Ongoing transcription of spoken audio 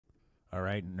All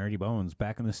right, Nerdy Bones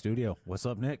back in the studio. What's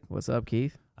up, Nick? What's up,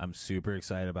 Keith? I'm super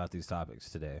excited about these topics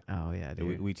today. Oh yeah,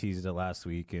 dude. We teased it last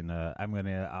week, and I'm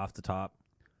gonna off the top.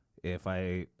 If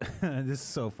I this is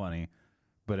so funny,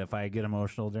 but if I get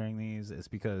emotional during these, it's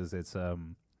because it's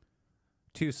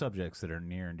two subjects that are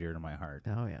near and dear to my heart.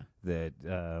 Oh yeah. That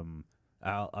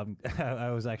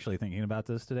I was actually thinking about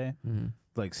this today,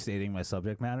 like stating my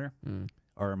subject matter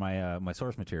or my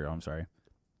source material. I'm sorry,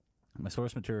 my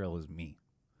source material is me.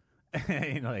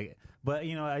 But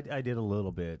I did a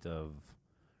little bit of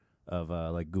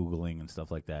like Googling and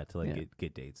stuff like that to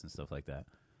get dates and stuff like that.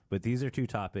 But these are two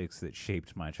topics that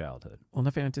shaped my childhood. Well,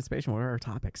 enough anticipation. What are our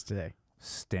topics today?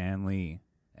 Stan Lee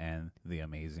and the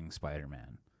Amazing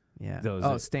Spider-Man.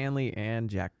 Yeah. Stanley and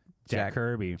Jack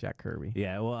Kirby. Jack Kirby.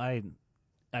 Yeah. Well, I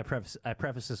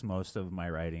preface this most of my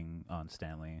writing on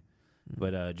Stan Lee,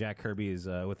 but Jack Kirby is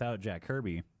without Jack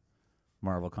Kirby,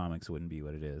 Marvel Comics wouldn't be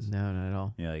what it is. No, not at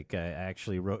all. Yeah, I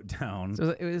actually wrote down.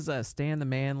 So it was Stan the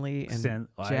Manly and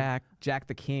Jack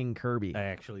the King Kirby. I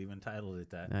actually even titled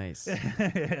it that. Nice.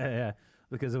 yeah.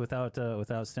 Because without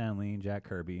Stan Lee and Jack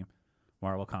Kirby,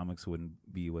 Marvel Comics wouldn't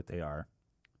be what they are.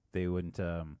 They wouldn't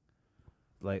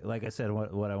like I said.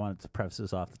 What I wanted to preface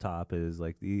this off the top is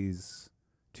like these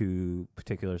three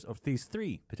particular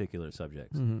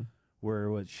subjects were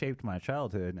what shaped my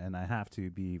childhood, and I have to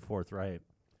be forthright.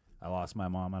 I lost my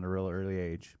mom at a real early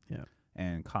age. Yeah.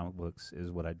 And comic books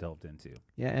is what I delved into.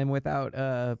 Yeah, and without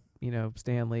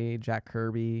Stan Lee, Jack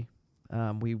Kirby,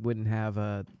 we wouldn't have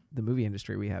the movie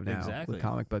industry we have now with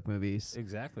comic book movies.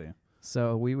 Exactly.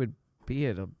 So we would be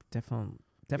at a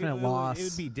definite loss. It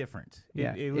would be different.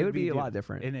 It would be a lot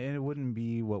different. And it wouldn't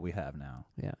be what we have now.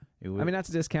 Yeah. Not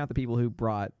to discount the people who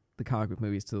brought the comic book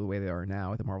movies to the way they are now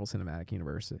with the Marvel Cinematic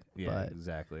Universe. Yeah,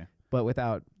 exactly. But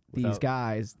without these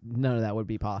guys, none of that would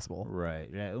be possible. Right.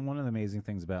 Yeah. And one of the amazing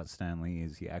things about Stan Lee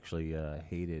is he actually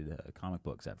hated comic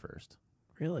books at first.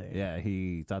 Really? Yeah.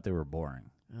 He thought they were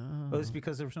boring. Oh. Well, it's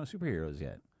because there was no superheroes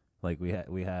yet. Like we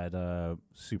had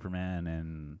Superman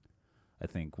and I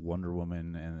think Wonder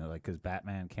Woman and because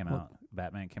Batman came out.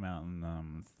 Batman came out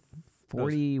in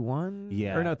 41.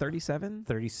 Yeah. Or no, 37.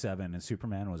 37, and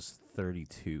Superman was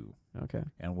 32. Okay.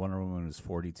 And Wonder Woman was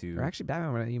 42. Or actually,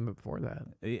 Batman went even before that.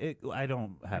 I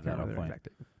don't have that on point.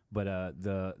 But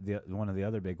the one of the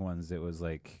other big ones that was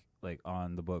like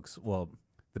on the books. Well,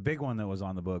 the big one that was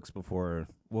on the books before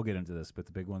we'll get into this, but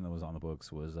the big one that was on the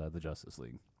books was the Justice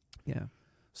League. Yeah.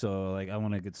 So I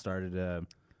want to get started. Do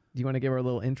you want to give her a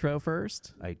little intro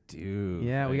first? I do.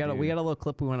 Yeah, we got a little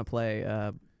clip we want to play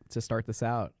to start this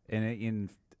out. And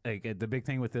the big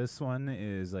thing with this one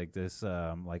is like this.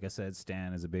 Like I said,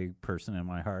 Stan is a big person in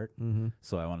my heart,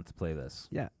 so I wanted to play this.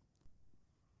 Yeah.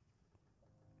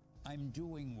 I'm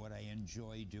doing what I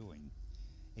enjoy doing.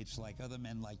 It's like other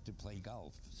men like to play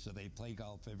golf, so they play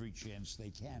golf every chance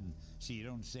they can. So you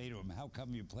don't say to them, "How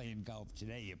come you're playing golf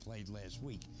today? You played last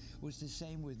week." It was the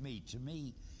same with me. To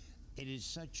me, it is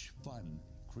such fun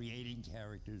creating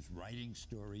characters, writing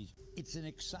stories. It's an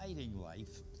exciting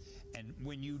life. And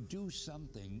when you do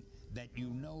something that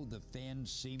you know the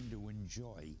fans seem to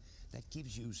enjoy, that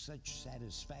gives you such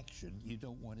satisfaction, you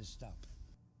don't want to stop.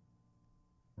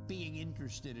 Being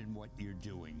interested in what you're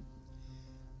doing.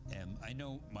 I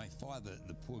know my father,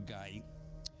 the poor guy,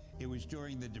 it was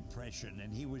during the Depression,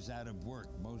 and he was out of work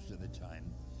most of the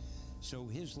time. So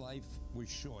his life was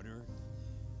shorter,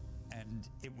 and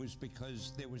it was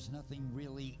because there was nothing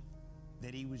really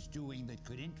that he was doing that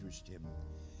could interest him.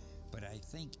 But I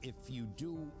think if you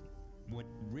do what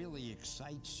really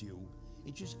excites you,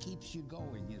 it just keeps you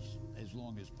going as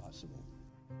long as possible.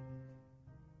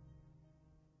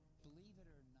 Believe it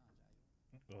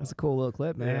or not. That's a cool little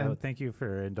clip, man. Yeah, well, thank you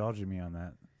for indulging me on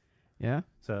that. Yeah?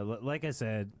 So like I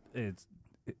said, it's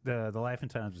the Life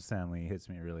and Times of Stan Lee hits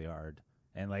me really hard.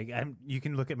 And like you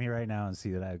can look at me right now and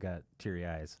see that I've got teary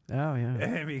eyes. Oh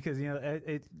yeah. Because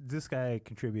this guy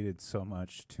contributed so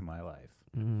much to my life.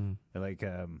 Like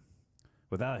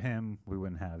without him, we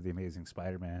wouldn't have the Amazing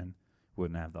Spider-Man,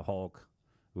 wouldn't have the Hulk,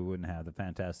 we wouldn't have the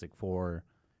Fantastic Four,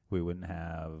 we wouldn't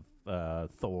have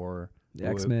Thor, the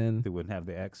X-Men. We wouldn't have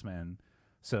the X-Men.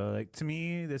 So like to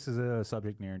me, this is a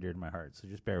subject near and dear to my heart. So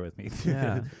just bear with me.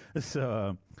 Yeah.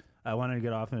 So. I wanted to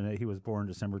get off in it. He was born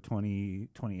December 28th,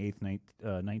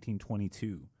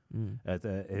 1922.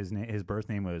 His birth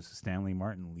name was Stanley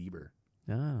Martin Lieber.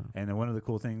 Oh. And then one of the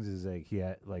cool things is like he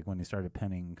had like when he started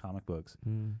penning comic books,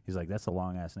 he's like, "That's a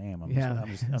long ass name. I'm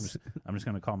just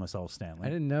going to call myself Stanley." I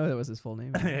didn't know that was his full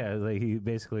name. Yeah, like he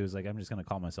basically was like, "I'm just going to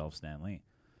call myself Stanley."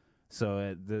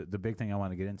 So the big thing I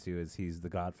want to get into is he's the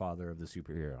godfather of the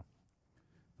superhero.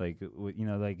 Like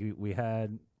we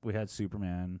had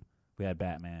Superman. We had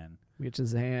Batman. We had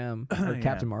Shazam, or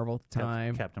Captain Marvel at the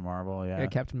time. Captain Marvel, yeah. Yeah,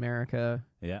 Captain America.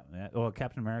 Yeah. Well,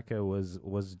 Captain America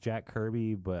was Jack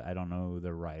Kirby, but I don't know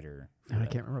the writer. I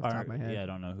can't remember off the top of my head. Yeah, I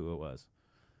don't know who it was.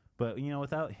 But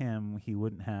without him, he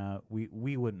wouldn't have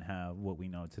we wouldn't have what we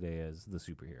know today as the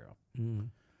superhero.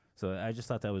 So I just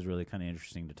thought that was really kind of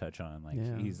interesting to touch on. Like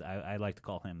I like to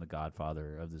call him the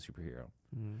godfather of the superhero.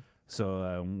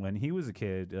 So when he was a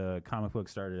kid, comic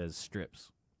books started as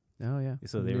strips. Oh yeah.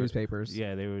 So they newspapers.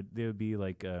 They would be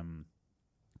like 4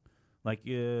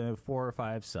 or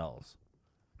 5 cells.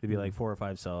 It'd be like 4 or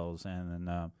 5 cells, and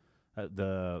then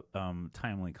the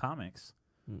Timely Comics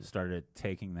started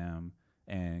taking them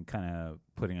and kind of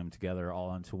putting them together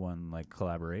all into one like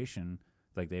collaboration.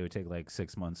 Like they would take like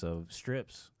 6 months of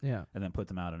strips, and then put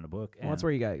them out in a book. Well, that's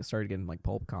where you started getting like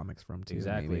pulp comics from too.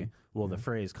 Exactly. Maybe. Well, the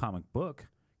phrase comic book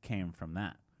came from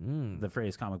that. The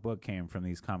phrase comic book came from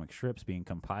these comic strips being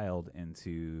compiled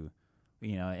into,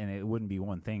 and it wouldn't be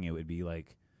one thing. It would be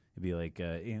like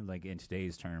in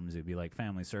today's terms, it'd be like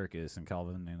Family Circus and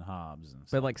Calvin and Hobbes and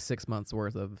stuff. But like 6 months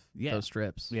worth of those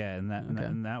strips. Yeah,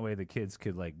 and that way the kids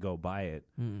could like go buy it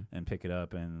and pick it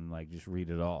up and like just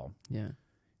read it all. Yeah.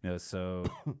 So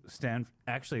Stan,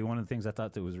 actually one of the things I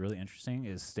thought that was really interesting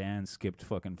is Stan skipped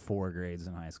fucking 4 grades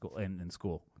in high school in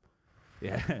school.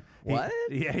 Yeah. What?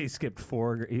 He skipped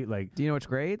 4. Do you know which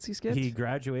grades he skipped? He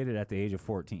graduated at the age of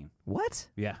 14. What?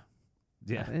 Yeah.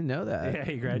 Yeah. I didn't know that. Yeah,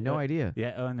 he graduated. No idea.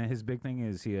 Yeah, and his big thing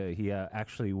is he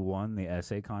actually won the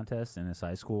essay contest in his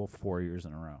high school 4 years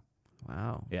in a row.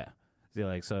 Wow. Yeah.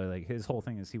 So his whole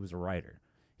thing is he was a writer.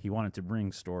 He wanted to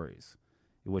bring stories,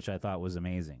 which I thought was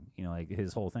amazing. Like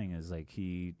his whole thing is like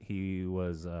he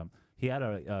was he had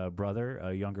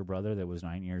a younger brother that was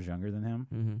 9 years younger than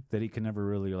him that he could never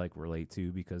really like relate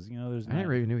to because there's I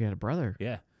never even knew he had a brother.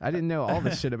 Yeah, I didn't know all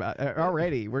this shit about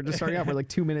already. We're just starting out. We're like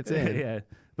 2 minutes in. Yeah,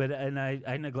 but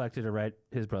I neglected to write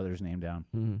his brother's name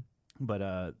down.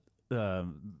 But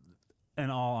in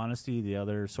all honesty, the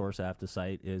other source I have to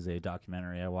cite is a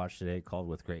documentary I watched today called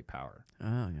 "With Great Power."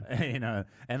 Oh yeah.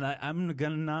 And I'm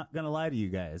not gonna lie to you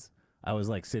guys. I was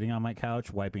like sitting on my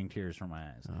couch, wiping tears from my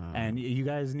eyes. And you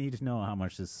guys need to know how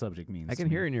much this subject means. I can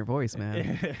hear it in your voice,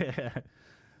 man.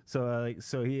 So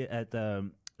he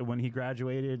when he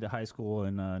graduated high school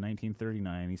in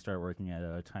 1939, he started working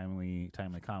at Timely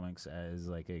Comics as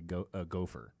like a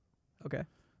gopher. Okay.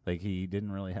 Like he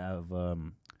didn't really have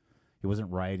he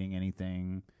wasn't writing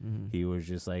anything. He was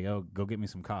just like, oh, go get me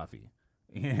some coffee.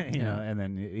 you know, and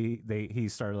then he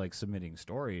started like submitting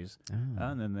stories,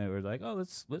 and then they were like, "Oh,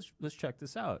 let's check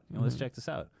this out. Let's check this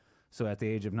out." So at the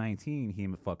age of 19, he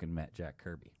fucking met Jack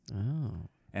Kirby. Oh,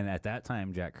 and at that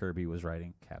time, Jack Kirby was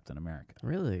writing Captain America.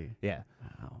 Really? Yeah.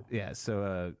 Wow. Yeah.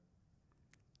 So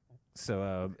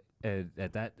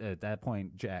at that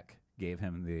point, Jack gave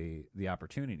him the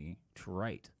opportunity to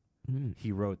write.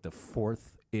 He wrote the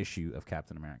 4th issue of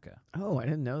Captain America. Oh, I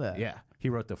didn't know that. Yeah, he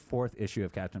wrote the 4th issue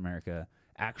of Captain America,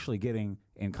 actually getting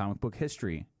in comic book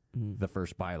history the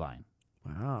first byline.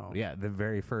 Wow. Yeah, the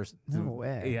very first. No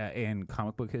way. Yeah, in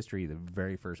comic book history, the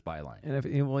very first byline. And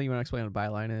you want to explain what a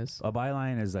byline is? A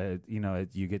byline is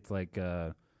you get like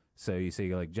so you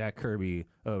say like Jack Kirby,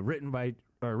 written by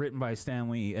Stan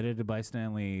Lee, edited by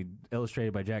Stan Lee,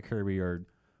 illustrated by Jack Kirby, or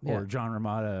John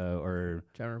Romita, or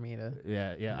John Romita.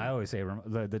 Yeah. I always say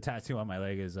the tattoo on my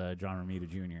leg is John Romita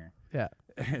Jr. Yeah.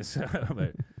 So,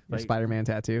 but like, Spider-Man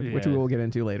tattoo, which we will get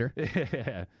into later.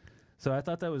 Yeah. So I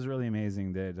thought that was really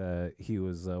amazing that he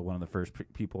was one of the first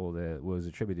people that was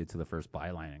attributed to the first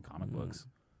byline in comic books.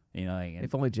 Like,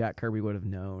 if only Jack Kirby would have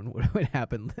known what would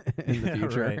happen in the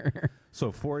future. Right.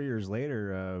 So 4 years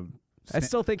later, I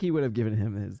still think he would have given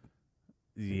him his.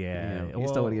 Yeah, he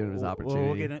still would have given him his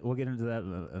opportunity. We'll get into that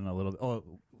in a little bit. Oh,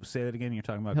 say that again. You're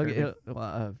talking about Kirby?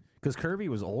 Because Kirby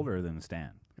was older than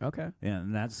Stan. Okay. Yeah,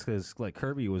 and that's because like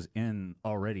Kirby was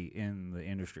already in the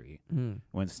industry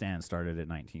when Stan started at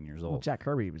 19 years old. Well, Jack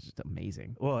Kirby was just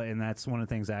amazing. Well, and that's one of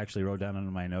the things I actually wrote down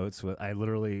in my notes. I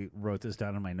literally wrote this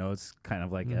down in my notes, kind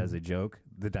of like as a joke.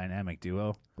 The dynamic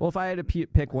duo. Well, if I had to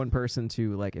pick one person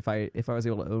to like, if I was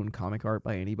able to own comic art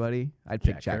by anybody, I'd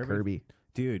pick Jack Kirby.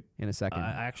 Dude, in a second.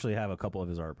 I actually have a couple of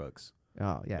his art books.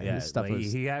 Oh yeah, his stuff like,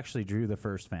 he actually drew the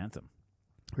first Phantom.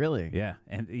 Really? Yeah,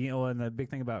 and and the big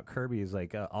thing about Kirby is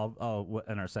like, I'll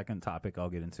in our second topic, I'll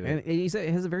get into it. And he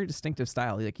has a very distinctive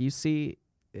style. Like you see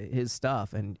his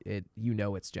stuff, and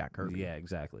it's Jack Kirby. Yeah,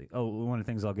 exactly. Oh, one of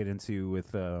the things I'll get into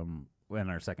with in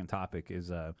our second topic is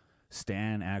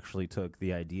Stan actually took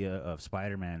the idea of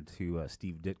Spider-Man to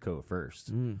Steve Ditko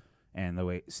first. And the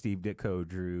way Steve Ditko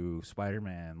drew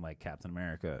Spider-Man like Captain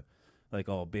America, like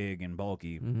all big and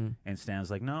bulky, and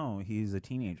Stan's like, no, he's a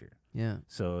teenager. Yeah.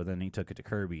 So then he took it to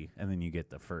Kirby, and then you get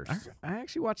the first. I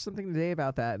actually watched something today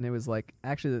about that, and it was like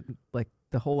actually like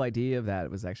the whole idea of that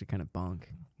was actually kind of bunk.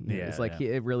 It's like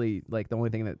it really like the only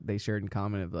thing that they shared in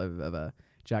common of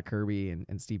Jack Kirby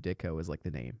and Steve Ditko was like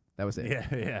the name. That was it.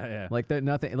 Yeah. Like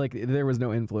nothing. Like there was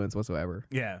no influence whatsoever.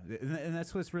 Yeah, and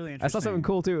that's what's really interesting. I saw something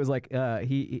cool too. It was like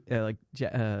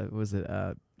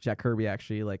Jack Kirby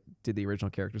actually like did the original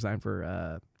character design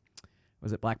for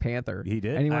was it Black Panther? He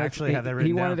did. And he I actually have that written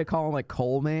down. He wanted to call him like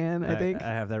Coleman. I think I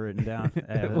have that written down.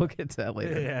 We'll get to that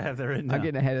later. Yeah, I have that written down. I'm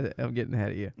getting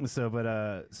ahead of you. So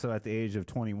at the age of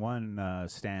 21,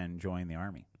 Stan joined the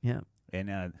army. Yeah,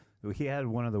 and he had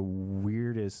one of the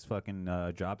weirdest fucking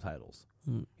job titles.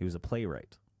 He was a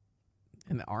playwright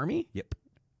in the army. Yep.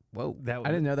 Whoa, I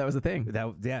didn't know that was a thing.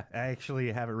 I actually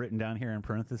have it written down here in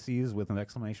parentheses with an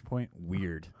exclamation point.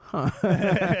 Weird. Huh.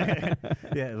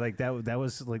 Yeah, like that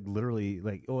was like literally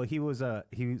like. Well,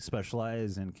 he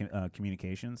specialized in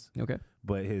communications. Okay.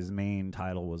 But his main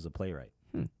title was a playwright.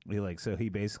 He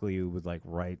basically would like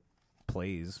write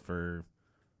plays for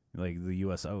like the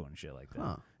USO and shit like that.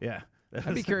 Huh. Yeah.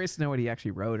 I'd be curious to know what he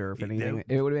actually wrote, or if anything,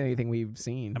 it would have been anything we've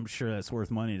seen. I'm sure that's worth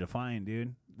money to find,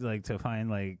 dude. Like to find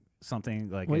like something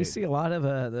like. Well, you see a lot of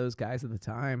those guys at the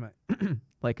time,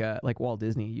 like Walt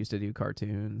Disney used to do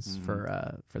cartoons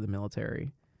for the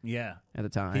military. Yeah, at the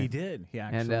time he did. He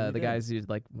actually and the did. guys who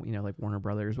like like Warner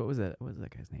Brothers. What was that? What was that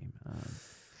guy's name?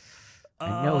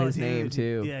 I know his name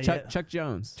too. Yeah, Chuck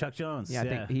Jones. Chuck Jones. Yeah,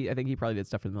 I think he probably did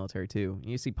stuff for the military too.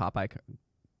 You see Popeye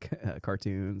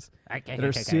cartoons that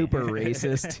are super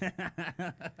racist.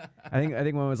 I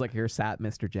think one was like, "Here sat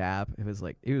Mr. Jab." It was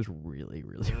really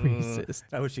racist.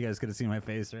 I wish you guys could have seen my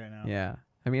face right now. Yeah,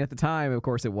 I mean at the time, of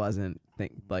course, it wasn't.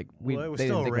 It was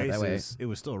still racist. It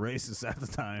was still racist at the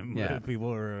time. Yeah,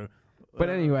 people were. But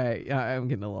anyway, I'm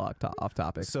getting a little off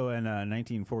topic. So in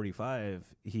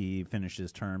 1945, he finished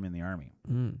his term in the army.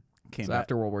 So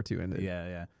after World War II ended.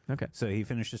 Yeah. Okay. So he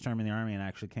finished his term in the army and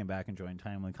actually came back and joined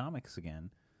Timely Comics again.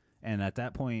 And at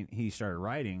that point, he started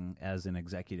writing as an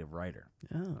executive writer.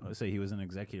 Oh. So he was an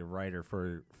executive writer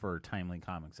for Timely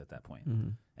Comics at that point.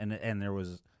 And there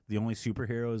was the only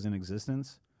superheroes in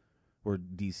existence were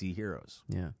DC heroes.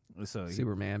 Yeah. So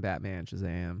Superman, Batman,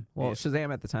 Shazam. Well, yeah.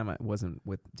 Shazam at the time wasn't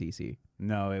with DC.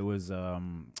 No, it was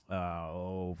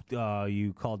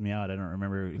you called me out. I don't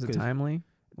remember. Was it Timely?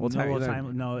 Well,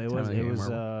 no, it was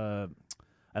I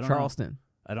don't Charleston. Know.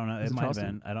 I don't know. It might have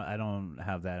been. I don't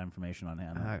have that information on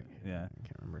hand. I can't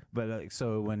remember. But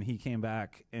so when he came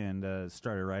back and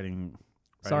started writing.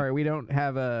 Sorry, we don't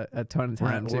have a ton of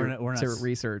time to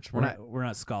research. We're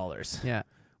not scholars. Yeah.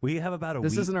 We have about a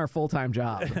week. This isn't our full-time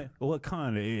job. Well, it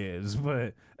kind of is,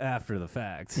 but after the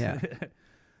fact. Yeah.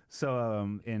 So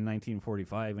in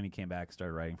 1945, when he came back,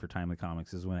 started writing for Timely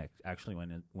Comics, is when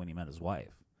he met his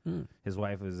wife. His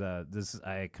wife was this.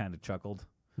 I kind of chuckled.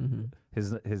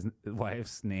 His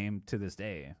wife's name to this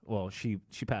day. Well, she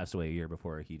passed away a year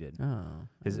before he did. Oh,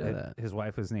 his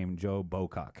wife was named Joe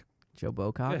Bocock. Joe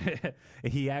Bocock.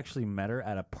 He actually met her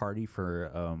at a party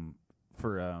for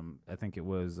I think it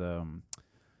was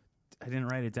I didn't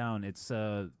write it down. It's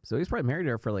so he's probably married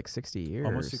to her for like 60 years.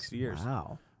 Almost 60 years.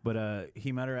 Wow. But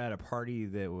he met her at a party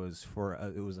that was for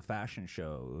it was a fashion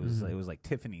show. It was like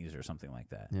Tiffany's or something like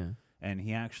that. Yeah. And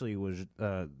he actually was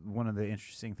one of the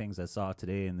interesting things I saw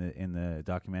today in the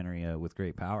documentary With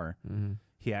Great Power.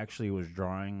 He actually was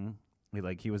drawing.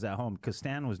 He was at home because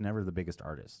Stan was never the biggest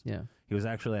artist. Yeah, he was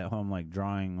actually at home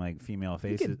drawing female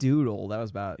faces. He could doodle. That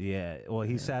was about. Yeah, well,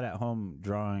 he sat at home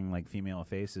drawing female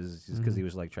faces just because he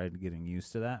was trying to getting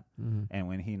used to that. And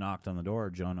when he knocked on the door,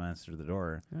 Joan answered the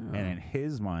door, and in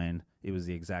his mind, it was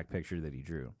the exact picture that he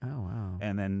drew. Oh wow!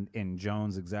 And then in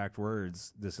Joan's exact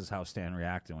words, this is how Stan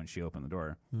reacted when she opened the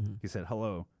door. He said,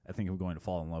 "Hello, I think I'm going to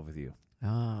fall in love with you."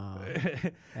 Oh,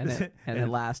 and it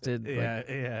lasted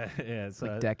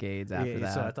so decades after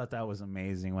that. So I thought that was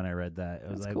amazing when I read that.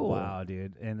 It was cool. Wow,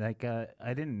 dude. And I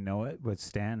didn't know it, but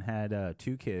Stan had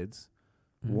 2 kids.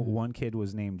 One kid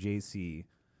was named JC.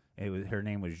 Her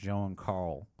name was Joan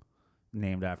Carl,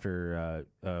 named after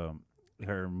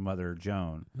her mother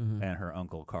Joan and her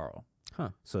uncle Carl.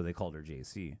 So they called her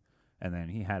JC. And then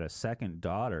he had a second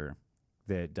daughter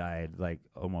that died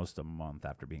almost a month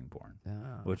after being born,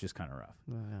 which is kind of rough.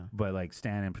 Oh, yeah. But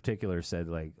Stan in particular said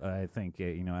I think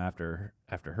after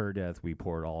her death we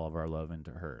poured all of our love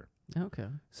into her. Okay.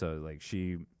 So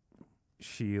she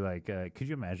could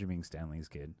you imagine being Stanley's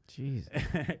kid? Jeez.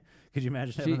 Could you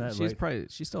imagine having that?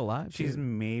 She's still alive. She's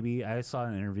maybe. I saw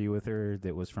an interview with her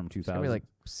that was from 2000. Probably like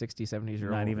 60, 70 years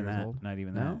old. Not even that. Old. Not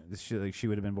even no? that. She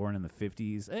would have been born in the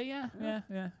 50s. Yeah.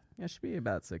 Yeah, she'd be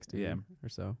about 60 or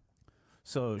so.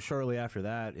 So shortly after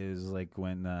that is like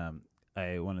when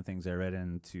one of the things I read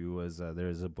into was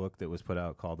there's a book that was put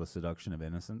out called The Seduction of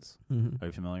Innocence. Are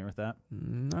you familiar with that?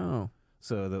 No.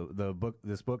 So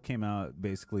this book came out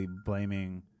basically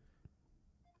blaming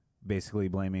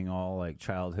all like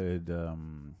childhood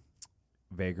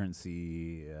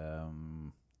vagrancy,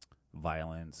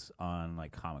 violence on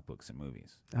like comic books and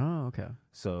movies. Oh, okay.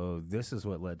 So this is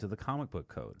what led to the comic book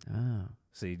code. Oh.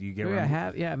 So you get Maybe I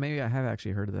have. Yeah, maybe I have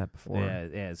actually heard of that before.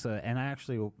 Yeah. So and I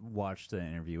actually watched an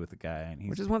interview with the guy, and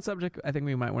which is one subject I think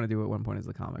we might want to do at one point is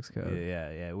the comics code.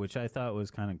 Yeah. Which I thought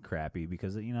was kind of crappy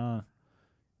because in the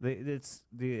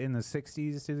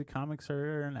 '60s, the comics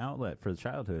are an outlet for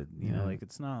childhood. You know, like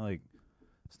it's not like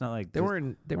they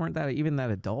weren't that even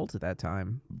that adult at that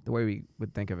time the way we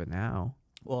would think of it now.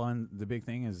 Well, and the big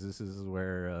thing is this is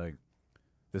where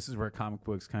comic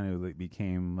books kind of like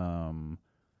became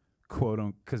quote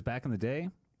unquote, because back in the day,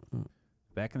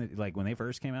 like when they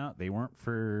first came out, they weren't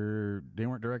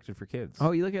directed for kids.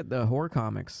 Oh, you look at the horror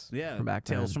comics. Yeah, from back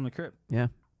then. Tales from the Crypt. Yeah,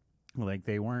 like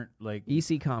they weren't like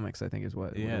EC Comics, I think is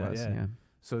what it was. Yeah.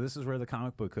 So this is where the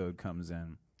comic book code comes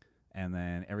in, and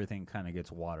then everything kind of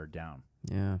gets watered down.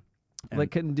 Yeah. And they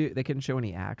couldn't show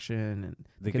any action, and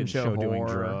they couldn't show doing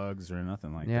drugs or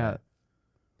nothing like that. Yeah,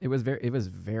 it was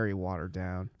very watered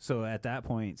down. So at that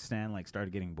point, Stan like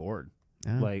started getting bored.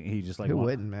 Yeah. Like he just like who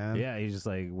wouldn't, man? Yeah, he's just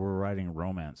like we're writing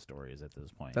romance stories at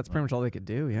this point. That's pretty much all they could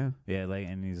do. Yeah. Yeah, like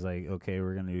and he's like, okay,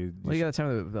 we're gonna do. Well, you got to tell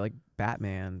me like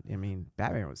Batman. I mean,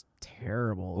 Batman was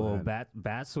terrible. Well,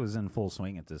 Bats was in full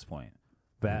swing at this point.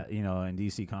 In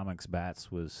DC Comics,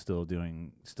 Bats was still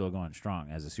going strong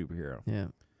as a superhero. Yeah.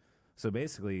 So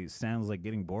basically, Stan's like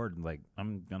getting bored and like,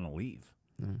 I'm gonna leave.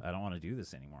 I don't want to do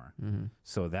this anymore.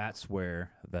 So that's where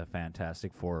the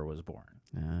Fantastic Four was born.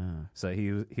 So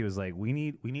he was like, we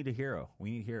need a hero.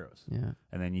 We need heroes. Yeah.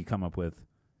 And then you come up with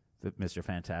Mr.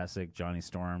 Fantastic, Johnny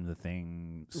Storm, The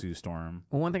Thing, Sue Storm.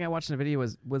 Well, one thing I watched in the video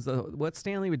was what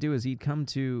Stan Lee would do is he'd come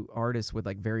to artists with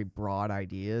like very broad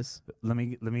ideas. Let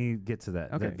me get to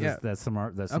that. Okay. That's the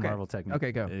Marvel technique.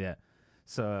 Okay, go. Yeah.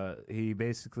 So he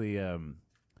basically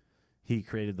he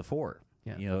created the Four.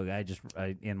 Yeah. You know,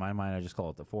 in my mind, I just call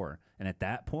it the Four. And at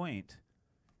that point,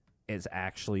 it's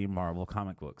actually Marvel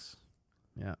comic books.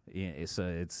 Yeah. It's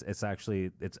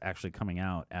actually coming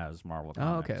out as Marvel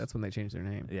comics. Oh, okay. That's when they changed their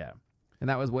name. Yeah.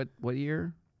 And that was what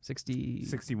year?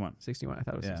 61. 61. I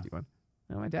thought it was 61.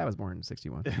 No, my dad was born in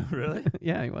 61. Really?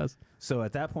 Yeah, he was. So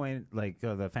at that point, like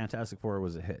the Fantastic Four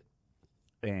was a hit.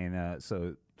 And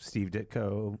so Steve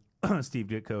Ditko,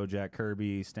 Jack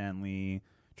Kirby, Stan Lee,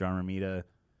 John Romita,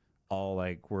 all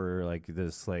like were like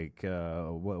this like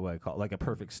what I call like a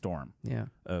perfect storm. Yeah.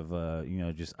 Of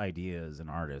just ideas and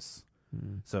artists.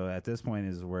 So at this point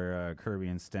is where Kirby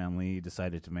and Stan Lee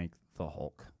decided to make the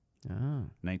Hulk. Oh.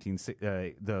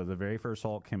 The very first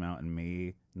Hulk came out in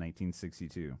May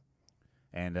 1962.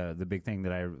 And the big thing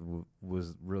that I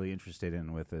was really interested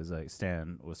in with is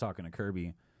Stan was talking to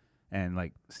Kirby, and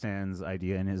like Stan's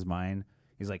idea in his mind,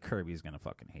 he's like, Kirby's gonna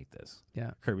fucking hate this.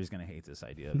 Yeah. Kirby's gonna hate this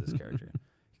idea of this character,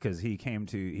 because he came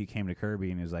to Kirby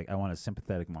and he was like, I want a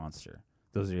sympathetic monster.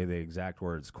 Those are the exact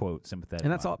words, quote, sympathetic.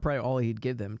 And that's probably all he'd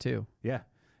give them too. Yeah.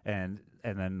 And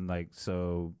then like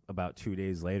so about 2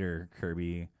 days later,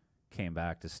 Kirby came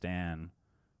back to Stan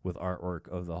with artwork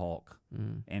of the Hulk,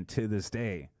 and to this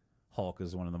day, Hulk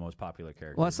is one of the most popular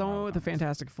characters. Well, someone with the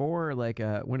Fantastic Four, like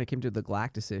when it came to the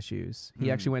Galactus issues,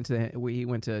 he actually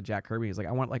went to Jack Kirby. He's like,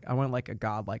 I want like a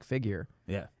godlike figure.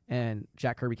 Yeah. And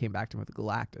Jack Kirby came back to him with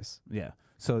Galactus. Yeah.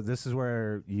 So this is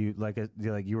where you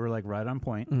you were like right on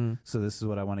point. So this is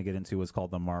what I want to get into. What's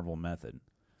called the Marvel method.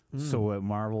 So what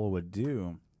Marvel would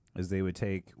do is they would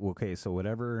take so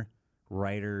whatever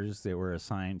writers that were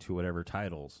assigned to whatever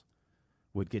titles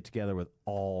would get together with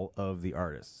all of the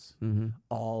artists,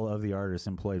 all of the artists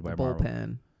employed by Marvel.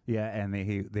 Bullpen. Yeah, and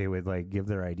they would like give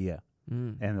their idea,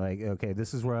 and like, okay,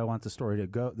 this is where I want the story to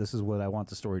go. This is what I want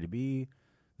the story to be.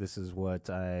 This is what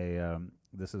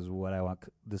this is what I want.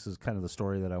 This is kind of the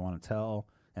story that I want to tell,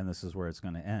 and this is where it's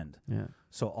going to end. Yeah.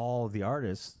 So all of the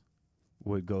artists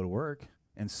would go to work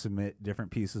and submit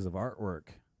different pieces of artwork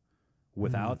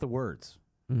without the words,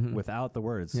 without the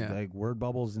words, like word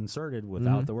bubbles inserted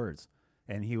without the words.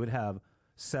 And he would have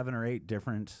 7 or 8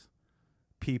 different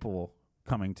people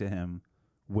coming to him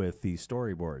with these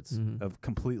storyboards of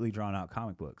completely drawn out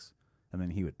comic books. And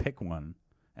then he would pick one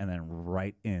and then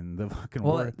write in the fucking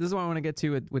word. This is what I want to get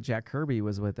to with Jack Kirby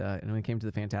was with, and when it came to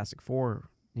the Fantastic Four,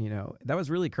 that was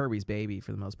really Kirby's baby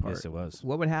for the most part. Yes, it was.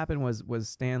 What would happen was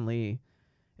Stan Lee,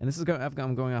 and this is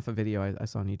I'm going off a video I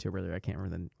saw on YouTube earlier. I can't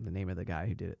remember the name of the guy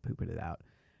who put it out.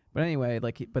 But anyway,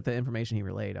 but the information he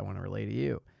relayed, I want to relay to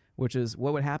you. which is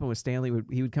what would happen with Stanley.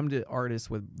 He would come to artists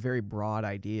with very broad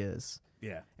ideas.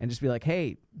 Yeah. And just be like,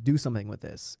 hey, do something with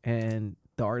this. And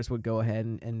the artist would go ahead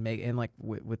and make, and like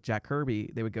with Jack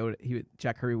Kirby,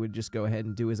 Jack Kirby would just go ahead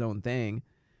and do his own thing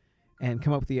and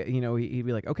come up with he'd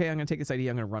be like, okay, I'm going to take this idea,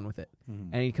 I'm going to run with it.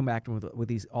 And he'd come back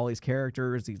with all these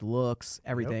characters, these looks,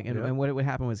 everything. And what would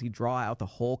happen was he'd draw out the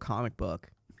whole comic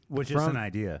book. Which is an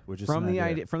idea. From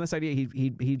this idea,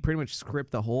 he'd pretty much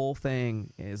script the whole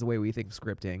thing, is the way we think of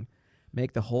scripting,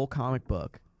 make the whole comic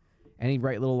book. And he'd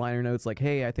write little liner notes like,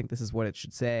 hey, I think this is what it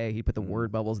should say. He'd put the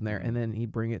word bubbles in there, and then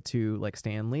he'd bring it to like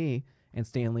Stan Lee, and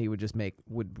Stan Lee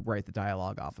would write the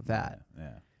dialogue off of that. Yeah.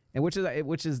 And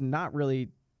which is not really,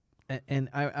 and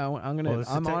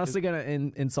I'm honestly gonna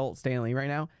insult Stan Lee right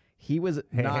now. He was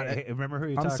not. Hey, remember who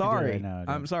you're talking to right now?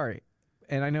 I'm sorry.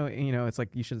 And I know, it's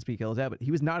like you shouldn't speak ill of Dad, but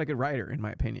he was not a good writer, in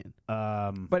my opinion.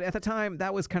 But at the time,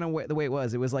 that was kind of the way it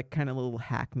was. It was like kind of a little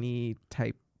hackney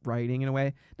type writing in a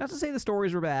way. Not to say the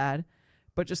stories were bad,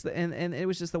 but just and it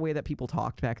was just the way that people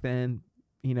talked back then,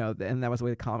 and that was the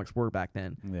way the comics were back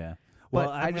then. Yeah. Well,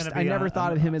 but I never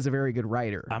thought of him as a very good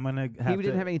writer. He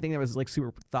didn't have anything that was like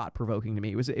super thought provoking to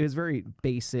me. It was very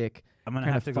basic. I'm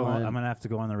gonna have to go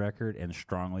on the record and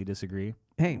strongly disagree.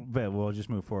 Hey, but we'll just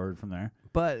move forward from there.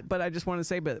 But I just want to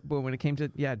say, but when it came to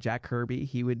Jack Kirby,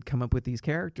 he would come up with these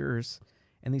characters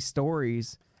and these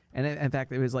stories. And in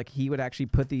fact, it was like he would actually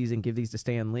put these and give these to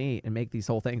Stan Lee and make these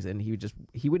whole things, and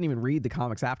he wouldn't even read the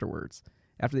comics afterwards.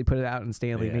 After they put it out and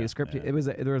Stan Lee made a script,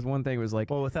 there was one thing. It was like,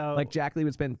 Jack Kirby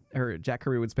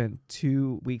would spend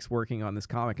 2 weeks working on this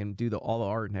comic and do all the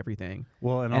art and everything.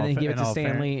 Well, and then he give it to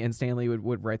Stan Lee, and Stan Lee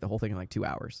would write the whole thing in like 2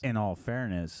 hours. In all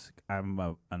fairness, I'm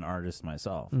an artist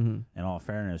myself. In all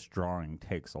fairness, drawing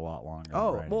takes a lot longer.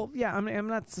 Oh, well, yeah. I'm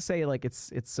not to say like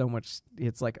it's so much.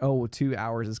 It's like 2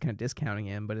 hours is kind of discounting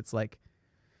him, but it's like.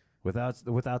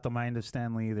 Without the mind of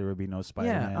Stan Lee, there would be no Spiderman.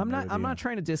 Yeah, I'm not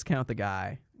trying to discount the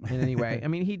guy in any way. I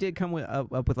mean, he did come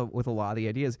up with a lot of the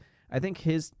ideas. I think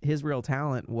his real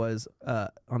talent was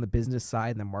on the business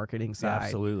side and the marketing side. Yeah,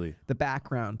 absolutely. The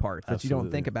background part that you don't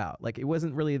think about. Like, it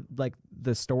wasn't really like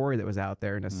the story that was out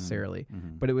there necessarily,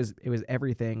 but it was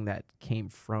everything that came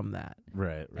from that.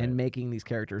 Right. And making these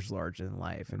characters larger than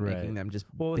life and making them just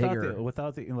bigger.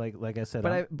 Without the like I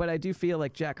said. But I do feel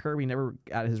like Jack Kirby never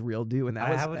got his real due, and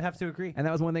I would have to agree. And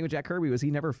that was one thing with Jack Kirby, was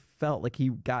he never felt like he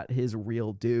got his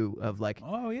real due of like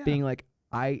being like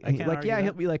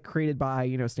he'll be like created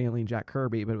by Stan Lee and Jack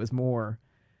Kirby, but it was more.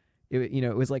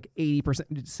 It was like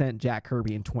 80% Jack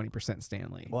Kirby and 20% Stan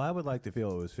Lee. Well, I would like to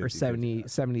feel it was 50, or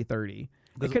 70-30.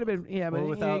 It could have been,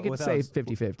 but you could say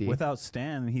 50-50. Without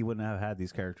Stan, he wouldn't have had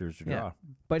these characters to draw.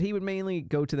 But he would mainly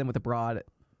go to them with a broad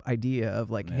idea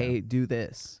of like, hey, do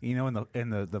this.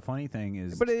 And the funny thing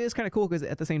is, but it is kind of cool because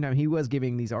at the same time he was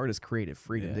giving these artists creative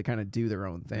freedom to kind of do their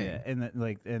own thing. Yeah,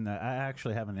 and I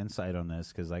actually have an insight on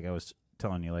this because like I was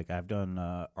telling you, like I've done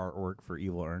artwork for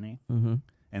Evil Ernie.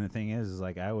 And the thing is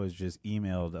like I was just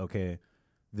emailed, okay,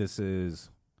 this is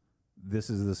the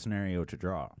scenario to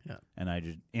draw. Yeah. And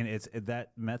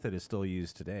that method is still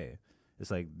used today. It's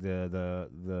like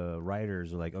the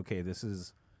writers are like, okay, this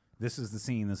is the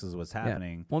scene, this is what's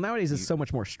happening. Yeah. Well, nowadays it's so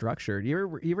much more structured.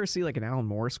 You ever see like an Alan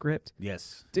Moore script?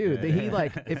 Yes. Dude, he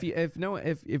like if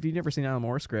you've never seen Alan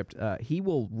Moore script, he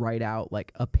will write out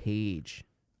like a page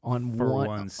on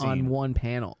one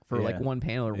panel for like one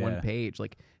panel or one page.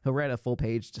 Like he'll write a full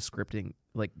page descripting,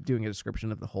 like doing a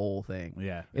description of the whole thing.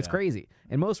 Yeah, it's crazy.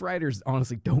 And most writers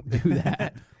honestly don't do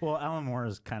that. Well, Alan Moore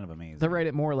is kind of amazing. They write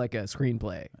it more like a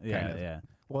screenplay. Yeah.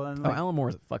 Well, and Alan Moore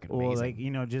is fucking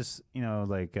amazing. Well,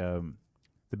 like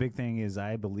the big thing is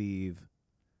I believe.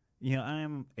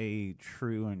 I'm a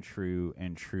true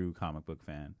comic book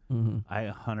fan.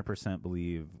 I 100%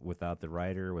 believe without the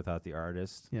writer, without the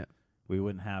artist, we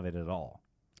wouldn't have it at all.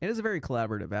 It is a very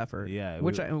collaborative effort. Yeah,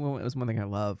 which was one thing I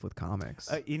love with comics.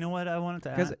 You know what I wanted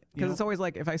to add? Because it's always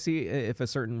like if I see if a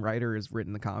certain writer has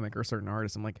written the comic or a certain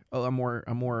artist, I'm like, oh, I'm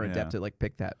more adept to like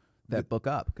pick that book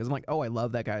up because I'm like, oh, I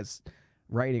love that guy's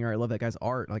writing or I love that guy's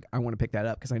art. Like I want to pick that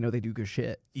up because I know they do good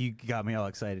shit. You got me all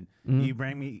excited. You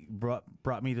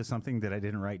brought me to something that I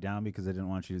didn't write down because I didn't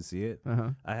want you to see it.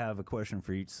 I have a question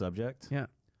for each subject. Yeah.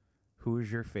 Who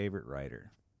is your favorite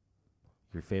writer?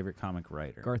 Your favorite comic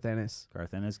writer? Garth Ennis.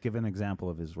 Garth Ennis. Give an example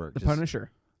of his work. The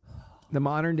Punisher. The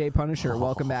modern day Punisher.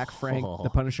 Welcome back, Frank. The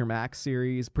Punisher Max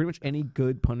series. Pretty much any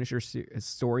good Punisher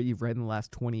story you've read in the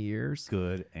last 20 years.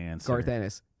 Good answer. Garth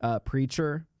Ennis.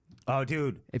 Preacher. Oh,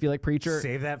 dude. If you like Preacher.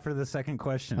 Save that for the second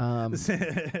question.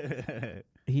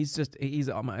 He's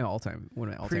one of my all-time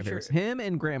favorites. Him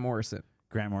and Grant Morrison.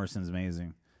 Grant Morrison's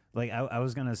amazing. Like I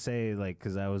was gonna say, like,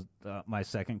 because I was my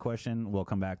second question. We'll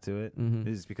come back to it.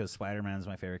 Is because Spider-Man's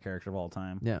my favorite character of all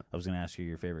time. Yeah. I was gonna ask you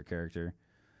your favorite character.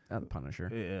 The Punisher.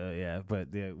 Yeah, but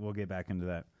we'll get back into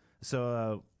that.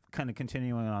 So, kind of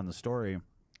continuing on the story.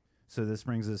 So this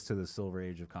brings us to the Silver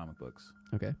Age of comic books.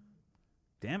 Okay.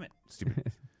 Damn it,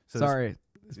 stupid. So Sorry,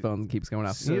 this phone keeps going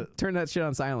off. So, you turn that shit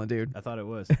on silent, dude. I thought it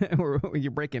was.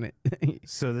 You're breaking it.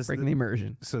 So this breaking the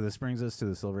immersion. So this brings us to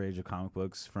the Silver Age of comic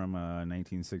books from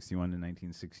 1961 to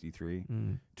 1963,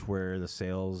 to where the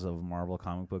sales of Marvel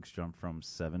comic books jumped from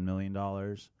 $7 million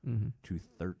to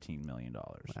 $13 million.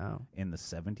 Wow. In the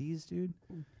 70s, dude.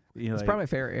 You know, it's probably a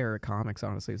fair era of comics,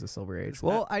 honestly, is the Silver Age.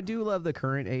 Well, I do love the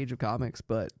current age of comics,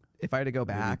 but if I had to go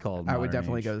back, I would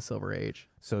definitely go to Silver Age.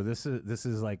 So this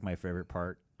is like my favorite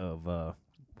part of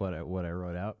what I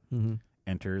wrote out.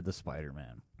 Enter the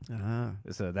Spider-Man.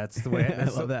 So that's the way I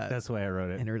love that. That's the way I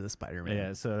wrote it. Enter the Spider-Man.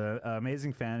 Yeah. So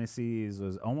Amazing Fantasies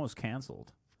was almost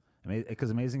canceled because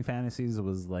Amazing Fantasies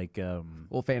was like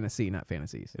well, fantasy, not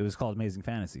fantasies. It was called Amazing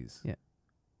Fantasies. Yeah.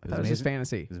 It was just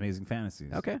fantasy. It was Amazing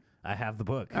Fantasies. Okay. I have the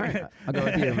book. All right. I'll go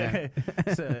with you, man.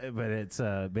 But it's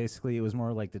basically it was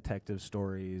more like detective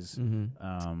stories, you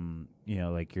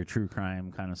know, like your true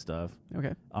crime kind of stuff.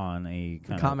 Okay. On a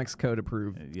kind of comics code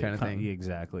approved kind of thing.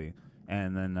 Exactly.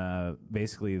 And then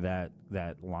basically that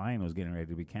line was getting ready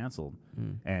to be canceled,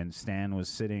 and Stan was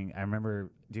sitting. I remember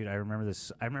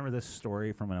this. I remember this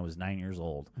story from when I was 9 years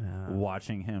old,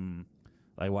 watching him,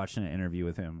 like watching an interview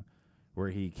with him, where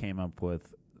he came up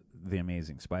with the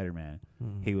Amazing Spider-Man.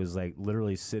 He was like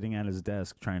literally sitting at his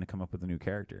desk trying to come up with a new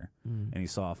character, and he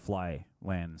saw a fly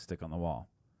land and stick on the wall,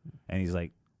 and he's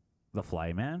like, "The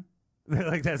Fly Man,"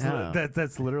 like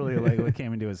that's literally like what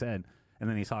came into his head. And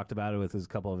then he talked about it with a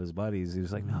couple of his buddies. He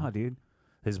was like, "No, dude."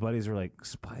 His buddies were like,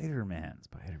 "Spider-Man."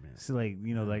 So like,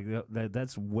 you know, like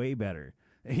that's way better.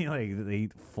 You know, like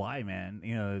the Fly Man.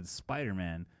 You know, it's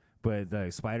Spider-Man. But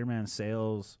the Spider-Man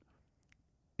sales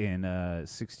in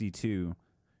 '62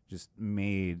 just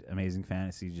made Amazing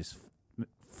Fantasy just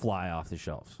fly off the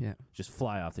shelves. Yeah, just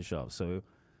fly off the shelves. So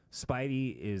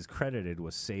Spidey is credited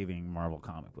with saving Marvel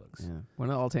comic books. Yeah, one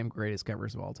of the all-time greatest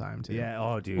covers of all time, too. Yeah,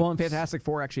 oh, dude. Well, and Fantastic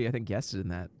Four actually, I think, guested in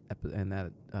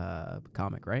that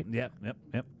comic, right? Yep.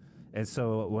 And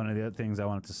so one of the other things I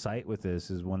wanted to cite with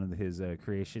this is one of his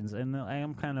creations, and I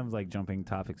am kind of like jumping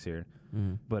topics here,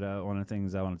 but one of the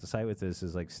things I wanted to cite with this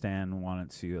is like Stan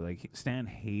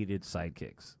hated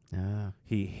sidekicks.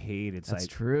 He hated sidekicks. That's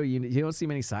true. You don't see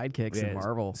many sidekicks in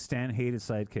Marvel. Stan hated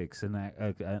sidekicks, and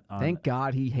that. Thank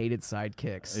God he hated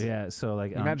sidekicks. Yeah, so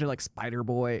like imagine like Spider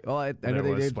Boy. Well, I know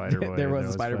they did. Spider-Boy. There was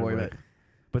a Spider Boy,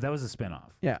 but that was a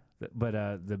spinoff. Yeah. But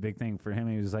the big thing for him,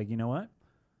 he was like, you know what?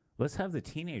 Let's have the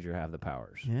teenager have the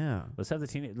powers. Yeah. Let's have the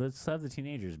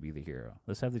teenagers be the hero.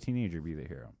 Let's have the teenager be the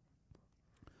hero.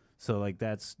 So like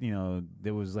that's, you know,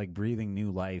 there was like breathing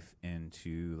new life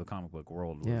into the comic book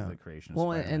world with the creation of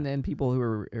Spider-Man. and people who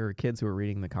were kids who were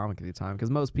reading the comic at the time,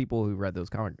 because most people who read those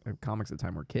comics at the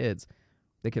time were kids,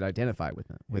 they could identify with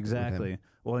them. Exactly.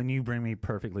 Well, and you bring me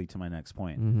perfectly to my next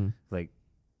point. Like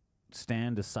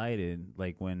Stan decided,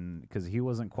 like because he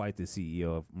wasn't quite the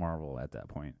CEO of Marvel at that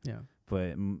point. Yeah.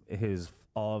 But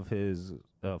all of his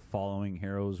following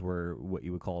heroes were what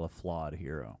you would call a flawed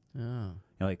hero. Oh. You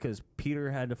know, like because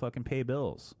Peter had to fucking pay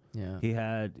bills. Yeah. He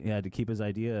had to keep his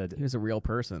idea. He was a real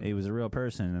person. He was a real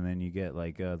person, and then you get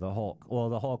like the Hulk. Well,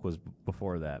 the Hulk was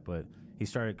before that, but he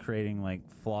started creating like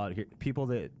flawed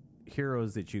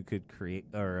heroes that you could create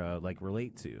or like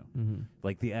relate to,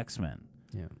 like the X-Men.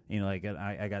 Yeah. You know, like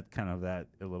I got kind of that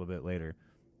a little bit later.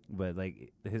 But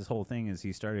like his whole thing is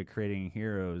he started creating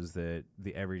heroes that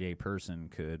the everyday person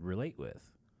could relate with.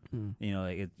 You know,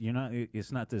 like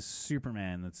it's not this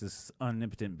Superman that's this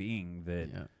omnipotent being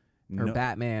that or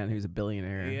Batman who's a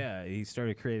billionaire. Yeah, he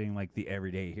started creating like the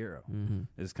everyday hero.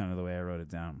 Is kind of the way I wrote it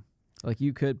down. Like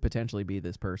you could potentially be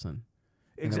this person.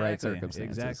 Exactly. In the right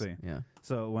circumstances. Exactly. Yeah.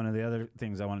 So one of the other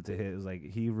things I wanted to hit is like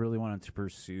he really wanted to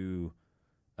pursue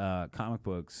comic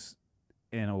books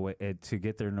in a way to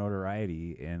get their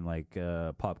notoriety in like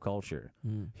pop culture.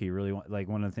 He really like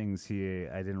one of the things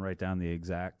I didn't write down the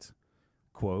exact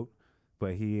quote,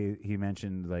 but he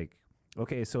mentioned like,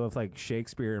 okay, so if like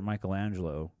Shakespeare and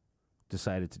Michelangelo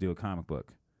decided to do a comic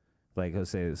book, like let's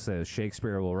say it says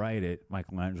Shakespeare will write it,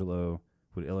 Michelangelo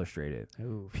would illustrate it.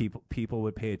 Ooh. People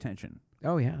would pay attention.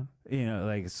 Oh yeah. You know,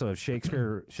 like so if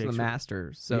Shakespeare the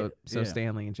masters. So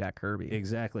Stanley and Jack Kirby.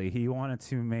 Exactly. He wanted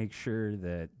to make sure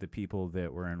that the people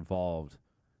that were involved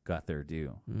got their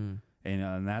due.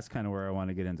 And that's kind of where I want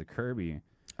to get into Kirby.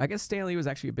 I guess Stan Lee was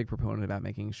actually a big proponent about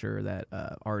making sure that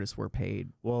artists were paid.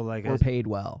 Well, paid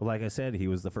well. Like I said, he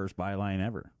was the first byline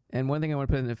ever. And one thing I want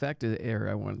to put in effect,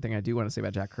 or one thing I do want to say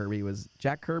about Jack Kirby was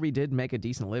Jack Kirby did make a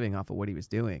decent living off of what he was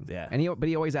doing. Yeah. And but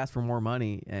he always asked for more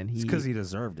money, and It's because he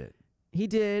deserved it. He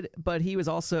did, but he was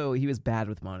bad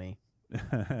with money.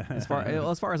 as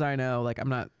far as I know, like I'm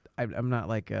not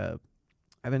like I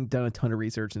haven't done a ton of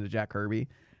research into Jack Kirby,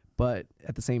 but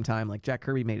at the same time, like Jack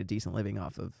Kirby made a decent living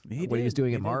off of what he was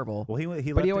doing at Marvel. Well,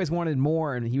 but he always wanted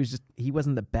more, and he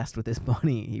wasn't the best with his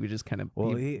money. He would just kind of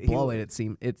blow it.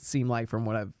 It seemed like from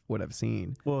what I've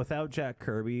seen. Well, without Jack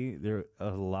Kirby, there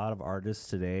a lot of artists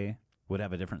today would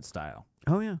have a different style.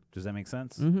 Oh yeah, does that make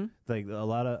sense? Mm-hmm. Like a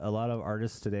lot of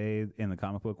artists today in the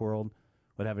comic book world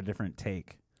would have a different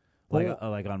take. Like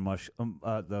on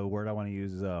the word I want to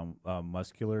use is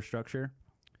muscular structure.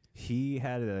 He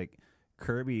had like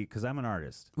Kirby, because I'm an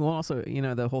artist. Well, also,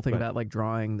 the whole thing about like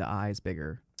drawing the eyes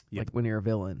bigger, like when you're a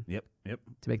villain. Yep.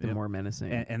 To make them more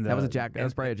menacing. And that was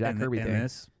probably a Jack Kirby thing.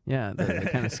 This? Yeah, the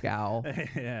kind of scowl.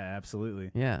 Yeah,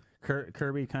 absolutely. Yeah.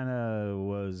 Kirby kind of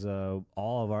was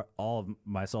all of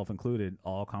myself included,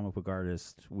 all comic book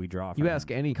artists we draw from. You ask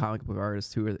any comic book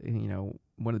artist who are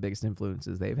one of the biggest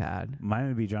influences they've had. Mine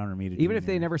would be John Romita. Even if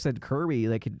they never said Kirby,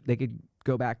 they could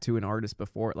go back to an artist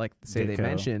before, like say Ditko, they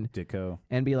mentioned Ditko,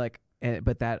 and be like,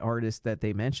 but that artist that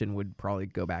they mentioned would probably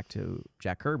go back to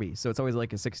Jack Kirby. So it's always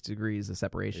like a 6 degrees of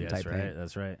separation type thing.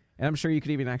 That's right. And I'm sure you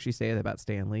could even actually say that about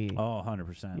Stan Lee. Oh,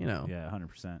 100%. Yeah,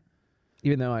 100%.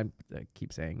 Even though I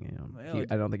keep saying,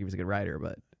 I don't think he was a good writer,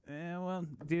 but yeah, well,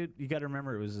 dude, you got to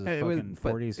remember it was the fucking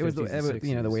 40s, 50s, it was and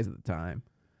 60s. the ways of the time.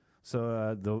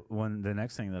 So the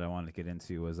next thing that I wanted to get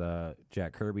into was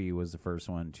Jack Kirby was the first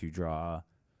one to draw.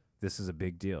 This is a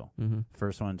big deal. Mm-hmm.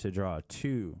 First one to draw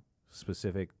 2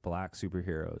 specific black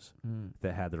superheroes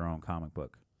that had their own comic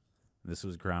book. This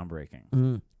was groundbreaking.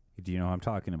 Mm. Do you know what I'm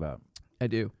talking about? I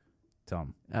do.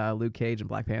 Tell them. Luke Cage and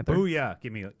Black Panther. Oh yeah,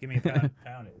 give me a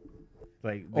pound it.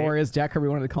 Like, or as Jack Kirby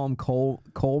wanted to call him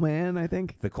Coleman, I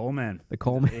think. The Coleman. The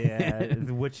Coleman. Yeah,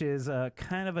 which is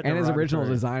kind of a. And his original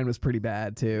design was pretty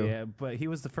bad too. Yeah, but he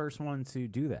was the first one to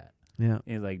do that. Yeah.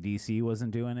 Like DC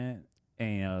wasn't doing it,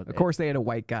 and of course they had a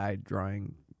white guy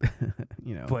drawing.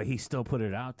 But he still put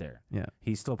it out there. Yeah,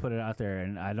 he still put it out there,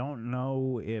 and I don't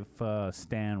know if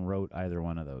Stan wrote either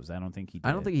one of those. I don't think he did.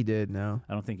 I don't think he did. No,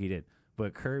 I don't think he did.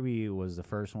 But Kirby was the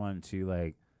first one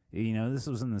to this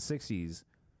was in the '60s.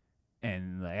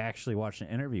 And I actually watched an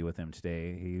interview with him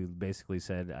today. He basically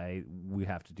said, we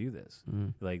have to do this.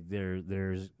 Like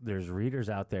there's readers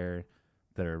out there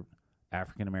that are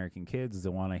African American kids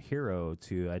that want a hero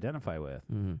to identify with.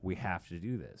 We have to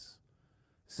do this.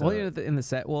 So, well, in the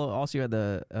set, also you had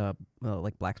the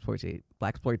like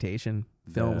blaxploitation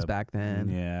films back then.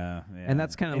 Yeah. And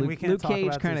that's kind of Luke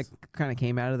Cage kind of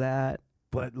came out of that.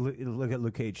 But look at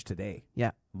Luke Cage today.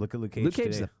 Yeah. Look at Luke Cage. Luke Cage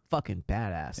is a fucking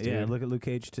badass, dude. Yeah, look at Luke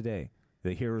Cage today.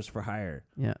 The heroes for hire.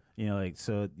 Yeah.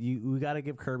 So we got to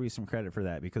give Kirby some credit for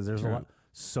that, because there's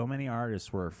so many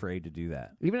artists were afraid to do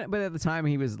that. But at the time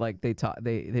he was like they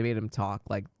made him talk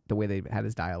like the way they had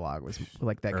his dialogue was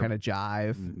like that kind of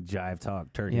jive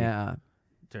talk, turkey. Yeah.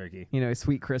 Turkey.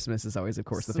 Sweet Christmas is always, of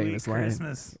course, the famous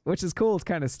Christmas. line, which is cool. It's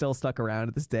kind of still stuck around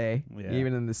to this day. Yeah.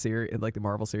 Even in the series, like the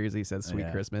Marvel series, he says "Sweet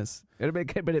Christmas."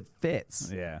 But it fits.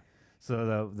 Yeah.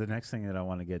 So the next thing that I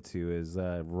want to get to is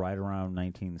right around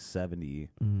 1970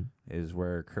 is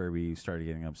where Kirby started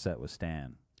getting upset with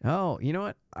Stan. Oh, you know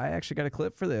what? I actually got a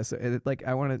clip for this.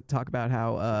 I want to talk about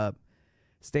how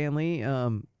Stan Lee,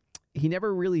 he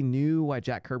never really knew why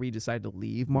Jack Kirby decided to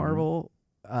leave Marvel.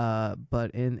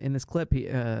 But in this clip, he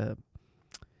kind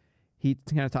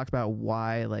of talked about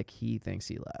why he thinks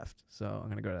he left. So I'm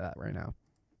gonna go to that right now.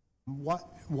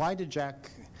 Why did Jack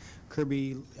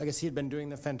Kirby? I guess he had been doing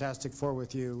the Fantastic Four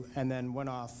with you, and then went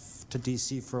off to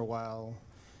DC for a while.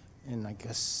 In I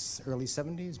guess early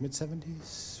 70s, mid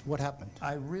 70s. What happened?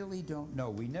 I really don't know.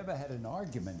 We never had an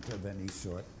argument of any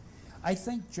sort. I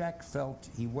think Jack felt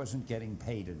he wasn't getting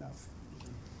paid enough,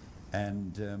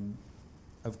 and.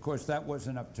 Of course, that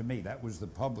wasn't up to me. That was the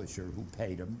publisher who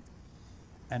paid him.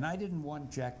 And I didn't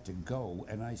want Jack to go.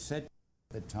 And I said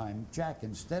at the time, Jack,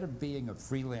 instead of being a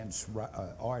freelance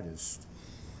artist,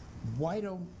 why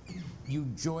don't you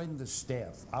join the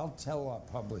staff? I'll tell our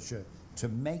publisher to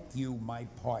make you my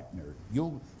partner.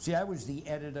 See, I was the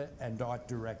editor and art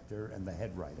director and the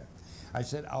head writer. I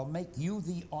said, I'll make you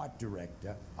the art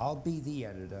director. I'll be the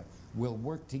editor. We'll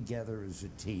work together as a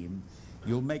team.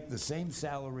 You'll make the same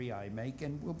salary I make,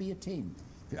 and we'll be a team.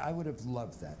 I would have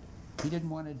loved that. He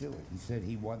didn't want to do it. He said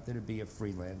he wanted to be a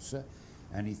freelancer,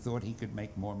 and he thought he could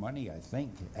make more money, I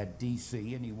think, at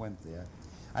DC, and he went there.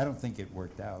 I don't think it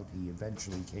worked out. He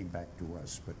eventually came back to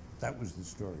us, but that was the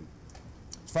story.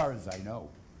 As far as I know.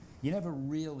 You never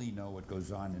really know what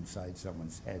goes on inside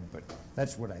someone's head, but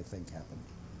that's what I think happened.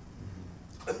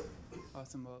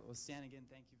 Awesome. Well, Stan, again,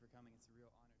 thank you for coming. It's a real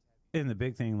honor to have you. And the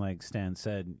big thing, like Stan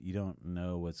said, you don't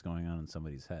know what's going on in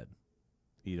somebody's head.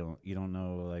 You don't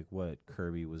know like what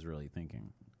Kirby was really thinking.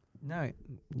 No,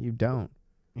 you don't.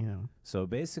 You know. So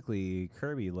basically,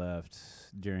 Kirby left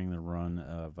during the run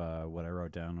of what I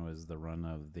wrote down was the run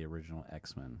of the original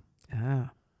X-Men. Ah.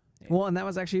 Yeah. Well, and that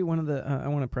was actually one of the I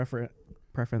want to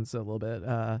preference a little bit.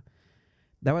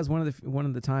 That was one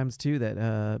of the times too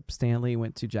that Stan Lee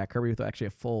went to Jack Kirby with actually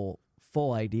a full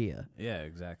idea. Yeah,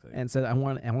 exactly. And said, I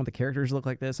want the characters to look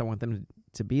like this. I want them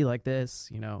to be like this.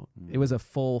 You know, it was a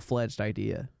full-fledged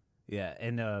idea. Yeah,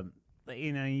 and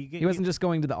you know, he wasn't just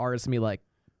going to the artist and be like,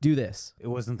 do this. It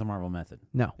wasn't the Marvel method.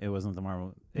 No, it wasn't the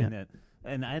Marvel. Yeah.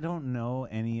 And I don't know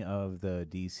any of the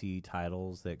DC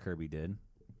titles that Kirby did.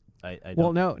 I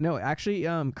well, don't. no. Actually,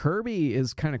 Kirby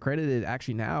is kind of credited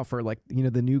actually now for like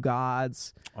the New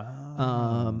Gods.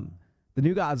 Oh. The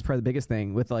New Gods is probably the biggest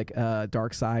thing with like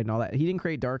Darkseid and all that. He didn't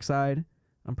create Darkseid.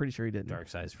 I'm pretty sure he didn't.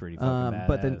 Darkseid's pretty fucking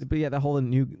badass. But yeah, the whole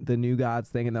the New Gods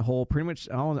thing and the whole pretty much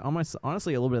almost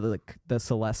honestly a little bit of like the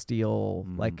celestial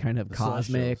like kind of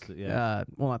cosmic. Yeah.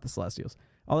 Well, not the Celestials.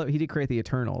 Although he did create the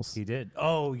Eternals. He did.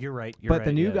 Oh, you're right. But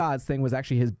the New Gods thing was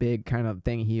actually his big kind of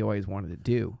thing he always wanted to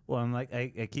do. Well, and like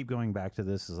I keep going back to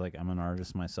this is like I'm an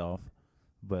artist myself,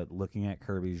 but looking at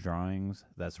Kirby's drawings,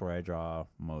 that's where I draw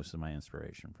most of my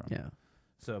inspiration from. Yeah.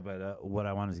 So, but what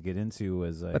I wanted to get into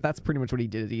was like, but that's pretty much what he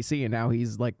did at DC, and now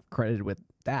he's like credited with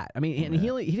that. I mean, and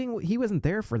he wasn't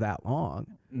there for that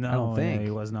long. No, I don't think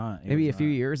he was not. Maybe a few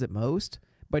years at most.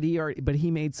 But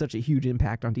he made such a huge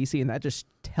impact on DC, and that just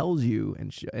tells you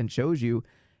and shows you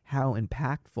how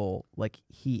impactful like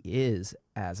he is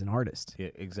as an artist. Yeah,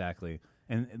 exactly.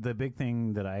 And the big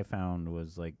thing that I found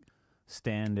was like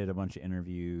Stan did a bunch of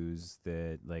interviews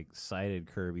that like cited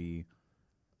Kirby.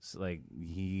 Like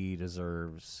he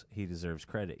deserves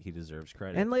credit. He deserves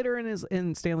credit. And later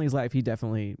in Stan Lee's life, he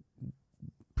definitely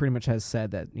pretty much has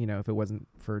said that if it wasn't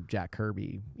for Jack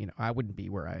Kirby, I wouldn't be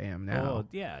where I am now. Oh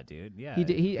yeah, dude. Yeah. He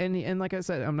did. And like I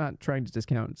said, I'm not trying to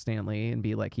discount Stan Lee and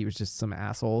be like he was just some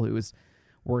asshole who was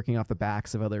working off the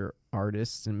backs of other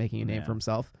artists and making a name for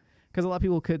himself. Because a lot of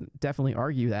people could definitely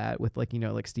argue that with like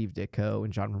Steve Ditko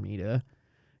and John Romita.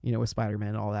 With Spiderman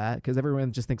and all that, because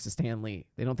everyone just thinks of Stan Lee.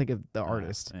 They don't think of the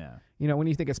artist. Yeah. When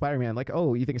you think of Spiderman, like,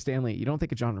 oh, you think of Stan Lee. You don't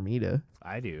think of John Romita.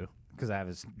 I do, because I have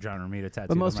his John Romita tattoo.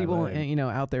 But most on my people, leg.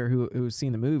 out there who've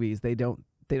seen the movies, they don't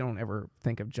ever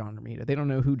think of John Romita. They don't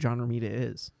know who John Romita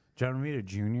is. John Romita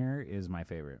Jr. is my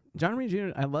favorite. John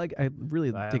Romita Jr. I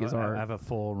really dig his art. I have a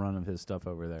full run of his stuff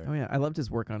over there. Oh yeah, I loved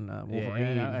his work on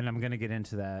Wolverine. Yeah, and I'm going to get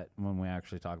into that when we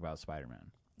actually talk about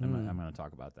Spider-Man. I'm going to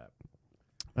talk about that.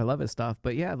 I love his stuff,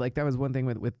 but yeah, like that was one thing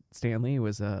with Stan Lee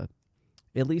was at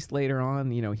least later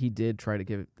on, he did try to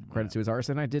give credit to his artists,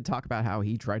 and I did talk about how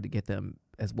he tried to get them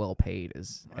as well paid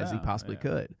as he possibly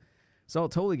could. So I'll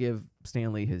totally give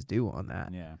Stan Lee his due on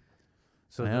that. Yeah.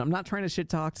 So I'm not trying to shit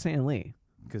talk Stan Lee,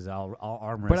 because I'll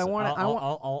arm but I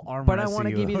want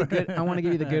to give you the good. I want to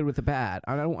give you the good with the bad.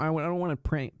 I don't want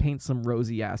to paint some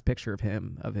rosy ass picture of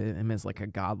him as like a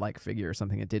godlike figure or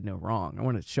something that did no wrong. I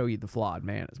want to show you the flawed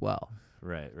man as well.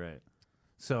 Right.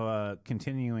 So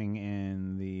continuing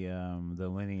in the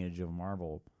lineage of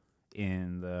Marvel,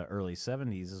 in the early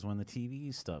 70s is when the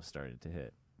TV stuff started to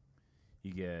hit.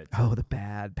 You get the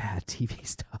bad TV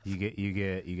stuff. You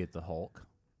get the Hulk,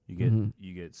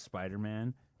 you get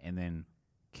Spider-Man, and then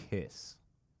Kiss.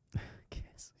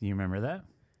 Kiss. You remember that?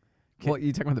 What,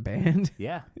 you talking about the band?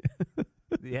 Yeah.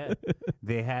 Yeah.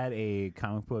 They had a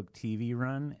comic book TV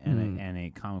run and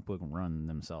a comic book run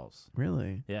themselves.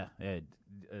 Really? Yeah.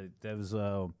 That was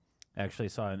actually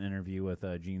saw an interview with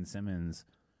Gene Simmons,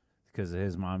 because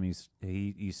his mom used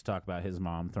to talk about his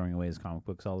mom throwing away his comic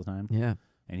books all the time. Yeah.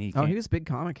 And he was a big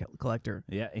comic collector.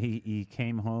 Yeah, he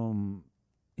came home.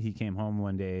 He came home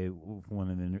one day. One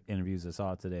of the interviews I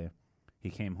saw today, he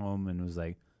came home and was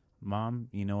like, "Mom,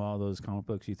 all those comic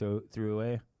books you threw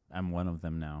away? I'm one of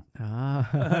them now."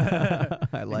 Ah,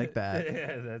 I like that.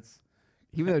 Yeah, that's.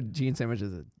 Even though Gene Simmons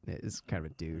is kind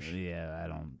of a douche. Yeah, I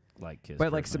don't like Kiss.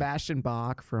 But like Sebastian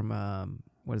Bach from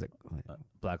what is it?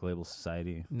 Black Label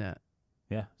Society. No.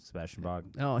 Yeah, Sebastian Bach.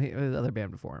 Oh, he was the other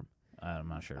band before him. I'm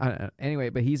not sure. Anyway,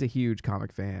 but he's a huge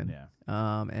comic fan.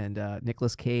 Yeah. And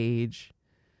Nicolas Cage.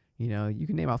 You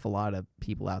can name off a lot of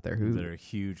people out there who that are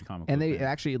huge comic. And book they fans.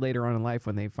 actually later on in life,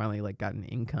 when they finally like got an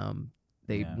income,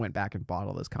 they went back and bought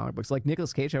all those comic books. Like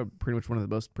Nicolas Cage had pretty much one of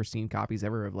the most pristine copies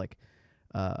ever of like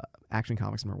Action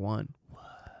Comics #1. What?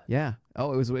 Yeah.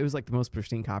 Oh, it was like the most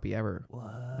pristine copy ever.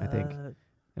 What? I think.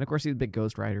 And of course, he's a big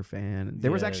Ghost Rider fan.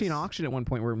 There was actually an auction at one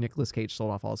point where Nicolas Cage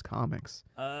sold off all his comics.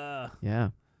 Yeah.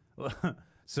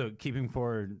 So keeping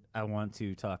forward, I want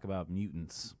to talk about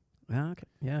mutants. Okay.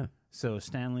 Yeah. So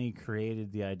Stan Lee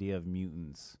created the idea of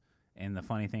mutants. And the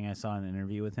funny thing I saw in an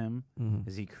interview with him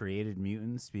is he created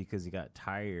mutants because he got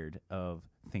tired of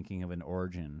thinking of an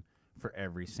origin for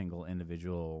every single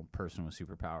individual person with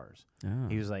superpowers. Oh.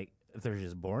 He was like, if they're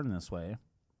just born this way,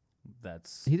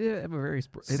 that's... He did have a very...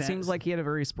 it seems like he had a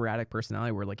very sporadic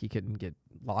personality where like he couldn't get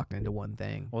locked into one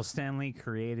thing. Well, Stan Lee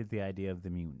created the idea of the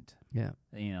mutant. Yeah.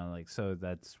 You know, like, so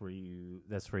that's where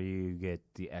you get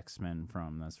the X-Men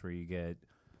from. That's where you get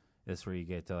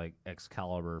the like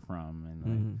Excalibur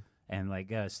from,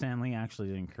 and Stan Lee actually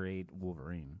didn't create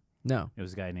Wolverine. No. It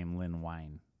was a guy named Lin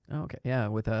Wein. Oh, okay. Yeah,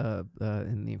 with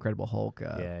in the Incredible Hulk.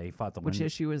 Yeah, he fought the... Which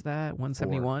issue is that?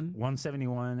 171?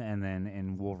 171, and then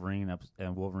in Wolverine,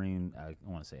 I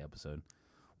want to say episode.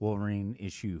 Wolverine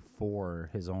issue 4,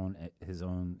 his own.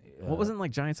 What wasn't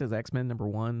like Giant Says X-Men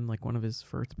 #1, like one of his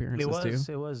first appearances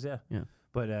too? It was, yeah. Yeah.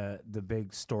 But the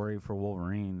big story for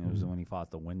Wolverine was when he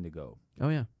fought the Wendigo. Oh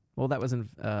yeah. Well, that was in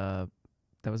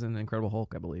Incredible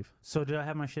Hulk, I believe. So did I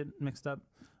have my shit mixed up?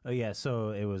 Oh yeah. So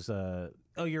it was.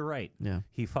 Oh, you're right. Yeah.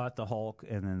 He fought the Hulk,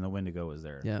 and then the Wendigo was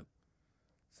there. Yeah.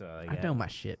 So I know my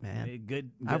shit, man.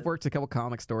 Good. I've worked a couple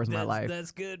comic stores in my life.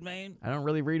 That's good, man. I don't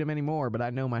really read them anymore, but I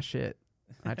know my shit.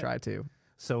 I try to.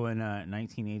 So in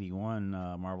 1981,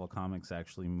 Marvel Comics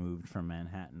actually moved from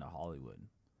Manhattan to Hollywood.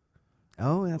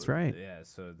 Oh, that's right. Yeah,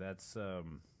 so that's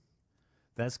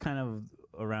kind of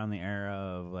around the era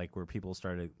of like where people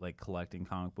started like collecting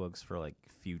comic books for like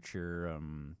future.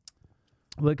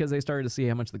 Because they started to see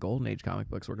how much the Golden Age comic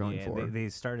books were going for. They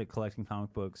started collecting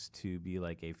comic books to be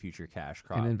like a future cash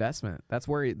crop. An investment. That's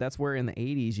where in the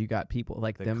 80s you got people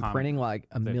like them printing like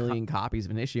a million copies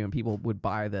of an issue, and people would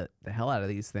buy the hell out of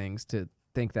these things to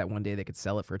think that one day they could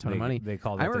sell it for a ton of money. I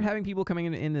remember having people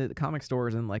coming into the comic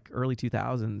stores in like early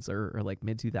 2000s or like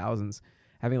mid 2000s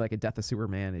having like a Death of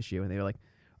Superman issue, and they were like,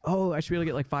 oh, I should be able to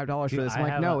get like $5 for this. I'm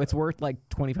like, no, it's worth like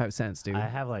 25 cents, dude. I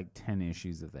have like 10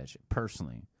 issues of that shit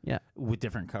personally. Yeah. With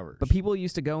different covers. But people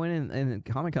used to go in and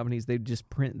comic companies,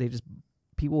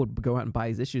 people would go out and buy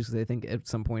these issues because they think at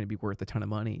some point it'd be worth a ton of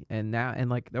money. And now,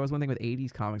 and like, that was one thing with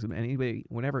 80s comics.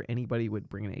 Whenever anybody would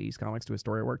bring in 80s comics to a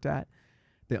store I worked at,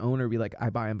 the owner would be like,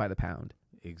 I buy them by the pound.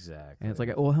 Exactly. And it's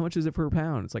like, well, how much is it for a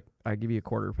pound? It's like, I give you a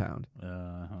quarter pound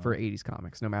for 80s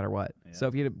comics, no matter what. Yeah. So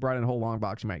if you had brought in a whole long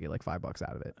box, you might get like $5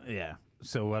 out of it. Yeah.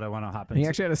 So what I want to hop into... And he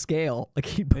actually had a scale. Like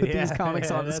he'd put these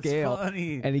comics on the scale.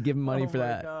 Funny. And he'd give him money for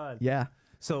that. God. Yeah.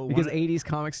 So because 80s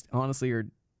comics, honestly,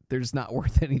 they're just not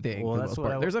worth anything. Well, for the most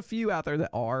part. There's a few out there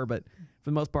that are, but for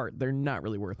the most part, they're not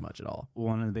really worth much at all.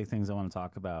 One of the big things I want to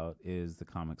talk about is the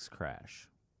comics crash.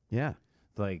 Yeah.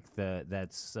 Like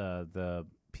that's the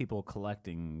people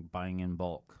collecting, buying in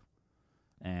bulk,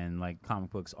 and like comic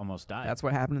books almost died. That's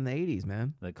what happened in the 80s,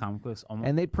 man. The comic books almost...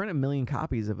 And they'd print 1 million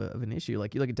copies of an issue.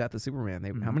 Like you look at Death of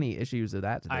Superman. How many issues of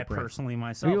that did they print? Personally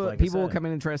myself, people will come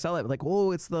in and try to sell it. Like,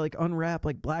 oh, it's the like unwrapped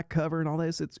like black cover and all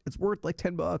this. It's worth like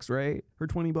 $10, right? Or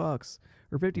 $20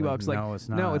 or $50. Like, no, it's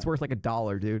not. No, it's worth like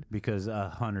 $1, dude. Because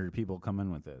 100 people come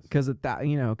in with this. Because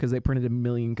because they printed 1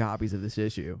 million copies of this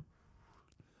issue.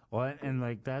 Well, and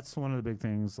like that's one of the big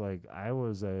things. Like I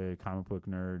was a comic book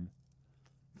nerd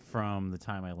from the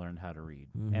time I learned how to read,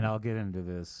 and I'll get into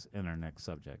this in our next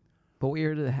subject. But what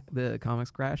year did the comics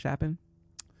crash happen?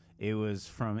 It was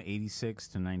from 86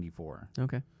 to 94.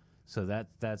 Okay. So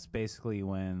that's basically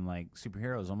when like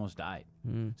superheroes almost died.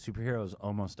 Superheroes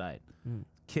almost died.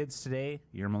 Kids today,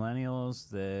 your millennials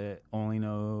that only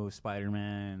know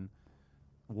Spiderman,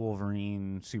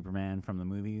 Wolverine, Superman from the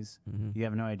movies. You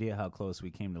have no idea how close we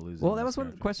came to losing. Well, that was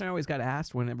one question I always got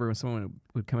asked whenever someone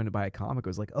would come in to buy a comic. It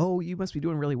was like, oh, you must be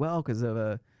doing really well because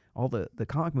of all the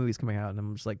comic movies coming out. And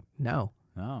I'm just like, no.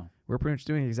 We're pretty much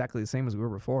doing exactly the same as we were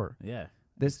before. Yeah.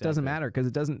 This doesn't matter because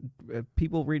it doesn't.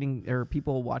 People reading or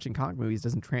people watching comic movies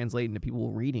doesn't translate into people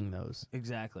reading those.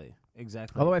 Exactly.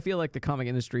 Although I feel like the comic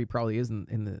industry probably isn't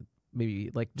in the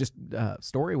maybe like just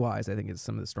story wise, I think it's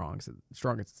some of the strongest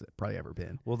it's probably ever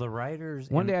been. Well, the writers.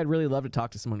 One day I'd really love to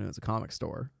talk to someone who has a comic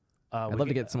store. I'd love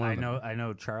to get someone. I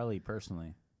know Charlie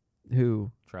personally.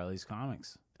 Who? Charlie's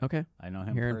Comics. Okay. I know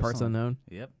him here in Parts Unknown.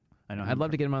 Yep. I know. I'd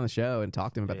love to get him on the show and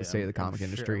talk to him about the state of the comic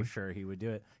industry. I'm sure he would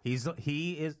do it.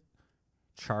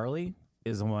 Charlie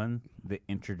is the one that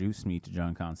introduced me to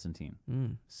John Constantine.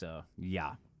 So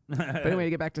yeah. But anyway, to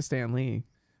get back to Stan Lee.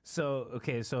 So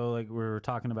like we were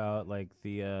talking about like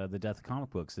the death of comic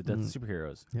books, the death of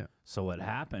superheroes. Yeah. So what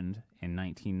happened in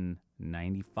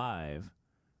 1995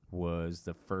 was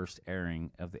the first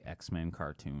airing of the X-Men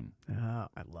cartoon. Oh,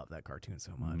 I love that cartoon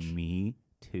so much. Me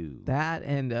too. That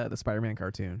and the Spider-Man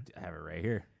cartoon. I have it right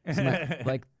here.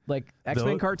 Like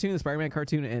X-Men cartoon, the Spider-Man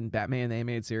cartoon, and Batman the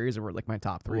animated series are like my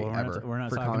top three Well, ever we're not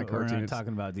for talking, comic cartoons. We're not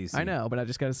talking about DC. I know, but I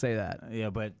just got to say that. Yeah,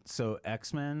 but so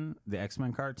X-Men, the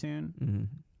X-Men cartoon,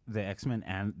 the X-Men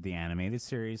and the animated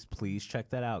series, please check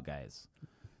that out, guys.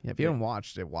 Yeah, if you haven't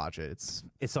watched it, watch it.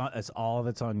 It's all of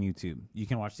it's on YouTube. You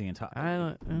can watch the entire. I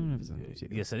don't know if it's on YouTube.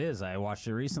 Yes, it is. I watched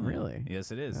it recently. Really?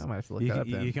 Yes, it is. I might have to look that up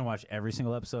then. You can watch every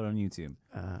single episode on YouTube.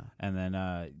 And then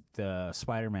the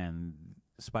Spider-Man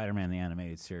the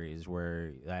animated series,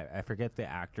 where I forget the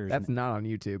actors. That's not on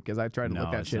YouTube because I tried to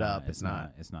look that shit up. It's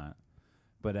not. It's not.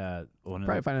 But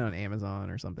probably find it on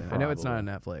Amazon or something. I know it's not on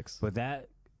Netflix. But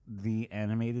the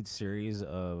animated series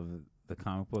of the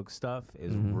comic book stuff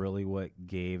is really what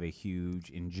gave a huge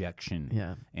injection.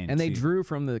 Yeah, and they drew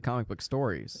from the comic book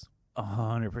stories.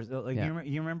 100%. Like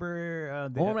you remember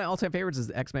one of my all-time favorites is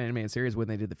the X-Men animated series when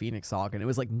they did the Phoenix Saga, and it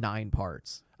was like 9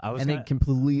 parts. They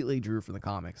completely drew from the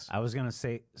comics. I was gonna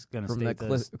say from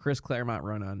the Chris Claremont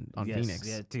run on yes, Phoenix.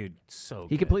 Yeah, dude, so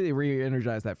he good. completely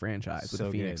re-energized that franchise with the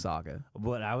Phoenix Saga.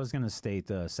 But I was gonna state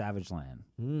the Savage Land.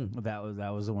 That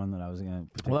was the one that I was gonna.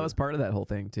 Well, that was part of that whole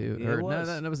thing too. It or, was.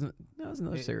 No, that was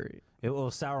another series.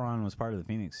 Sauron was part of the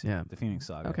Phoenix. Yeah, the Phoenix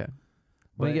Saga. Okay.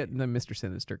 When you get the Mr.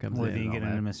 Sinister comes in. Then you get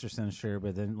into Mr. Sinister,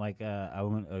 but then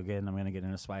I'm gonna get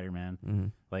into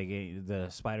Spider-Man. Like the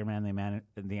Spider-Man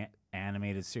the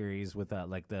animated series with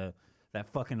that that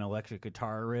fucking electric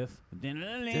guitar riff. You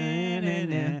know,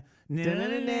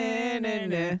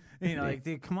 like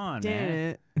dude, come on,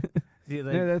 man. Dude,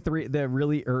 like, the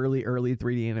really early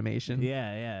 3D animation.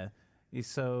 Yeah.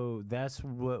 So that's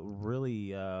what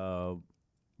really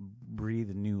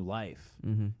breathe new life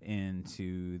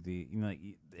into the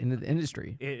into the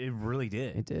industry. It really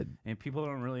did. It did, and people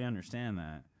don't really understand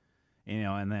that,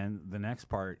 And then the next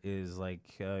part is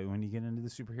like when you get into the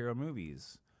superhero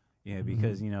movies,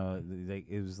 because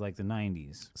it was like the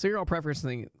 90s. So you're all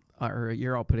preferencing, or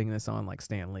you're all putting this on like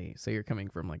Stan Lee. So you're coming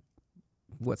from like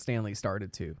what Stan Lee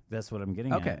started to. That's what I'm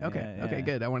getting at. Okay,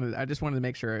 good. I just wanted to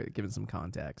make sure, giving some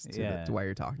context to why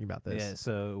you're talking about this. Yeah.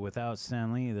 So without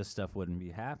Stan Lee, this stuff wouldn't be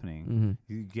happening.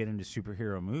 You get into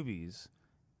superhero movies,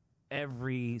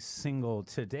 every single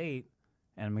to date,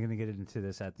 and I'm going to get into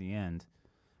this at the end,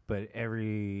 but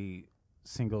every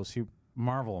single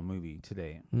Marvel movie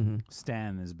today,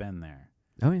 Stan has been there.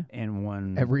 Oh yeah,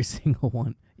 and every single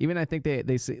one. Even I think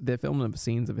they filmed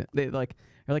scenes of it. They're like,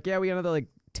 yeah, we got another like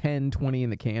 10, 20 in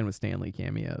the can with Stan Lee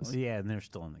cameos. Well, yeah, and they're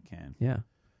still in the can. Yeah,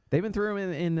 they even threw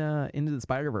him in Into the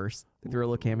Spider-Verse. They threw a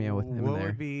little cameo with him in there. What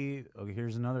would be? Okay,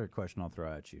 here's another question I'll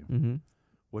throw at you.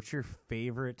 What's your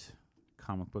favorite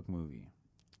comic book movie?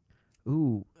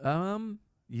 Ooh,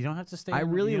 you don't have to stay. I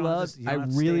really loved.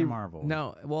 Marvel.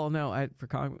 No, well, no. I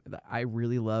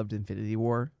really loved Infinity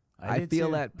War. I feel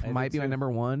too. that might be my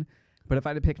number one. But if I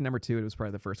had to pick number 2, it was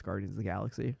probably the first Guardians of the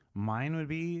Galaxy. Mine would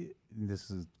be. This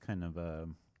is kind of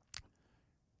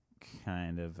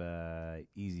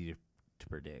easy to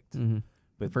predict. But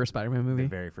the first Spider-Man movie, the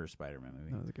very first Spider-Man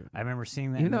movie. That was a good one. I remember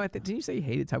seeing that. Even though did you say you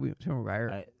hated Tobey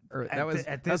Maguire?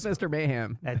 That's Mr.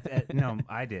 Mayhem. No,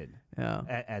 I did. Yeah.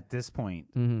 At this point,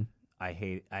 I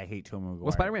hate Tobey Maguire.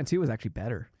 Well, Spider-Man 2 was actually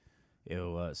better. It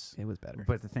was. It was better.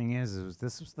 But the thing is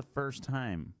this was the first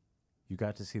time you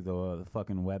got to see the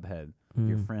fucking webhead,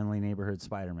 your friendly neighborhood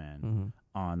Spider-Man,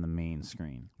 on the main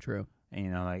screen. True.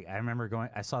 And, I remember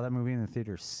I saw that movie in the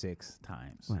theater 6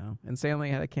 times. Wow. And Stan Lee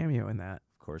had a cameo in that.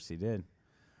 Of course he did.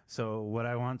 So what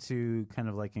I want to kind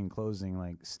of like in closing,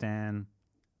 like Stan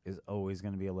is always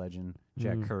going to be a legend.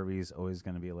 Jack Kirby is always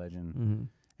going to be a legend.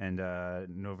 And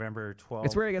November 12th.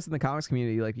 It's weird, I guess, in the comics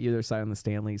community, like either side on the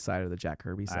Stan Lee side or the Jack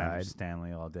Kirby side. I'm Stan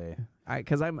Lee all day.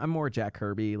 Because I'm more Jack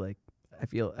Kirby. Like I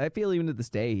feel even to this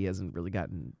day he hasn't really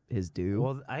gotten his due.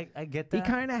 Well, I get that. He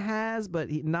kind of has, but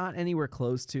not anywhere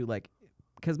close to like.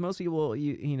 Because most people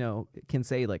you can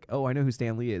say like, oh, I know who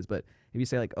Stan Lee is, but if you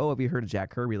say like, oh, have you heard of Jack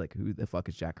Kirby? Like, who the fuck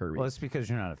is Jack Kirby? Well, it's because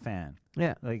you're not a fan.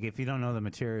 Yeah. Like if you don't know the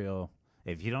material,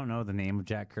 if you don't know the name of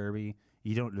Jack Kirby,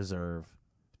 you don't deserve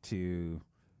to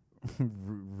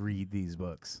read these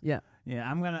books. Yeah. Yeah,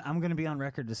 I'm gonna be on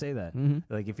record to say that.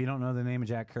 Like if you don't know the name of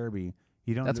Jack Kirby,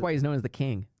 you don't. That's why he's known as the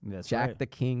King. That's Jack right. the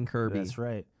King Kirby. That's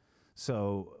right.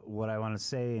 So what I want to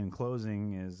say in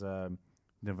closing is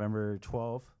November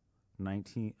 12th,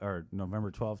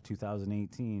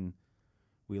 2018,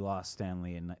 we lost Stan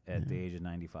Lee at the age of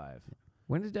 95.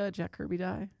 When did Jack Kirby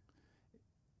die?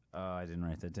 I didn't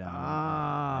write that down.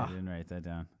 I didn't write that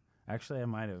down. Actually, I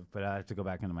might have, but I have to go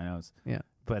back into my notes. Yeah.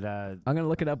 But I'm gonna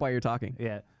look it up while you're talking.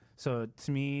 Yeah. So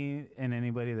to me, and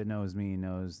anybody that knows me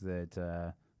knows that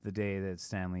the day that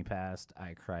Stanley passed,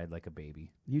 I cried like a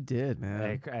baby. You did,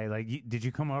 man. Did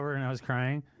you come over and I was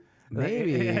crying?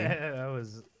 Maybe. Yeah, I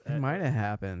was. It might have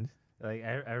happened. Like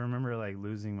I remember like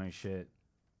losing my shit,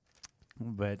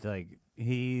 but like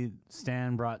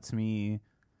Stan brought to me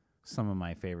some of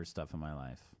my favorite stuff in my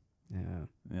life. Yeah.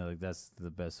 You know, like that's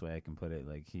the best way I can put it.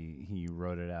 Like he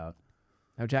wrote it out.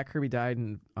 Now Jack Kirby died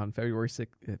on February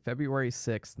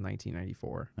 6th,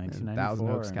 1994. In Thousand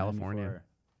Oaks, California.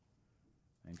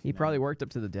 He probably worked up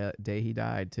to the day he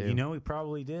died too. You know, he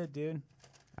probably did, dude.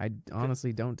 I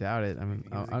honestly don't doubt it. I mean,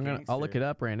 I'll look it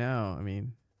up right now. I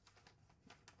mean,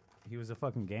 he was a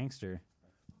fucking gangster.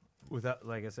 Without,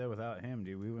 like I said, without him,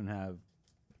 dude, we wouldn't have.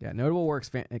 Yeah, notable works: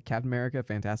 Captain America,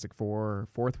 Fantastic Four,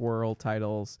 Fourth World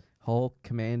titles, Hulk,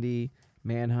 Commandy,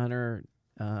 Manhunter.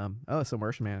 So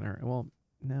Martian Manhunter. Well,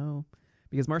 no,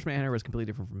 because Martian Manhunter was completely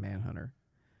different from Manhunter.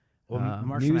 Well,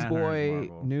 Martian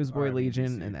Newsboy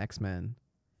Legion, and X-Men.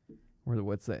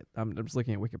 What's that? I'm just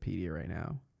looking at Wikipedia right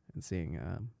now and seeing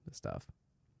the stuff.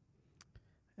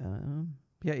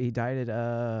 Yeah, he died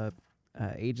at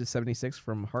age of 76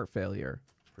 from heart failure.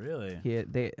 Really?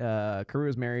 Kirby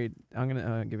was married. I'm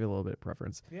gonna give you a little bit of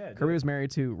preference. Yeah. Kirby was married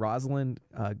to Rosalind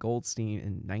Goldstein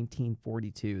in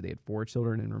 1942. They had 4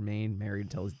 children and remained married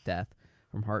until his death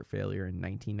from heart failure in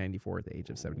 1994 at the age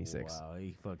of 76. Wow,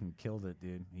 he fucking killed it,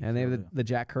 dude. And they have the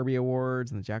Jack Kirby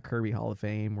Awards and the Jack Kirby Hall of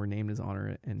Fame were named in his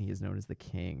honor, and he is known as the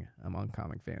King among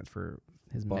comic fans for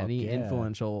his many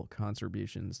influential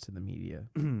contributions to the media.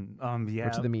 Or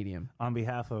to the medium. On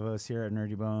behalf of us here at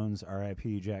Nerdy Bones,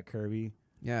 R.I.P. Jack Kirby.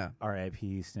 Yeah.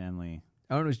 R.I.P. Stanley.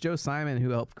 Oh, and it was Joe Simon who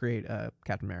helped create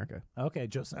Captain America. Okay,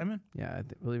 Joe Simon? Yeah, I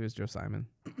believe it was Joe Simon.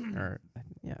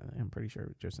 I'm pretty sure it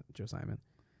was Joe Simon.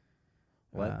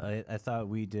 What? I thought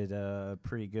we did a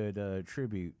pretty good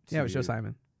tribute. Yeah, it was Joe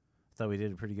Simon. I thought we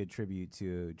did a pretty good tribute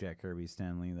to Jack Kirby,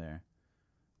 Stanley there.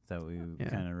 Thought we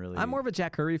kind of really. I'm more of a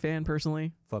Jack Kirby fan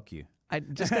personally. Fuck you.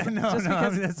 Because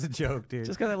that's a joke, dude.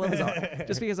 Just because I love his art.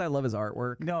 Just because I love his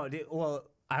artwork. No, dude, well,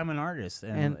 I'm an artist,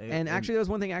 and actually, there was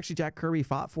one thing actually Jack Kirby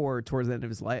fought for towards the end of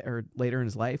his life or later in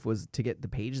his life was to get the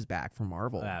pages back from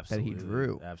Marvel that he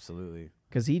drew. Absolutely,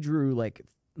 because he drew like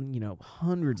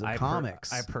hundreds of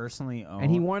comics. I personally own,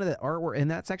 and he wanted the artwork, and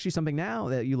that's actually something now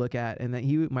that you look at, and that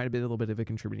he might have been a little bit of a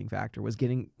contributing factor was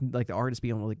getting like the artists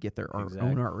being able to get their own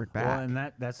artwork back. Well, and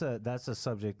that's a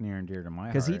subject near and dear to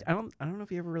my heart. Because I don't know if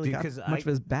he ever really got much of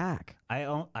his back.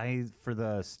 I for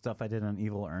the stuff I did on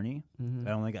Evil Ernie,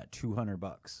 I only got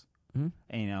 $200. And,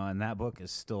 and that book is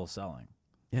still selling.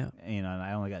 Yeah. And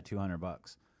I only got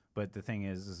 $200. But the thing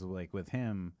is like with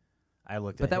him, I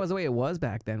looked at. But that was the way it was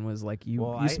back then. Was like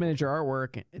you submitted your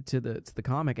artwork to the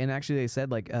comic, and actually they said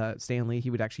like Stan Lee,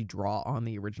 he would actually draw on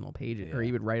the original pages, or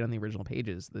he would write on the original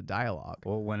pages the dialogue.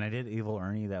 Well, when I did Evil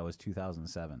Ernie, that was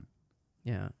 2007.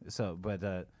 Yeah. So, but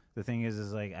the thing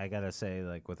is like I gotta say,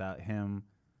 like without him,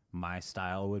 my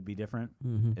style would be different.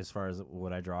 As far as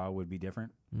what I draw would be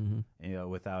different.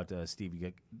 Without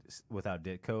without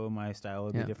Ditko, my style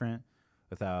would be different.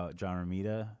 Without John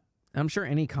Romita. I'm sure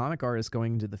any comic artist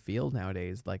going into the field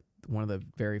nowadays, like one of the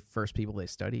very first people they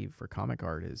study for comic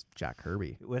art is Jack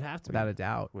Kirby. It would have to without a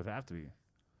doubt. Would have to be.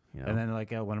 And then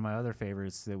like one of my other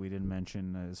favorites that we didn't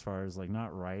mention as far as like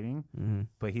not writing,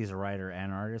 but he's a writer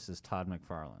and artist is Todd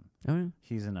McFarlane. Oh, yeah.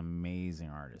 He's an amazing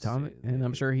artist. And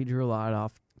I'm sure he drew a lot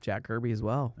off Jack Kirby as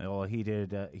well. Well, he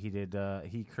did. He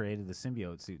created the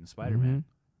symbiote suit in Spiderman.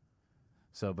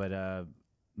 So, but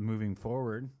moving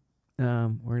forward.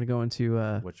 We're gonna go into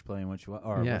what you playing, what you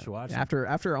what you watching.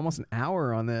 After almost an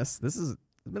hour on this, it's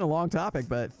been a long topic,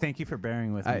 but thank you for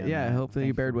bearing with me. Hopefully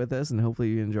you bared with us, and hopefully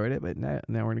you enjoyed it. But now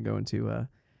we're gonna go into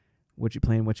what you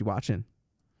playing, what you watching.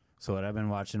 So what I've been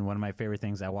watching, one of my favorite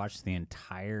things, I watched the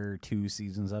entire 2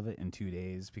 seasons of it in 2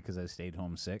 days because I stayed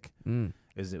home sick.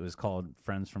 Is it was called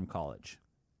Friends from College.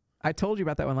 I told you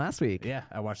about that one last week. Yeah,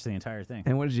 I watched the entire thing.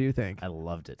 And what did you think? I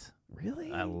loved it.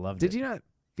 Really? I loved it. Did you not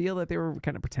feel that they were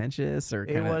kind of pretentious, or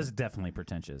it was definitely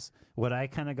pretentious? What I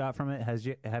kind of got from it,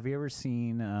 have you ever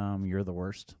seen You're the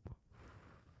Worst?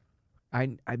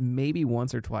 I maybe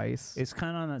once or twice. It's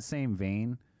kind of on that same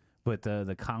vein, but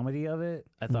the comedy of it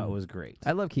I thought was great.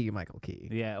 I love Keegan-Michael Key.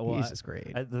 Yeah, well, he's just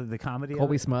great. The comedy.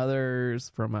 Colby Smothers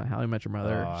from How I Met Your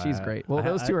Mother. She's great. Well,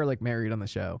 those two are like married on the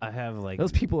show. I have like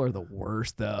those people are the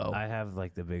worst though. I have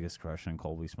like the biggest crush on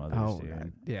Colby Smothers. Oh, dude.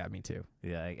 God. Yeah, me too.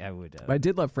 Yeah, I would. But I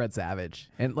did love Fred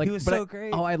Savage, and like he was so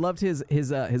great. Oh, I loved his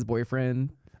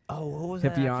boyfriend. Oh, what was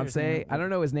his that actor's fiance. name? I don't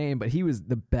know his name, but he was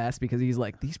the best because he's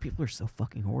like, these people are so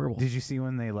fucking horrible. Did you see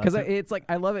when they left? Because it's like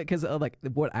I love it because like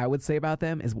what I would say about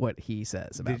them is what he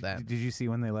says about them. Did you see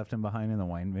when they left him behind in the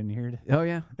wine vineyard? Oh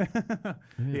yeah,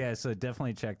 Yeah. So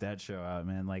definitely check that show out,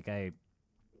 man. Like I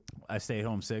stayed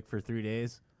home sick for 3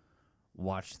 days.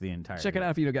 Watch the entire. check it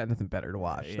out if you don't got nothing better to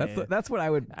watch. Yeah. That's what I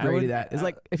would rate it at. Is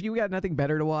like if you got nothing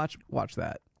better to watch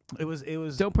that. It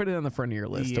was. Don't put it on the front of your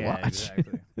list to watch.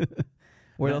 Exactly.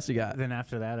 What else you got? Then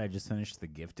after that, I just finished The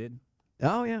Gifted.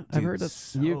 Oh yeah, I've heard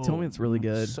that. You told me it's really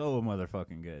good. So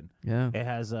motherfucking good. Yeah. It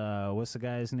has what's the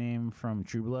guy's name from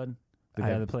True Blood? The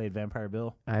guy that played Vampire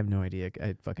Bill. I have no idea.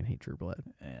 I fucking hate True Blood.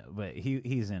 Yeah, but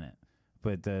he's in it.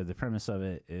 But the premise of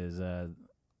it is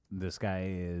this guy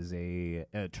is a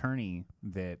attorney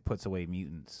that puts away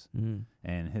mutants,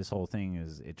 and his whole thing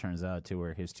is it turns out to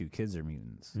where his 2 kids are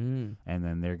mutants, and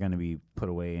then they're going to be put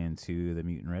away into the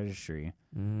mutant registry,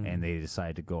 and they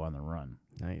decide to go on the run.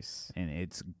 Nice. And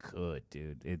it's good,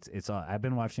 dude. It's I've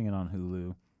been watching it on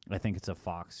Hulu. I think it's a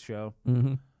Fox show,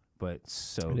 but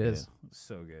so good,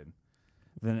 so good.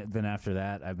 Then after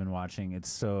that, I've been watching. It's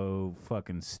so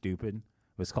fucking stupid.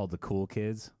 It's called The Cool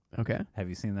Kids. Okay. Have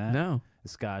you seen that? No.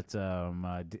 It's got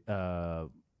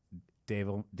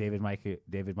David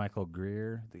Michael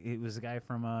Greer. He was the guy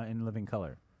from In Living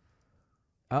Color.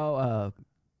 Oh,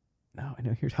 no, I know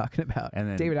who you're talking about. And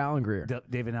then David Allen Greer.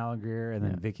 David Allen Greer, and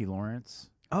then Vicki Lawrence.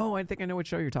 Oh, I think I know what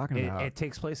show you're talking about. It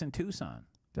takes place in Tucson.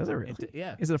 Does it really?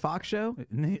 Yeah. Is it a Fox show?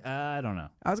 I don't know.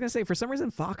 I was gonna say for some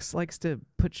reason Fox likes to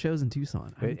put shows in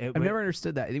Tucson. I've never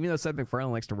understood that. Even though Seth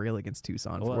MacFarlane likes to rail against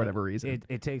Tucson for whatever reason.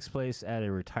 It takes place at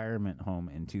a retirement home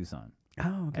in Tucson.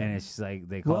 Oh, okay. And it's just like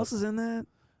they. Who else is in that?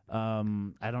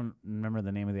 I don't remember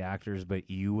the name of the actors, but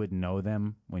you would know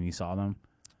them when you saw them.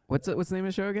 What's the name of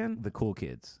the show again? The Cool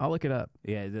Kids. I'll look it up.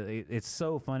 Yeah, it's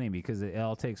so funny because it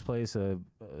all takes place of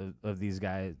these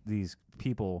guys, these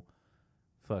people,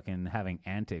 fucking having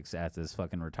antics at this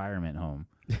fucking retirement home.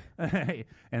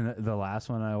 And the last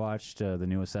one I watched, the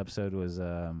newest episode was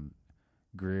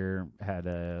Greer had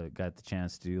got the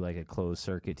chance to do like a closed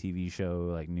circuit TV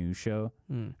show, like news show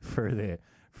for the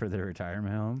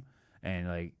retirement home, and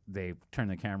like they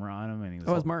turned the camera on him, and he was.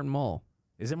 Oh, it's Martin Mull.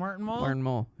 Is it Martin Mull? Martin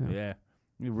Mull. Yeah.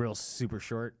 Real super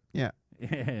short. Yeah.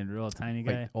 And real tiny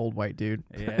guy. Like old white dude.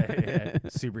 Yeah.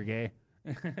 Super gay.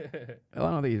 Well,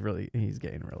 I don't think he's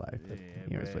gay in real life. But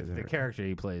he always plays the character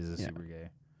he plays is super gay.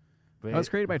 But it was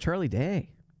created by Charlie Day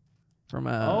from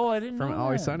I didn't know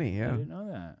Always that. Sunny. Yeah. I didn't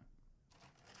know that.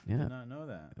 Yeah. Did not know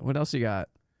that. What else you got?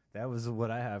 That was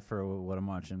what I have for what I'm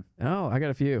watching. Oh, I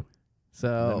got a few.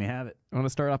 So let me have it. I want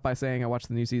to start off by saying I watched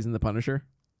the new season of The Punisher.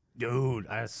 Dude,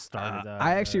 I started.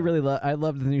 I actually really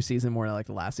loved the new season more than I liked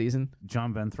the last season.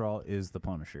 John Bernthal is the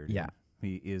Punisher. Dude. Yeah.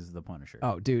 He is the Punisher.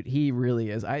 Oh, dude, he really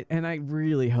is. I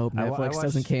really hope Netflix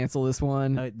doesn't cancel this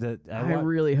one. I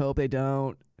really hope they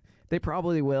don't. They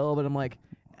probably will, but I'm like,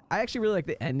 I actually really like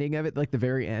the ending of it, like the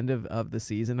very end of the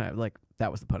season. I like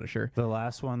that was the Punisher. The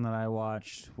last one that I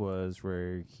watched was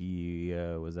where he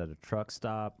was at a truck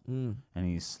stop and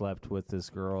he slept with this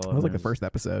girl. It was like the first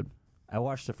episode. I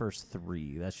watched the first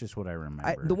 3. That's just what I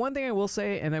remember. The one thing I will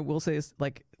say, and I will say is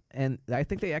like, and I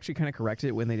think they actually kind of corrected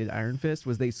it when they did Iron Fist,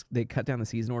 was they cut down the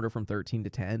season order from 13 to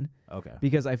 10. Okay.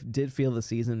 Because I did feel the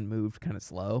season moved kind of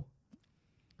slow.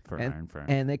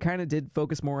 And they kind of did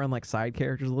focus more on like side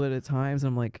characters a little bit at times. And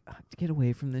I'm like, get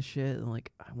away from this shit. And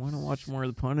like, I want to watch more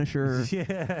of the Punisher.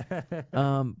 Yeah.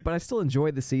 But I still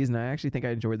enjoyed the season. I actually think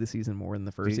I enjoyed the season more than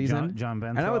the first season. John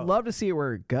Bernthal, and I would love to see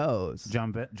where it goes.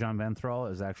 John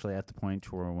Bernthal is actually at the point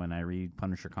where when I read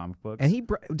Punisher comic books, and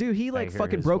he like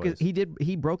fucking broke his.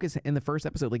 He broke his in the first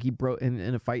episode. Like he broke in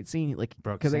a fight scene. Like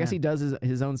because I guess he does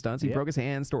his own stunts. He broke his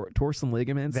hands, tore some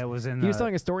ligaments. That was in. He was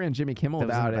telling a story on Jimmy Kimmel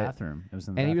about it. Bathroom. It was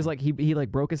in the and bathroom. He was like he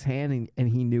like broke his hand and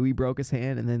he knew he broke his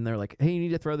hand, and then they're like, hey, you need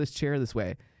to throw this chair this way,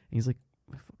 and he's like,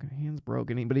 my fucking hand's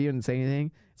broken, but he didn't say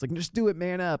anything. It's like, just do it,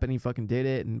 man up, and he fucking did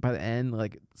it. And by the end,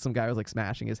 like some guy was like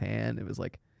smashing his hand. It was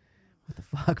like, what the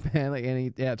fuck, man? Like,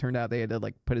 and it turned out they had to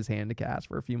like put his hand to cast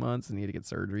for a few months and he had to get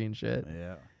surgery and shit.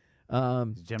 Yeah.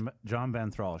 John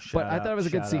Bernthal. But I thought it was a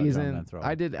good season.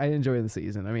 I enjoyed the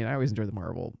season. I mean, I always enjoy the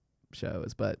Marvel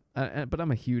shows, but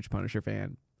I'm a huge Punisher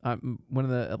fan. One of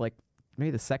the like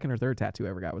maybe the second or third tattoo I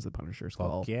ever got was the Punisher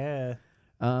skull. Yeah.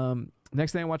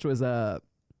 Next thing I watched was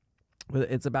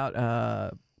it's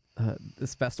about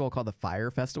this festival called the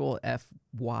Fire Festival,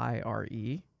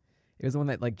 FYRE. It was the one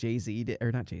that like Jay-Z did,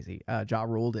 or not Jay-Z, Ja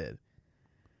Rule did.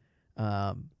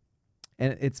 And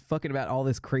it's fucking about all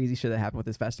this crazy shit that happened with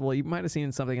this festival. You might have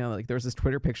seen something on like there was this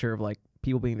Twitter picture of like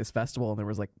people being at this festival, and there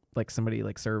was like somebody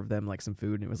like served them like some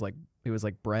food, and it was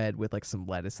like bread with like some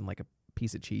lettuce and like a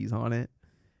piece of cheese on it,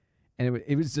 and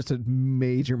it was just a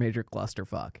major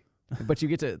clusterfuck. But you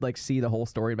get to like see the whole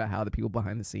story about how the people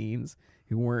behind the scenes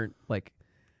who weren't like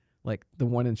the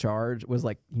one in charge was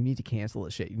like, you need to cancel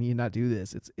this shit. You need to not do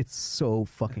this. It's so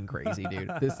fucking crazy,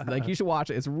 dude. This like you should watch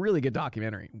it. It's a really good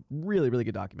documentary. Really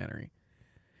good documentary.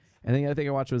 And the other thing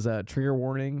I watched was Trigger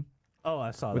Warning. Oh,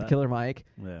 I saw with that. Killer Mike.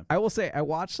 Yeah. I will say I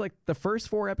watched like the first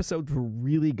 4 episodes were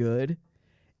really good.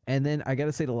 And then I got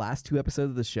to say the last 2 episodes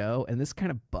of the show, and this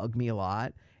kind of bugged me a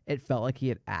lot. It felt like he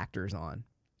had actors on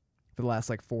for the last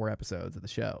like 4 episodes of the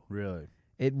show. Really?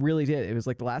 It really did. It was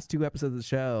like the last 2 episodes of the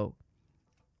show.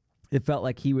 It felt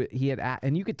like he had,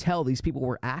 and you could tell these people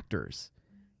were actors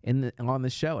on the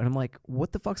show. And I'm like,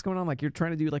 what the fuck's going on? Like, you're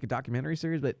trying to do like a documentary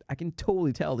series, but I can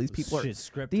totally tell these people are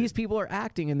scripted. These people are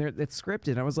acting, and it's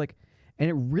scripted. I was like, and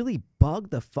it really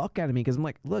bugged the fuck out of me because I'm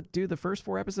like, look, dude, the first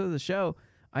 4 episodes of the show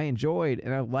I enjoyed,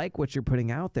 and I like what you're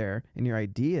putting out there and your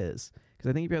ideas because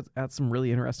I think you got some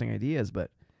really interesting ideas.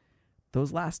 But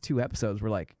those last 2 episodes were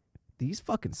like, these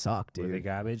fucking suck, dude. Were they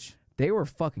garbage? They were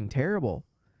fucking terrible.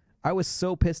 I was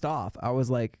so pissed off. I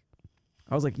was like,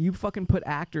 you fucking put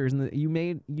actors and you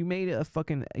made a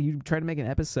fucking, you tried to make an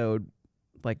episode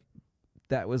like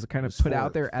that was kind of put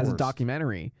out there as a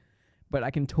documentary, but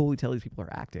I can totally tell these people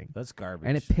are acting. That's garbage.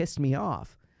 And it pissed me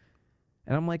off.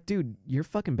 And I'm like, dude, you're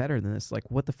fucking better than this.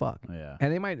 Like, what the fuck? Yeah.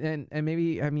 And they might, and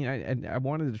maybe, I mean, I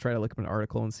wanted to try to look up an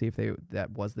article and see if that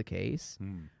was the case.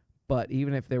 But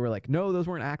even if they were like, no, those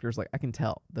weren't actors, like I can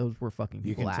tell those were fucking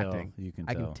people acting.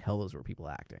 I can tell those were people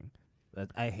acting.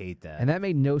 I hate that. And that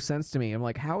made no sense to me. I'm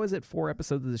like, how is it 4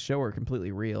 episodes of the show are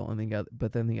completely real, and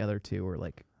but then the other 2 are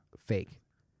like fake?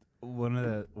 One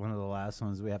of the last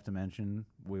ones we have to mention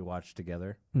we watched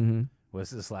together was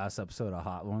this last episode of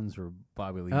Hot Ones where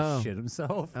Bobby Lee shit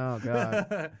himself. Oh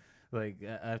god! Like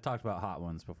I've talked about Hot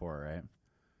Ones before, right?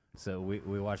 So we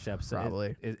watched the episode.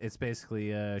 Probably. It's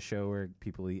basically a show where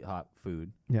people eat hot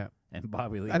food. Yeah. And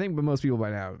Bobby Lee, I think, but most people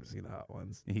by now have seen the Hot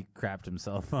Ones. He crapped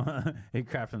himself. He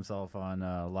crapped himself on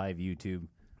live YouTube.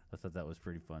 I thought that was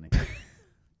pretty funny.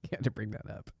 You had to bring that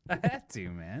up. I had to,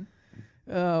 man.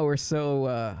 Oh, we're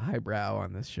so highbrow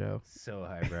on this show. So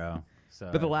highbrow.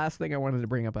 But the last thing I wanted to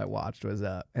bring up I watched was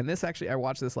and this actually I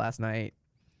watched this last night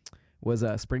was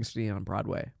Springsteen on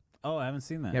Broadway. Oh, I haven't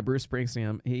seen that. Yeah, Bruce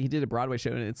Springsteen. He did a Broadway show,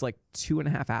 and it's like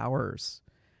 2.5 hours.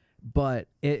 But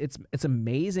it's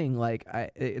amazing. Like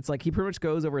it's like he pretty much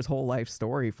goes over his whole life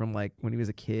story from like when he was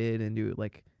a kid and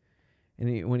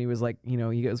when he was like, you know,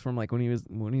 he goes from like when he was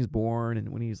born and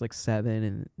when he was like 7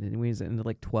 and when he was into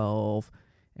like 12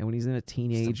 and when he's in a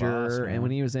teenager and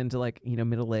when he was into like, you know,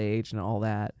 middle age and all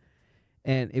that.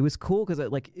 And it was cool because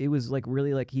it was like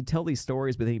really like he'd tell these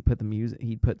stories, but then he'd put the music,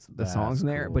 he'd put the songs in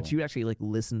there, but you actually like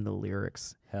listen to the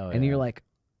lyrics. And you're like,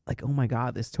 oh my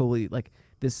God, this totally like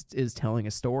this is telling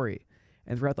a story.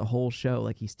 And throughout the whole show,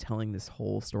 like he's telling this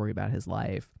whole story about his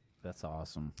life. That's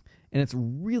awesome. And it's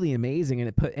really amazing.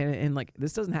 And and like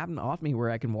this doesn't happen often where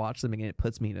I can watch something and it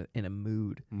puts me in a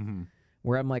mood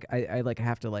where I'm like I like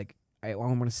have to like I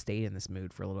want to stay in this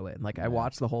mood for a little bit. And like I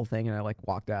watched the whole thing and I like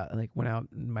walked out, I like went out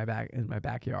in my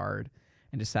backyard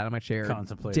and just sat on my chair.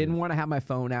 Contemplated. Didn't want to have my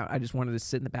phone out. I just wanted to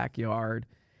sit in the backyard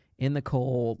in the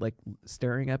cold, like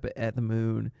staring up at the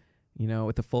moon, you know,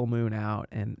 with the full moon out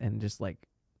and just like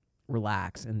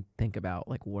relax and think about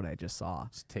like what I just saw.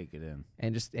 Just take it in.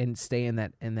 And stay in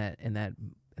that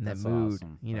That's mood,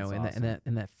 awesome. you know, That's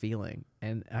in that feeling.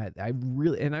 And I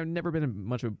really, and I've never been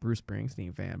much of a Bruce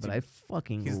Springsteen fan, but I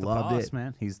fucking He's loved the boss, it,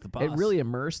 man. He's the boss. It really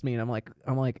immersed me, and I'm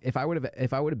like, if I would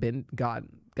have been gotten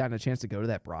a chance to go to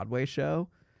that Broadway show,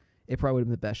 it probably would have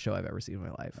been the best show I've ever seen in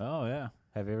my life. Oh yeah.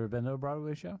 Have you ever been to a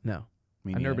Broadway show? No.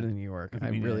 I've never been to New York. I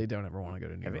really don't ever want to go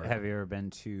to New York. Have you ever been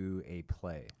to a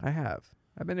play? I have.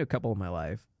 I've been to a couple in my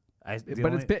life. But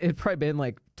it's probably been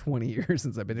like 20 years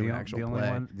since I've been to an actual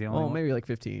play. Maybe like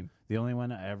 15. The only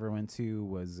one I ever went to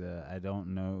was I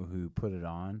don't know who put it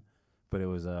on, but it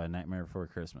was Nightmare Before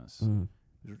Christmas.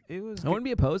 It was. I wouldn't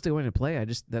be opposed to going to play.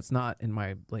 That's not in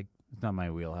my like. It's not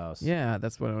my wheelhouse. Yeah,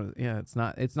 that's what. It's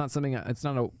not. It's not something. It's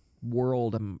not a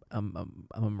world I'm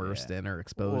immersed in or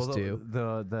exposed to.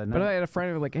 But I had a friend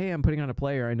who was like, hey, I'm putting on a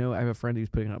play, or I know I have a friend who's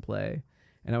putting on a play,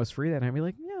 and I was free that night. I'd be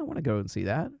like, yeah, I want to go and see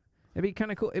that. It'd be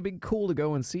kind of cool. It'd be cool to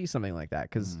go and see something like that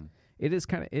because it is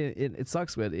kind of it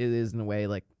sucks, but it is in a way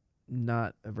like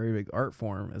not a very big art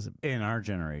form in our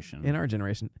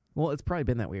generation. Well, it's probably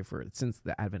been that way since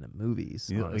the advent of movies.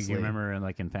 You remember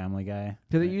in Family Guy?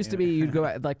 Because it used to be you'd go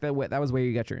out, like that was where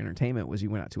you got your entertainment was you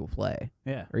went out to a play.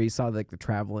 Yeah. Or you saw like the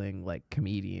traveling like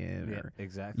comedian. Yeah, or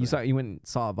exactly. You went and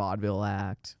saw a vaudeville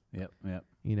act. Yep.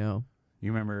 You know.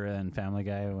 You remember in Family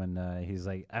Guy when he's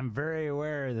like, "I'm very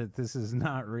aware that this is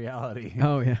not reality."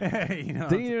 Oh yeah. You know,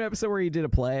 Did you do an episode where he did a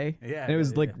play? Yeah, and it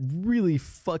was yeah. like really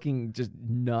fucking just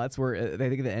nuts. Where I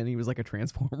think at the end he was like a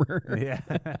transformer. Yeah.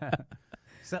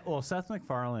 Seth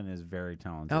MacFarlane is very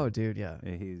talented. Oh, dude, yeah.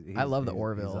 I love the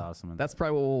Orville. He's awesome. That's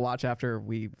probably what we'll watch after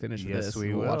we finish this.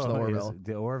 We we'll will. watch the Orville.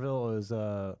 The Orville is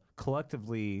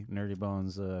collectively Nerdy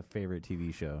Bones' favorite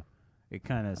TV show. It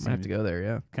kind of I have to go there.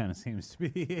 Yeah. Kind of seems to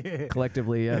be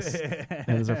Collectively, yes. It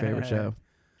is our favorite show.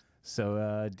 So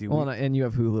and you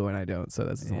have Hulu and I don't, so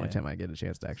that's the only time I get a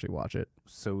chance to actually watch it.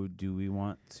 So do we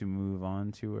want to move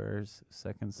on to our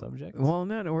second subject? Well,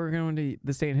 no, we're going to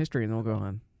this day in history, and then we'll go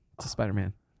on to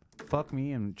Spider-Man. Fuck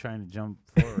me, I'm trying to jump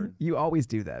forward. You always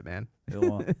do that, man.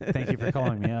 Well, thank you for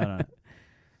calling me out on it.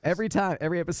 Every time,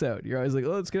 every episode, you're always like,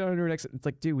 "Oh, let's get on to our next." It's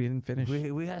like, dude, we didn't finish.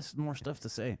 We have some more stuff to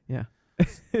say. Yeah.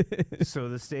 So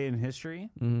this day in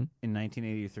history, in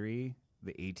 1983,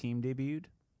 the A-Team debuted.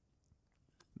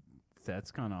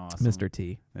 That's kind of awesome. Mr.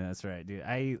 T. That's right, dude.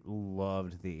 I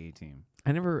loved the A-Team.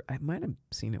 I might have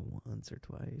seen it once or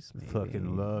twice, maybe.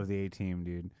 Fucking love the A-Team,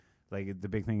 dude. Like the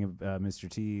big thing of Mr.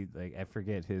 T, like I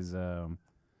forget his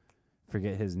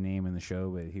name in the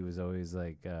show, but he was always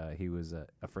like he was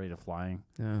afraid of flying.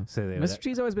 Yeah. So Mr.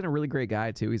 T's always been a really great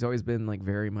guy too. He's always been like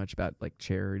very much about like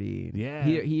charity. Yeah.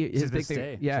 His big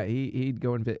thing. Yeah. He'd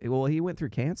go and he went through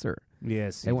cancer.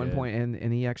 Yes. At one point,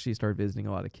 and he actually started visiting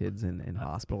a lot of kids in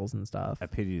hospitals and stuff. I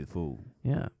pity the fool.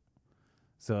 Yeah.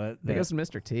 So big ups to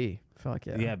Mr. T. Fuck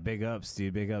yeah. Yeah, big ups,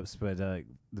 dude. Big ups. But the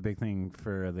big thing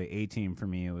for the A-Team for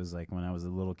me, it was like when I was a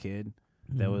little kid.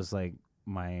 That was like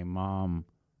my mom.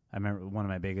 I remember one of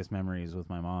my biggest memories with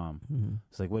my mom.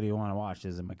 It's like, what do you want to watch?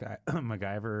 Is it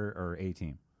MacGyver or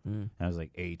A-Team? And I was like,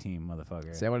 A-Team,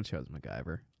 motherfucker. See, I would have chose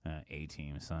MacGyver.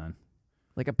 A-Team, son.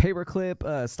 Like a paperclip,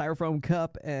 a styrofoam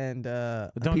cup, and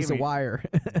a piece of wire.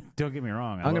 Don't get me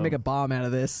wrong. I'm gonna make a bomb out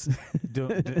of this.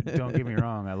 don't get me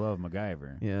wrong. I love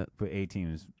MacGyver. Yeah, but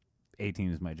A-Team is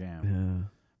my jam. Yeah.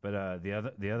 But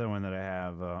the other one that I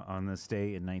have on this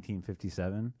day in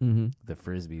 1957, the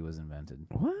Frisbee was invented.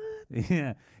 What?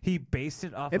 Yeah, he based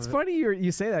it off. It's funny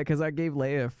you say that because I gave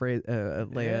Leia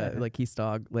like Keith's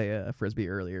dog Leia a Frisbee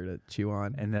earlier to chew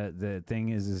on. And the thing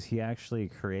is he actually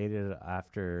created it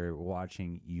after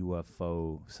watching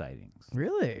UFO sightings.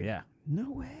 Really? Yeah.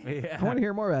 No way. Yeah. I want to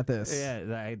hear more about this.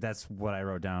 Yeah, that's what I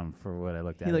wrote down for what I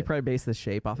looked at. He like probably based the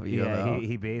shape off of a UFO. Yeah,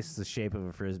 he based the shape of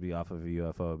a Frisbee off of a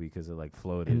UFO because it like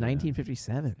floated. In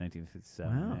 1957.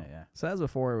 1957. Wow. Yeah. So that was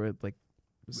before it like.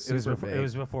 It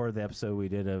was before the episode we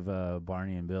did of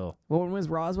Barney and Bill. Well, when was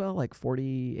Roswell? Like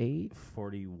 48?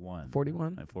 41.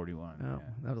 41? 41. Oh, yeah.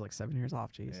 That was like 7 years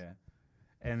off. Jeez. Yeah.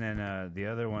 And then the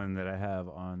other one that I have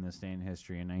on this day in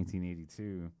history in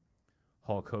 1982,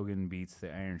 Hulk Hogan beats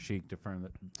the Iron Sheik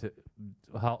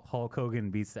Hulk Hogan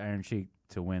beats the Iron Sheik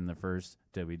to win the first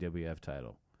WWF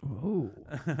title. Ooh,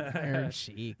 Iron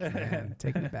Sheik, man,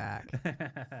 taking it back.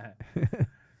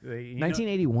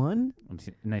 1981?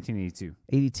 1982.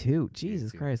 82.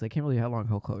 Jesus Christ. I can't believe how long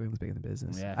Hulk Hogan's been in the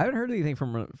business. Yeah. I haven't heard anything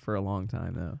from for a long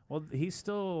time, though. Well, he's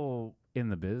still in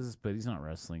the biz, but he's not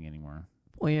wrestling anymore.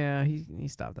 Well, yeah, he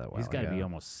stopped that a while He's got to ago. be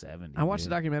almost 70. I watched a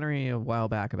documentary a while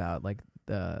back about like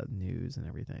the news and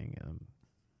everything.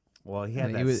 Well, he had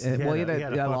he that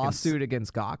had a lawsuit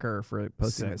against Gawker for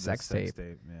posting the sex tape.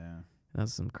 Yeah.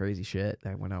 That's some crazy shit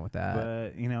that went on with that.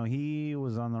 But, he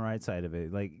was on the right side of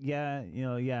it. Like,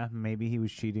 maybe he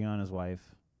was cheating on his wife.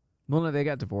 Well, no, they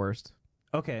got divorced.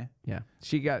 Okay. Yeah.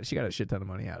 She got a shit ton of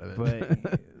money out of it.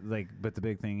 But but the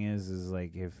big thing is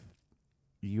like if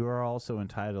you are also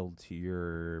entitled to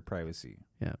your privacy.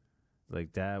 Yeah.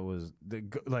 Like that was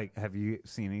have you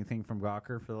seen anything from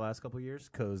Gawker for the last couple of years?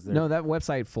 No, that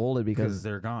website folded because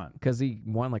they're gone. Because he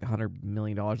won like $100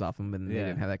 million off them, and they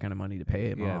didn't have that kind of money to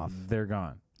pay him off. They're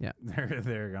gone. Yeah,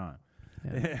 they're gone.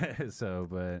 Yeah. So,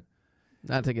 but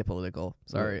not to get political.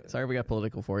 Sorry, we got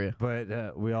political for you.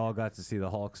 But we all got to see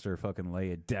the Hulkster fucking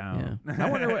lay it down. Yeah. I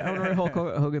wonder what Hulk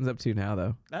Hogan's up to now,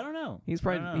 though. I don't know. He's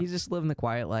just living the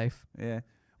quiet life. Yeah.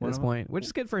 At this point, which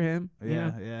is good for him.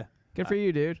 Yeah. Good for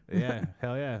you, dude. Yeah,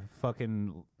 hell yeah.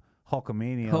 Fucking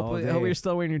Hulkamania. Hope you're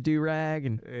still wearing your do-rag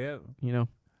and, I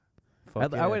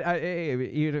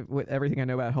would, with everything I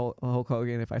know about Hulk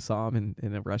Hogan, if I saw him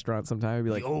in a restaurant sometime, I'd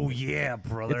be like, oh, yeah,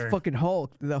 brother. It's fucking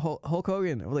Hulk. The Hulk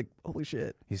Hogan. I'm like, holy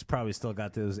shit. He's probably still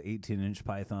got those 18-inch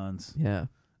pythons. Yeah.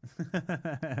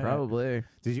 Probably.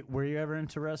 Were you ever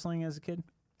into wrestling as a kid?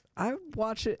 I would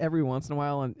watch it every once in a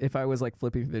while, and if I was like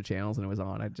flipping through the channels and it was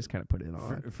on, I'd just kind of put it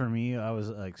on. For me, I was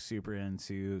like super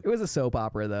into. It was a soap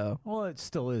opera, though. Well, it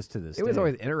still is to this day. It was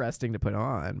always interesting to put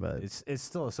on, but It's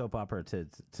still a soap opera to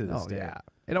this day. yeah,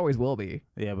 it always will be.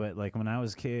 Yeah, but like when I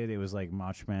was a kid, it was like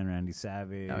Macho Man Randy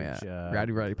Savage. Oh yeah,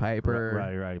 Roddy Piper.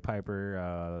 Roddy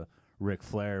Piper. Ric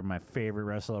Flair, my favorite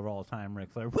wrestler of all time.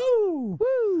 Ric Flair. Woo!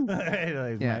 Woo!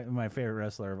 Like, Yeah. my favorite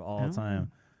wrestler of all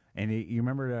time. And you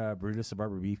remember Brutus the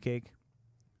Barber Beefcake?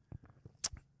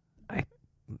 I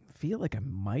feel like I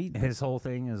might. His whole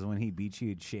thing is when he beat you,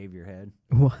 he'd shave your head.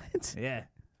 What? Yeah.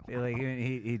 Like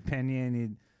he'd pin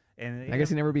you and I guess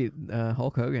he never beat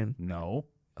Hulk Hogan. No.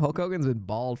 Hulk Hogan's been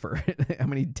bald for how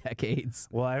many decades?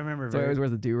 Well, I remember. So he always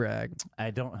wears the do-rag.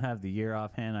 I don't have the year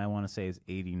offhand. I want to say it's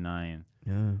 89.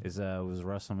 Yeah. Was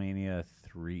WrestleMania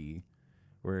 3,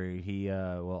 where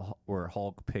where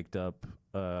Hulk picked up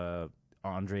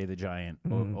Andre the Giant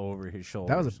over his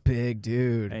shoulder. That was a big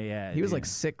dude. Yeah, he was like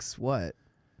 6 what?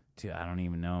 Dude, I don't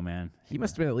even know, man. He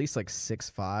must have been at least like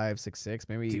 6'5", 6'6",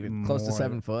 maybe Dude, even close to more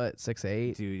 7 foot,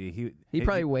 6'8". Dude, He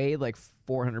probably weighed like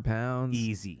 400 pounds.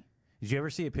 easy. Did you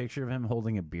ever see a picture of him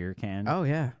holding a beer can? Oh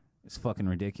yeah, It's fucking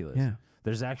ridiculous. yeah.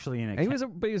 There's actually And he was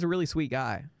a really sweet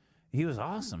guy. he was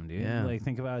awesome, dude. Yeah. Like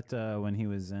think about when he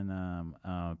was in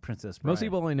Princess Bride. Most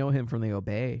people only know him from the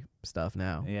Obey stuff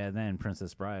now. Yeah, then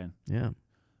Princess Bride. Yeah,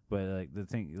 But like the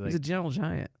thing, like he's a gentle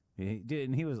giant. he did,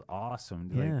 and he was awesome.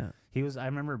 Like, Yeah. he was. I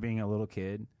remember being a little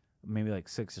kid, maybe like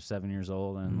 6 or 7 years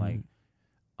old, and like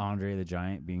Andre the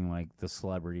Giant being like the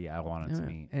celebrity I wanted to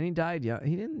meet. And he died young.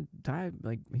 He didn't die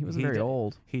like he wasn't He very di-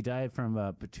 old. He died from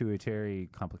pituitary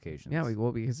complications. Yeah,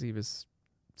 well, because he was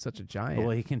such a giant.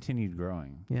 Well, he continued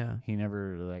growing. Yeah. He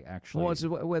never like actually. Well, it's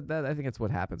just what that I think it's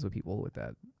what happens with people with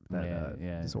that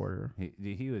disorder.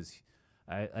 He was.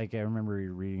 I remember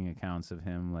reading accounts of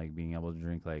him like being able to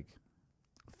drink like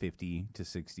 50 to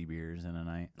 60 beers in a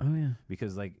night. Oh yeah.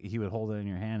 Because like he would hold it in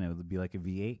your hand, it would be like a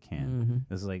V8 can. Mm-hmm.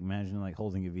 This is like imagine like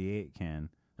holding a V8 can.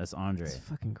 That's Andre. It's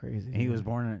fucking crazy. And he was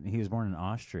born in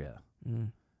Austria.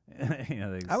 Mm. You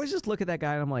know, I was just look at that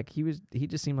guy and I'm like, he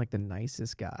just seemed like the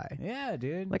nicest guy. yeah,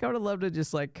 dude. Like I would have loved to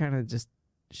just like kind of just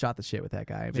shot the shit with that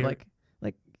guy. But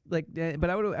but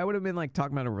I would have been like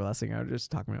talking about wrestling. I would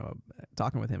just talking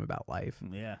with him about life.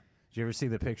 Yeah. Did you ever see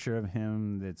the picture of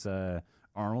him? That's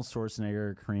Arnold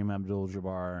Schwarzenegger, Kareem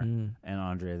Abdul-Jabbar, and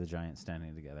Andre the Giant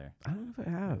standing together. I don't know if I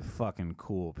have. Fucking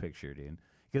cool picture, dude.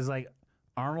 Because like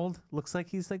Arnold looks like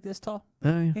he's like this tall.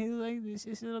 Oh yeah. He's like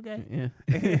this little guy.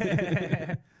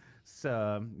 Yeah.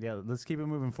 So yeah, let's keep it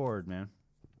moving forward, man.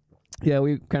 Yeah,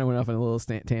 we kind of went off on a little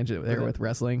tangent there with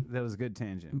wrestling. That was a good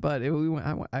tangent. But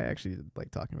I actually like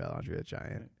talking about Andre the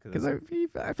Giant because I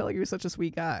felt like he was such a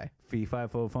sweet guy. Fee fi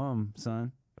fo fum,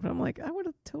 son. But I'm like, I would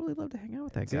have totally loved to hang out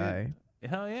with that guy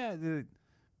Hell yeah, dude.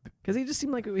 because he just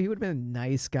seemed like he would have been a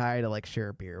nice guy to like share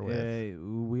a beer with.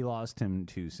 We lost him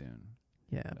too soon.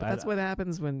 Yeah, but that's what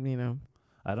happens when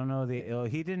I don't know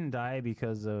he didn't die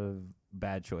because of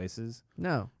bad choices.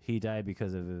 No, He died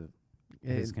because of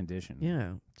his condition.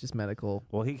 Yeah, just medical.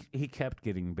 Well, he kept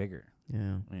getting bigger.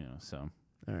 Yeah. So.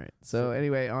 All right. So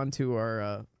anyway, on to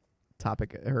our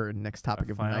topic, or next topic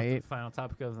of the night. Final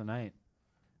topic of the night.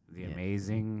 The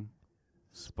amazing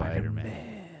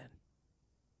Spider-Man.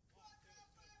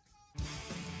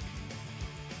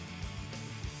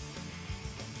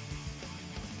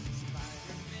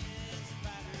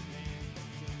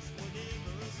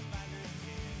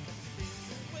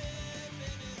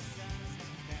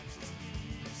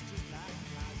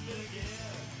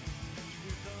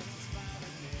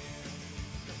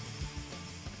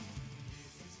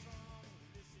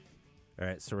 All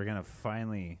right, so we're gonna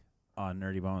finally on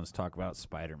Nerdy Bones talk about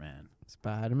Spider-Man.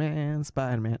 Spider-Man.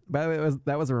 By the way,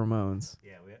 that was the Ramones.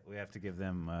 Yeah, we have to give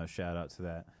them a shout out to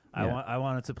that. Yeah. I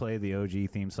wanted to play the OG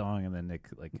theme song, and then Nick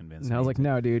like convinced And me. I was like,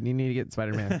 no, dude, you need to get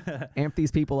Spider-Man. Amp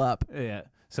these people up. Yeah.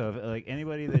 So if, like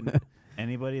anybody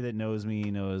that knows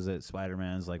me knows that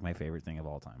Spider-Man's like my favorite thing of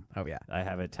all time. Oh yeah. I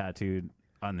have it tattooed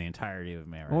on the entirety of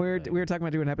my. When we were talking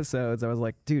about doing episodes, I was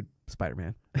like, dude,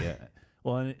 Spider-Man. Yeah.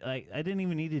 Well, and I didn't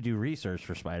even need to do research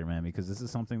for Spider-Man because this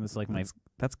is something that's like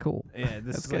that's cool. Yeah,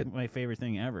 this That's is good. like my favorite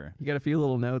thing ever. You got a few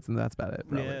little notes, and that's about it.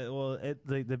 Probably. Yeah, well,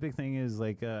 the big thing is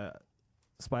like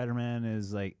Spider-Man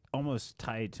is like almost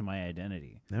tied to my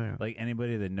identity. Oh, yeah. Like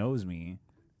anybody that knows me,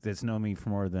 that's known me for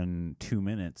more than 2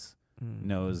 minutes,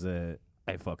 knows that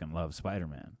I fucking love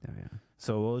Spider-Man. Oh yeah.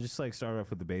 So we'll just like start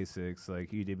off with the basics. Like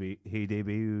he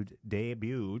debuted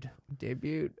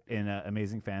in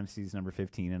Amazing Fantasies number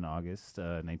 15 in August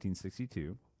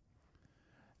 1962.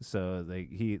 So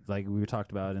like we talked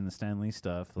about in the Stan Lee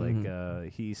stuff,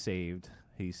 like he saved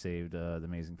the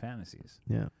Amazing Fantasies.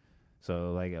 Yeah.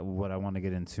 So like what I really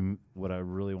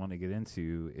want to get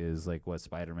into is like what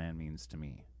Spider-Man means to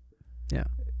me. Yeah.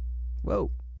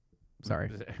 Whoa. Sorry.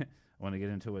 I want to get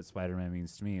into what Spider-Man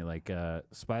means to me. Like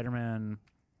Spider-Man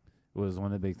was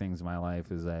one of the big things in my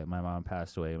life is that my mom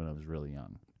passed away when I was really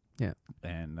young. Yeah.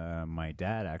 And my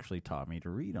dad actually taught me to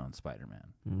read on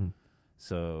Spider-Man. Mm-hmm.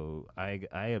 So I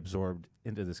absorbed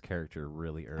into this character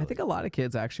really early. I think a lot of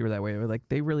kids actually were that way. Like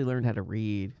they really learned how to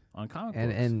read on comic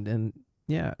books. And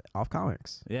yeah, off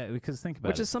comics. Yeah, because think about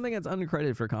it. Which is something that's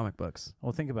uncredited for comic books.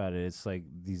 Well, think about it. It's like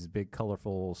these big,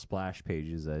 colorful splash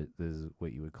pages. That is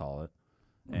what you would call it.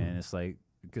 And it's like,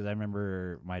 because I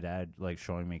remember my dad like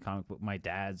showing me my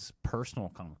dad's personal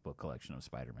comic book collection of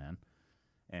Spider-Man,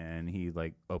 and he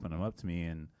like opened them up to me,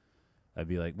 and I'd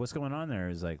be like, "What's going on there?"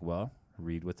 He's like, "Well,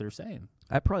 read what they're saying."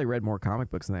 I probably read more comic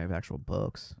books than I have actual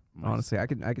books. Honestly, I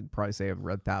could probably say I've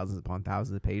read thousands upon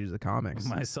thousands of pages of comics.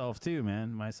 Myself too,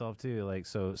 man. Myself too. Like,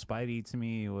 so Spidey to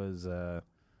me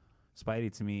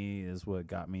is what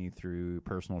got me through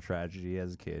personal tragedy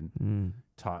as a kid.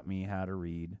 Taught me how to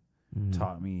read.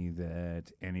 Taught me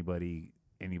that anybody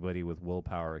with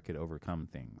willpower could overcome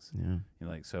things. Yeah. You know,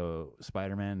 like, so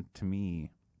Spider-Man to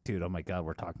me, dude, oh my God,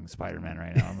 we're talking Spider-Man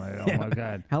right now. I'm like, oh my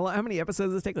God. How many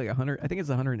episodes does this take? Like 100? I think it's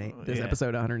 108. This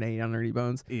episode 108 on Nerdy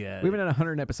Bones. Yeah. We haven't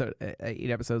done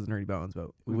 8 episodes of Nerdy Bones,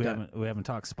 but we haven't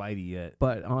talked Spidey yet.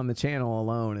 But on the channel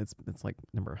alone, it's like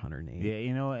number 108. Yeah,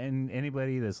 you know, and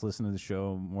anybody that's listened to the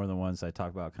show more than once, I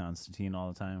talk about Constantine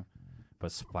all the time.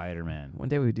 But Spider-Man. One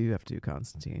day we do have to do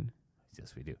Constantine.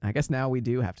 Yes, we do. I guess now we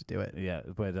do have to do it. Yeah,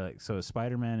 but so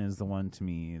Spider-Man is the one to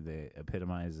me that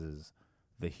epitomizes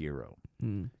the hero,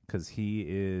 because he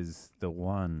is the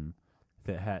one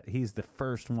he's the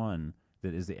first one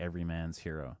that is the everyman's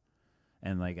hero.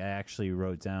 And like I actually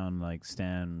wrote down, like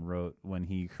Stan wrote when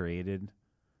he created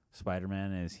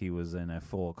Spider-Man, as he was in a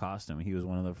full costume. He was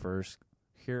one of the first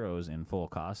heroes in full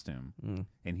costume,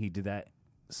 and he did that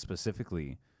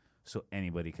specifically so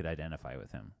anybody could identify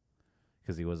with him.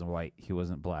 Because he wasn't white, he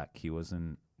wasn't black, he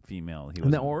wasn't female.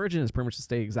 And the origin is pretty much to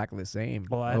stay exactly the same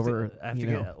over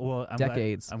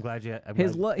decades. I'm glad you.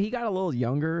 He got a little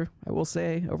younger, I will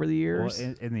say, over the years.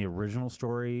 Well, in the original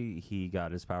story, he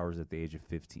got his powers at the age of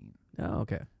 15. Oh,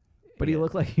 okay. But he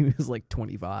looked like he was like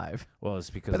 25. Well, it's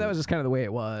because. But that was just kind of the way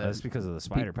it was. That's because of the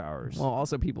spider powers. Well,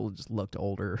 also people just looked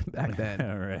older back then.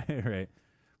 Right.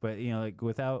 But you know, like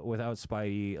without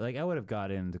Spidey, like I would have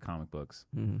got into comic books.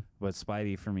 But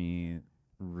Spidey for me,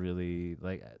 really,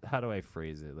 like, how do I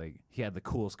phrase it? Like, he had the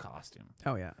coolest costume.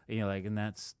 Oh yeah. You know, like, and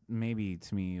that's maybe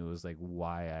to me it was like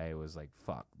why I was like,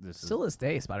 fuck, still this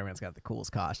day, Spider-Man's got the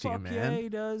coolest costume, man. Yeah, he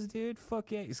does, dude.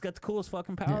 Fuck yeah, he's got the coolest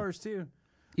fucking powers too.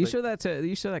 You show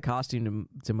that costume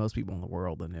to most people in the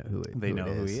world and who he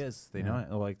is. They know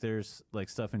it. Like there's like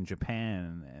stuff in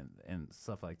Japan and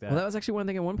stuff like that. Well, that was actually one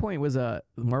thing at one point was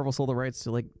Marvel sold the rights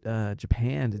to like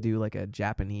Japan to do like a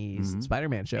Japanese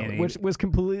Spider-Man show, which was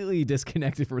completely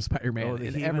disconnected from Spider-Man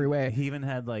in every way. He even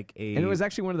had like and it was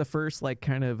actually one of the first like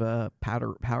kind of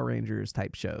Power Rangers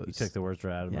type shows. You took the words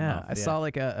right out of my mouth. I saw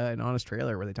like an honest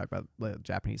trailer where they talk about the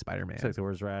Japanese Spider-Man. Took the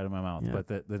words right out of my mouth. But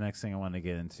the next thing I want to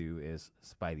get into is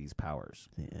Spidey's powers.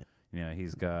 Yeah. You know,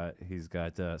 he's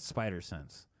got spider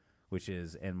sense, which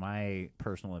is, in my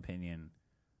personal opinion,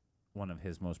 one of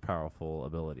his most powerful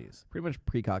abilities. Pretty much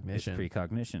precognition. It's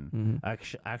precognition. I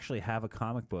actually have a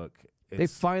comic book. They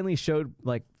finally showed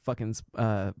like fucking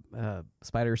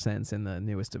spider sense in the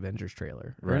newest Avengers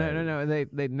trailer. Right. No, no,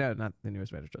 not the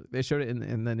newest Avengers trailer. They showed it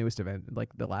in the newest event, like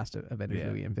the last Avengers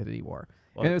movie, Infinity War.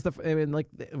 Well, and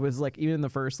it was like even in the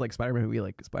first like Spider-Man movie,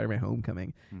 like Spider-Man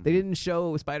Homecoming, they didn't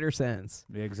show spider sense.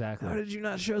 Yeah, exactly. How did you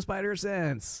not show spider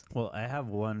sense? Well, I have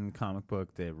one comic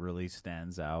book that really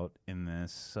stands out in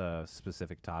this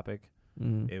specific topic.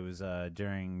 It was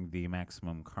during the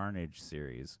Maximum Carnage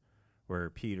series, where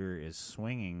Peter is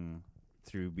swinging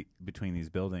through between these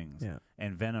buildings,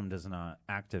 and Venom does not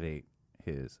activate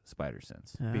his spider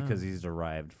sense because he's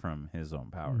derived from his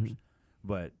own powers.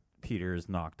 But Peter is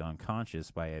knocked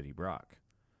unconscious by Eddie Brock,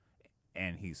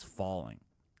 and he's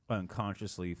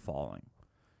unconsciously falling.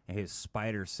 And his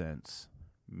spider sense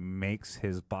makes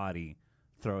his body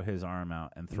throw his arm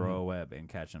out and throw a web and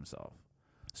catch himself.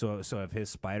 So if his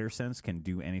spider sense can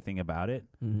do anything about it,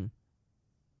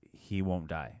 he won't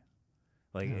die.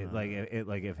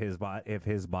 If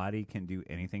his body can do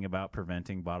anything about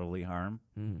preventing bodily harm,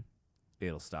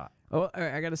 it'll stop. Oh,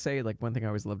 I gotta say, like one thing I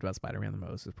always loved about Spider-Man the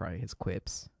most is probably his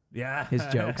quips. Yeah, his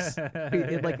jokes.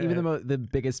 Like even the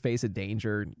biggest face of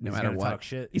danger, no matter what, talk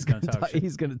shit. He's gonna talk shit.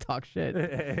 He's gonna talk shit.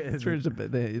 It's pretty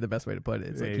much the best way to put it.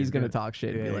 It's like he's gonna talk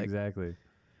shit and be like, exactly.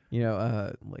 You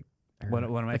know, like One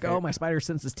of my like, oh, my spider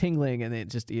sense is tingling,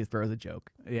 and he throws a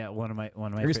joke. Yeah, one of my.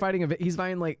 Or he's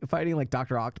fighting like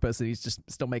Dr. Octopus, and he's just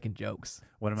still making jokes.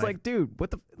 It's like, dude,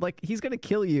 what the he's gonna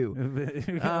kill you.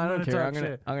 I don't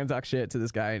care. I'm gonna talk shit to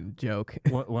this guy and joke.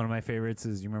 One of my favorites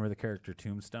is, you remember the character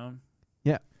Tombstone?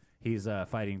 Yeah, he's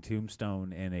fighting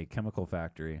Tombstone in a chemical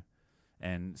factory,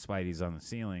 and Spidey's on the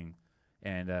ceiling.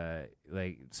 And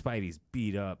like Spidey's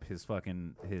beat up, his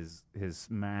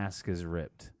mask is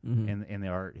ripped. In the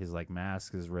art, his like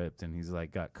mask is ripped, and he's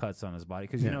like got cuts on his body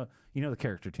because you know the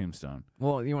character Tombstone.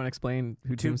 Well, you want to explain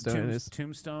who Tombstone is?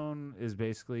 Tombstone is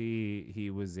basically,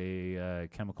 he was a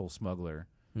chemical smuggler,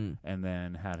 and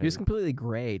then he was completely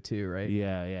gray too, right?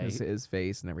 Yeah. His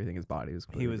face and everything, his body was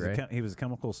completely gray. He was a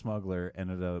chemical smuggler,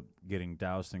 ended up getting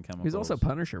doused in chemicals. He was also a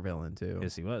Punisher villain too.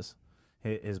 Yes, he was.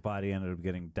 His body ended up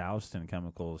getting doused in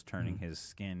chemicals, turning his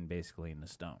skin basically into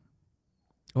stone.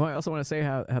 Well, I also want to say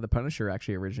how the Punisher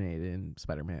actually originated in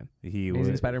Spider-Man.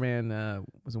 Amazing Spider-Man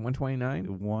was it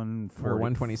 129?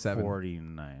 127?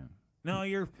 49. No,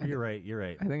 you're right. You're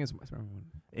right. I think it's.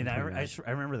 And I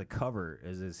remember the cover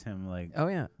is him like. Oh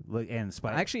yeah. Look, and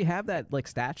Spidey. I actually have that like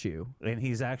statue. And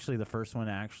he's actually the first one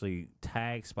to actually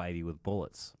tag Spidey with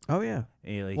bullets. Oh yeah.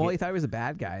 He thought he was a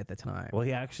bad guy at the time. Well,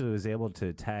 he actually was able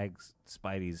to tag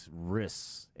Spidey's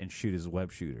wrists and shoot his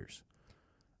web shooters.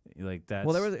 Like that.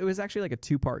 Well, it was actually like a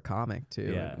 2-part comic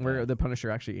too, where the Punisher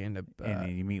actually ended up.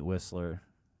 And you meet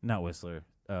not Whistler.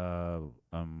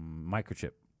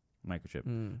 Microchip.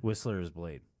 Whistler is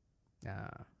Blade. Yeah.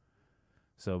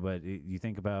 So, but you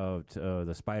think about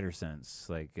the spider sense,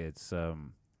 like it's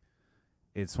one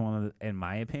of in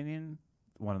my opinion,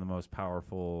 one of the most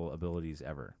powerful abilities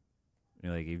ever. You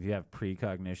know, like if you have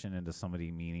precognition into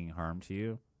somebody meaning harm to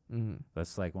you,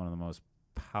 that's like one of the most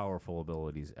powerful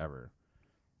abilities ever.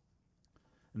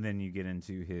 And then you get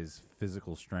into his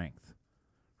physical strength.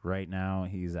 Right now,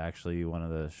 he's actually one of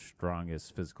the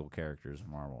strongest physical characters in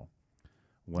Marvel.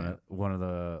 One of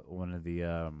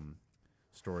the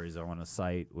stories I want to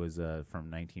cite was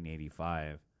from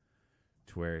 1985,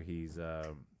 to where he's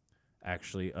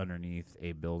actually underneath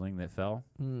a building that fell.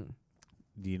 Do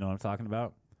you know what I'm talking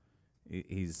about?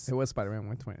 It was Spider-Man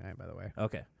 129, by the way.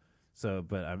 Okay, so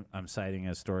but I'm citing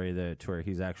a story to where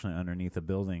he's actually underneath a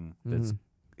building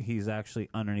he's actually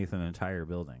underneath an entire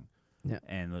building. Yeah,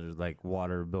 and there's like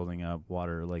water building up,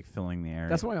 water like filling the air.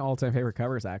 That's one of my all-time favorite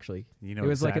covers, actually. You know, it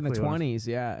was exactly like in the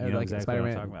 20s, like exactly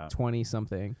Spider-Man 20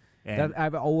 something.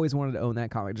 I've always wanted to own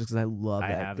that comic just because I love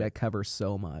that cover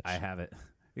so much. I have it.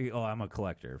 Oh, I'm a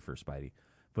collector for Spidey,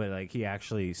 but like he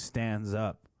actually stands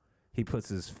up. He puts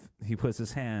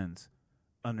his hands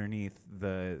underneath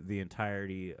the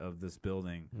entirety of this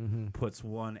building, puts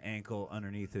one ankle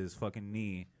underneath his fucking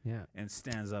knee, and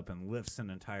stands up and lifts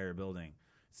an entire building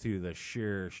through the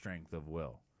sheer strength of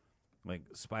will. Like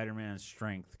Spider-Man's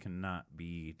strength cannot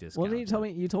be discounted. Well,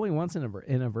 you told me once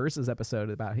in a Versus episode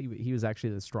about he was actually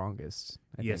the strongest.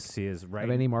 I think, he is right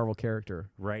of any Marvel character.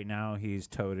 Right now, he's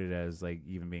touted as like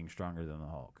even being stronger than the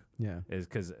Hulk. Yeah, is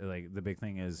because like the big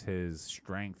thing is his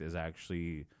strength is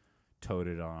actually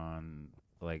touted on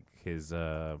like his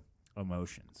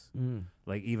emotions,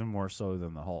 like even more so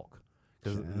than the Hulk,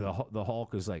 because the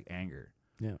Hulk is like anger.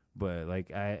 Yeah, but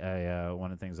like I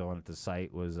one of the things I wanted to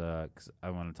cite was 'cause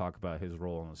I want to talk about his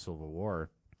role in the Civil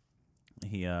War.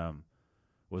 He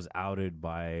was outed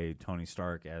by Tony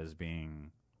Stark as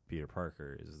being Peter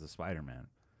Parker is the Spider-Man,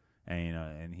 and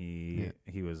and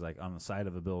he was like on the side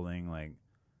of a building, like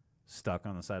stuck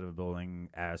on the side of a building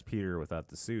as Peter without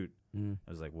the suit. I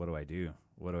was like, what do I do?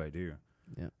 What do I do?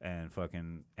 Yeah, and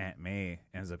fucking Aunt May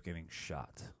ends up getting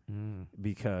shot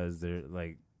because they're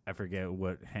like. I forget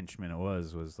what henchman it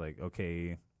was like,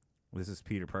 okay, this is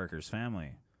Peter Parker's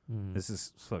family. This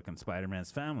is fucking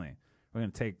Spider-Man's family. We're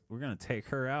gonna take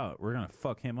her out. We're gonna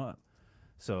fuck him up.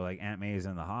 So like Aunt May is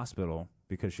in the hospital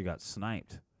because she got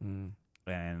sniped.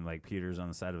 And like Peter's on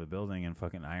the side of a building and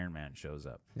fucking Iron Man shows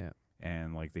up. Yeah.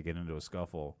 And like they get into a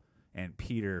scuffle and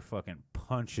Peter fucking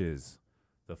punches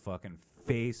the fucking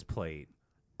faceplate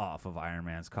off of Iron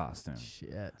Man's costume.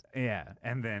 Shit. Yeah,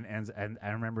 and then and I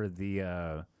remember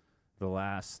the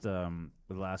last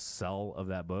cell of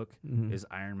that book is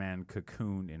Iron Man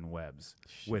cocooned in webs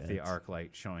with the arc light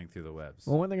showing through the webs.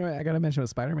 Well, one thing I gotta mention with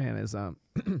Spider-Man is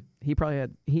he probably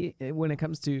had when it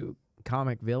comes to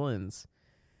comic villains,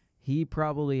 he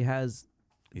probably has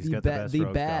the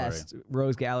best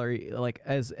Rose Gallery, like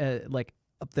as like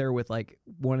up there with like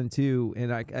 1 and 2,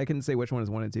 and I couldn't say which one is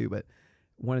 1 and 2, but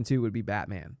 1 and 2 would be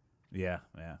Batman. Yeah.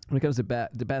 When it comes to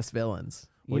the best villains,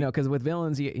 because with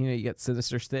villains, you get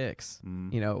Sinister Six,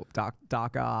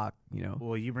 Doc Ock,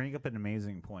 Well, you bring up an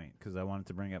amazing point because I wanted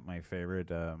to bring up my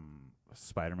favorite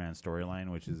Spider-Man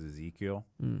storyline, which is Ezekiel,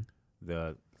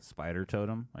 the spider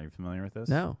totem. Are you familiar with this?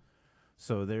 No.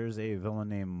 So there's a villain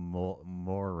named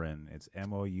Morin. It's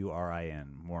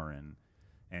Mourin, Morin.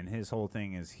 And his whole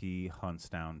thing is he hunts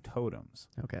down totems.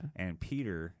 Okay. And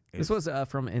Peter This was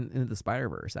from Into the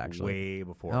Spider-Verse, actually. way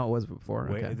before. Oh, it was before.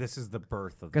 Okay. This is the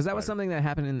birth of Because that was something that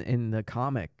happened in the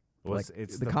comic.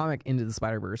 It's the comic Into the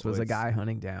Spider-Verse was a guy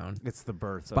hunting down It's the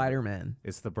birth Spider-Man.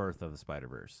 It's the birth of the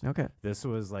Spider-Verse. Okay. This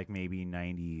was like maybe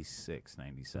 96,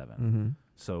 97. Mm-hmm.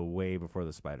 So way before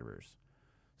the Spider-Verse.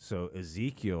 So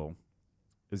Ezekiel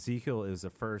is the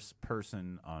first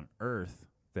person on Earth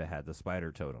that had the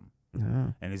spider totem.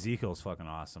 Oh. And Ezekiel's fucking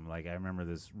awesome. Like, I remember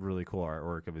this really cool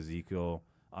artwork of Ezekiel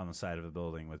on the side of a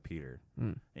building with Peter.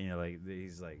 And, you know, like,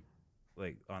 he's like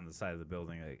on the side of the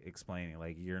building, like, explaining,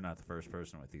 like, you're not the first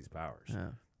person with these powers. Yeah.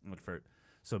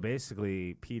 So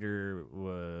basically, Peter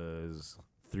was,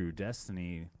 through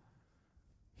destiny,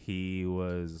 he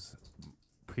was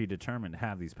predetermined to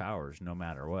have these powers no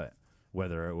matter what.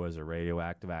 Whether it was a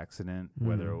radioactive accident,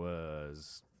 whether it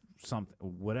was something,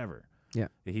 whatever. Yeah.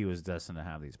 He was destined to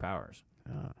have these powers.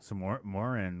 So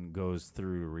Morin goes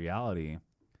through reality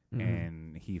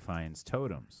and he finds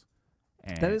totems.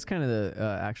 And That is kind of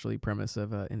the actually premise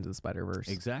of Into the Spider-Verse.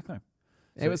 exactly.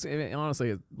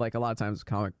 Honestly, like a lot of times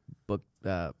comic book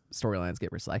storylines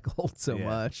get recycled so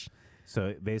much.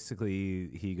 So basically,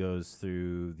 he goes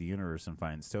through the universe and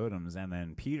finds totems, and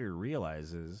then Peter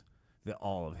realizes that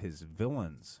all of his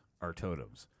villains are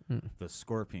totems. The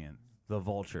Scorpion, the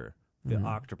Vulture, the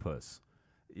Octopus.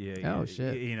 Yeah.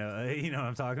 Shit. You know what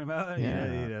I'm talking about.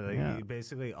 Yeah.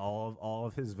 Basically, all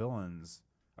of his villains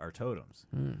are totems.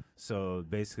 So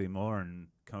basically, Morin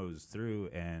goes through,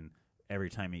 and every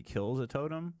time he kills a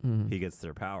totem, he gets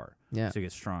their power. Yeah. So he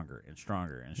gets stronger and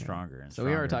stronger and stronger and So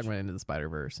stronger. we are talking about Into the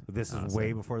Spider-Verse. This is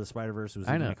way before the Spider-Verse was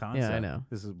I even know. a concept. Yeah, I know.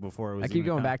 This is before it was. I keep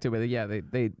going back to it, but yeah,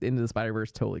 they Into the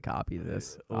Spider-Verse totally copied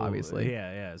this, obviously.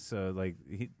 Yeah. So like,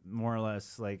 more or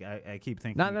less, like I keep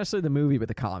thinking. Not necessarily the movie, but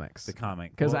the comics. the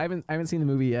comic, Because Well, I haven't seen the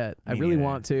movie yet. I me really neither.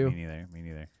 want to. Me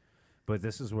neither. But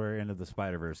this is where Into the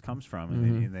Spider-Verse comes from,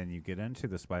 and then you get into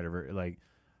the Spider-Verse. Like,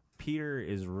 Peter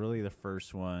is really the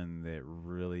first one that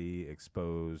really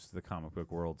exposed the comic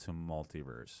book world to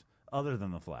multiverse, other than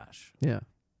the Flash. Yeah.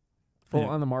 Well, Yeah.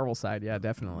 on the Marvel side, yeah,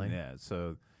 definitely. Yeah.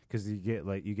 So because you get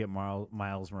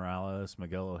Miles Morales,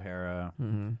 Miguel O'Hara.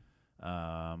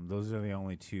 Those are the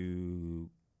only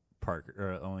two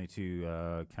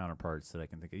counterparts that I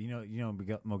can think of. You know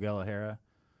Miguel O'Hara.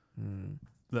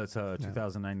 That's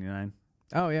 2099.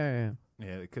 Oh yeah.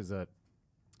 Yeah, because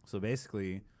so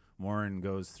basically, Morin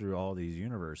goes through all these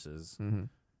universes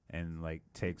and like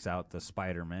takes out the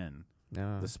Spider-Man,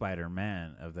 the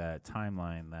Spider-Man of that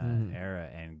timeline, that era,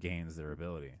 and gains their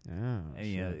ability. And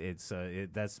it's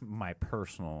that's my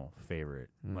personal favorite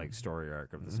like story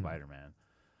arc of the Spider-Man.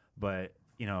 But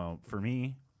for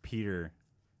me, Peter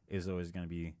is always going to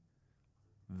be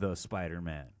the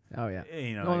Spider-Man. Oh yeah.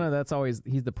 No, that's always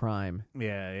he's the prime.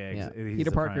 Yeah. He's Peter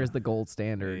the Parker prime. is the gold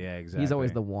standard. Yeah, exactly. He's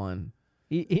always the one.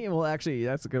 Well, actually,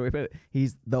 that's a good way to put it.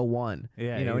 He's the one.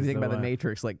 Yeah, when you he's think the about one. the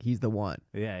Matrix, like he's the one.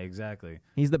 Yeah, exactly.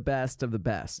 He's the best of the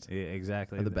best Yeah,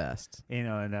 exactly. of the best. And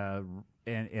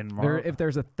in Marvel, If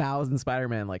there's 1,000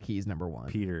 Spider-Man, like he's number one.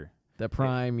 Peter. The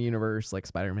prime universe, like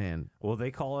Spider-Man. Well,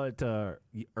 they call it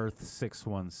Earth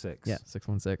 616. Yeah,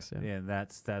 616. Yeah. Yeah,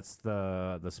 that's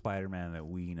the Spider-Man that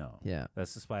we know. Yeah.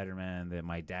 That's the Spider-Man that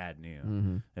my dad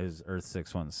knew. Is Earth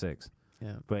 616.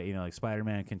 Yeah. But like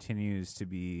Spider-Man continues to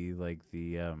be like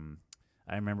the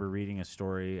I remember reading a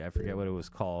story, I forget what it was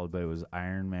called, but it was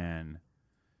Iron Man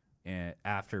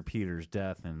after Peter's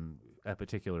death, and a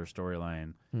particular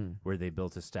storyline where they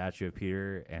built a statue of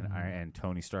Peter, and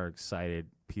Tony Stark cited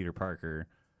Peter Parker,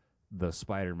 the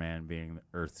Spider-Man, being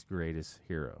Earth's greatest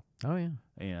hero. Oh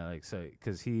yeah.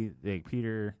 Because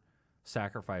Peter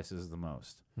sacrifices the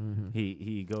most.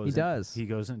 He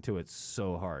goes into it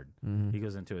so hard. He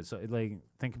goes into it so like,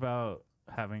 think about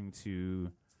having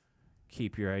to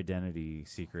keep your identity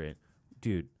secret,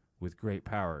 dude. With great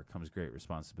power comes great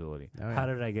responsibility. Oh, yeah. How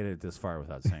did I get it this far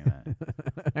without saying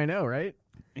that? I know, right?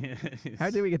 How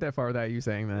did we get that far without you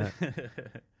saying that?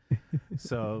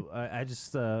 So I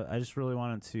just really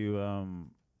wanted to.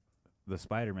 The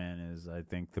Spider-Man is, I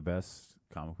think, the best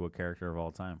comic book character of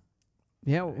all time.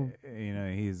 Yeah. Well,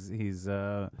 He's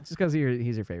just because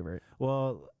he's your favorite.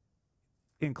 well.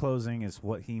 In closing, is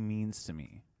what he means to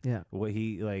me. Yeah. What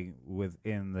he like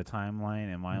within the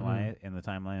timeline in my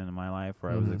life,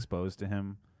 where I was exposed to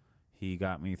him, he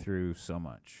got me through so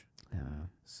much. Yeah.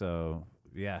 So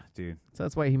yeah, dude. So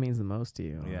that's why he means the most to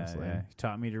you. Yeah. He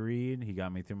taught me to read. He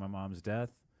got me through my mom's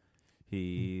death.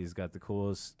 He's got the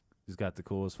coolest who's got the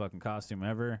coolest fucking costume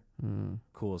ever,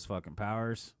 coolest fucking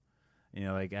powers. You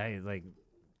know, like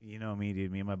you know me,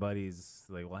 dude. Me and my buddies,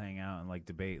 like, we'll hang out and like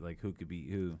debate like who could beat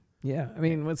who. Yeah, I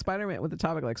mean, with Spider-Man, with a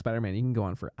topic like Spider-Man, you can go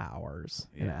on for hours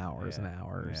and Yeah, hours yeah, and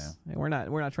hours. yeah. And we're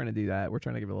not trying to do that. We're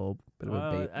trying to give a little bit of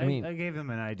a bait. I mean, I gave them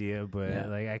an idea, but Yeah.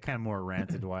 like I kind of more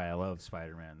ranted why I love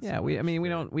Spider-Man. yeah, so we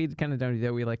much, but- kind of don't do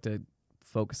that. We like to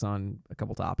focus on a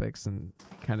couple topics and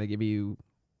kind of give you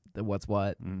the what's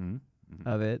what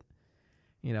of it.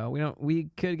 You know, we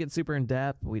could get super in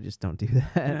depth. We just don't do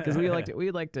that because we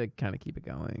like to kind of keep it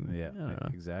going. Yeah, I don't know.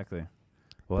 exactly.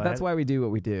 Well, But that's why we do what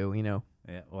we do. You know.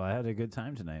 Yeah, well, I had a good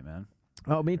time tonight, man.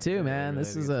 Oh, me too, Yeah, man. really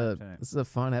This had is a a good time tonight. this is a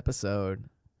fun episode.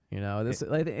 You know, this you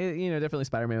know, definitely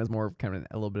Spider-Man was more kind of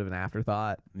a little bit of an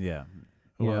afterthought. Yeah.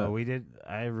 Yeah. Well, we did.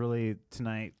 I really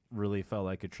tonight really felt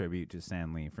like a tribute to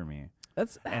Stan Lee for me.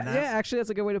 That's And yeah, that's- actually that's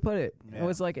a good way to put it. It Yeah.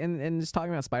 was like and just talking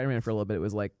about Spider-Man for a little bit, it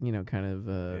was like, you know, kind of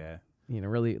Yeah. you know,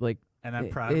 really like And I'm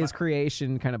proud. his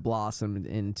creation kind of blossomed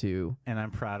into and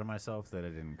I'm proud of myself that I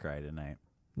didn't cry tonight.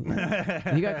 you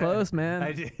got close, man.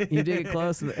 I did. You did get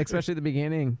close, especially at the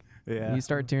beginning. Yeah. You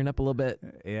start tearing up a little bit.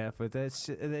 Yeah, but that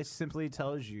simply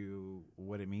tells you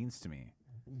what it means to me.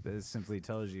 That simply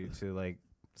tells you to like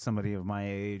somebody of my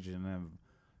age and of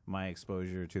my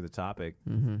exposure to the topic.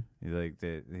 Like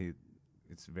that,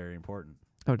 it's very important.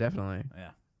 Oh, definitely.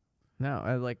 Yeah. No,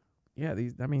 I like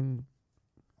these. I mean,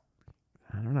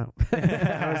 I don't know.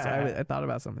 I thought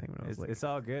about something when I was like, It's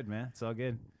all good, man. It's all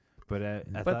good. But I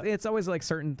but thought, it's always like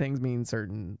certain things mean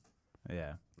certain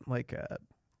yeah, like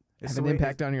it's have the an way-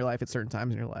 impact on your life at certain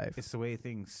times in your life. It's the way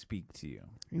things speak to you.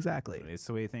 Exactly. It's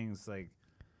the way things like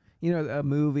You know, a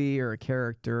movie or a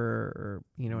character or,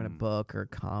 you know, in a book or a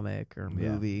comic or a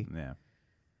movie Yeah.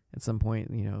 at some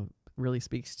point, you know, really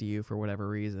speaks to you for whatever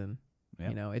reason. Yep.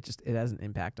 You know, it has an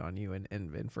impact on you. And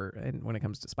when it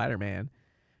comes to Spider-Man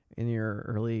in your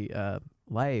early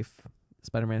life,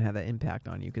 Spider-Man had that impact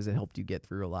on you because it helped you get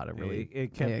through a lot of really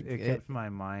It kept my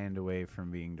mind away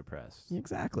from being depressed.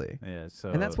 Exactly. Yeah.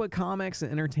 So And that's what comics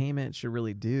and entertainment should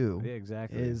really do. Yeah,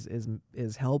 exactly.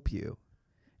 Is help you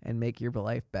and make your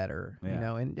life better. Yeah. You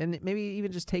know, and maybe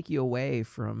even just take you away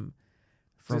from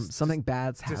Just something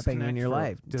bad's happening in your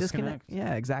life. Disconnect.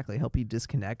 Yeah, exactly. Help you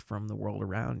disconnect from the world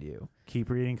around you.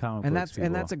 Keep reading comic And books.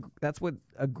 that's what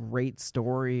a great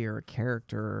story or a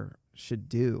character should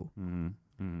do. Mm-hmm.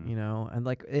 You know, and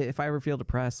like if I ever feel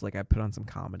depressed, like I put on some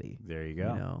comedy. There you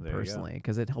go. You know, There you go. personally,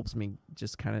 because it helps me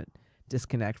just kind of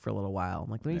disconnect for a little while.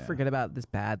 I'm like, let me Yeah. forget about this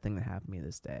bad thing that happened to me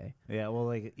this day. Yeah, well,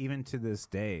 like even to this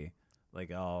day, like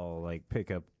I'll like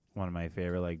pick up one of my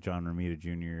favorite like John Romita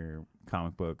Jr.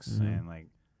 comic books and like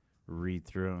read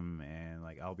through them, and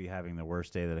like I'll be having the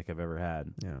worst day that I could have ever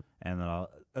had. Yeah. And then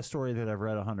a story that I've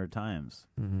read 100 times,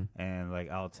 and like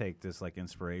I'll take this like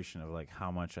inspiration of like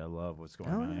how much I love what's going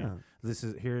on here. This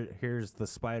is here's the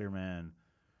Spider-Man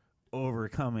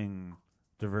overcoming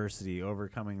diversity,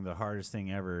 overcoming the hardest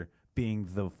thing ever, being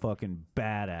the fucking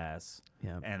badass.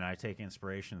 Yeah. And I take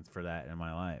inspiration for that in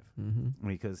my life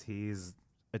because he's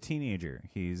a teenager.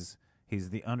 He's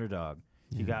the underdog.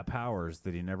 He got powers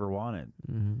that he never wanted,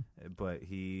 but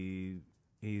he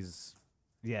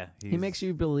makes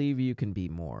you believe you can be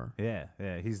more. Yeah.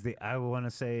 I want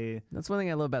to say That's one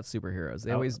thing I love about superheroes.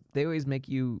 They always make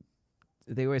you.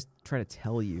 They always try to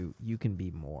tell you you can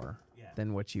be more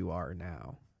than what you are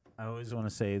now. I always want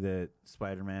to say that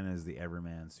Spider-Man is the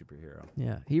everyman superhero.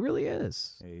 Yeah, he really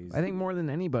is. He's- I think more than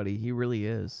anybody, he really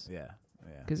is. Yeah.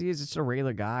 Because he's just a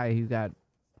regular guy who got,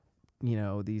 you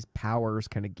know, these powers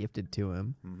kind of gifted to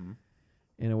him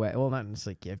in a way. Well, not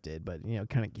necessarily gifted, but, you know,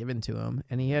 kind of given to him.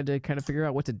 And he had to kind of figure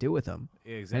out what to do with them.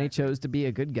 Exactly. And he chose to be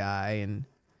a good guy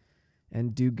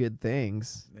and do good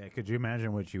things. Yeah. Could you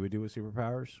imagine what you would do with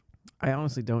superpowers? I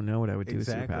honestly don't know what I would do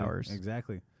Exactly. with superpowers.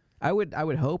 Exactly. I would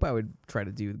hope I would try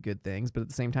to do good things, but at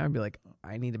the same time, I'd be like,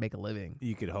 I need to make a living,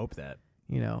 You could hope that.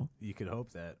 you know? You could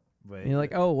hope that. But And you're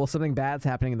like, oh, well, something bad's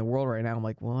happening in the world right now. I'm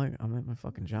like, well, I'm at my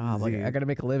fucking job. Like, See- I got to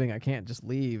make a living. I can't just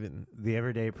leave. And the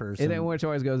everyday person. then which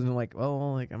always goes into like,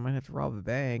 well, like I might have to rob a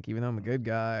bank, even though I'm a good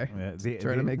guy. Yeah,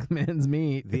 Trying to make men's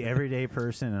meat. the everyday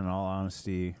person, in all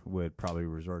honesty, would probably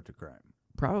resort to crime.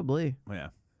 Probably. Yeah.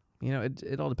 You know,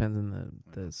 it all depends on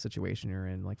the situation you're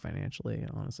in, like financially,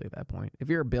 honestly, at that point. If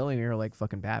you're a billionaire like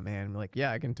fucking Batman, like, yeah,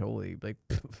 I can totally like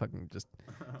fucking just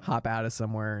hop out of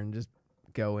somewhere and just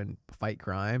go and fight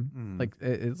crime. Like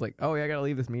it's like, oh yeah, I gotta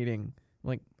leave this meeting. I'm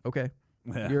like, okay.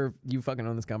 Yeah. You fucking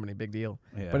own this company, big deal.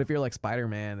 Yeah. But if you're like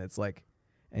Spider-Man, it's like,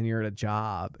 and you're at a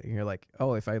job and you're like,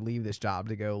 oh, if I leave this job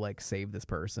to go like save this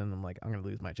person, I'm like, I'm gonna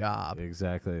lose my job.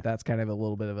 Exactly. That's kind of a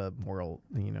little bit of a moral,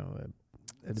 you know,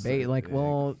 a debate. Like, yeah.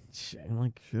 well, I'm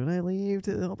like, should I leave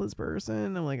to help this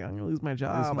person? I'm like, I'm gonna lose my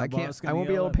job. my I can't. boss gonna I won't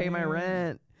be yell able to at pay my me?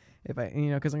 rent if I,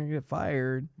 because I'm gonna get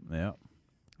fired. Yeah.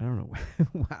 I don't know.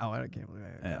 Wow, I can't believe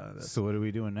I Yeah. So what are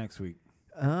we doing next week?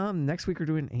 Next week we're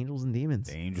doing Angels and Demons.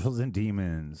 Angels and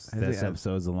Demons. I This think-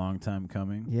 episode's a long time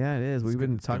coming. Yeah, it is. We've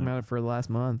been talking about it for the last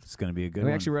month. It's gonna be a good We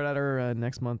one. actually wrote out our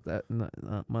next month's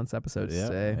episodes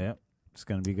today. Yeah. It's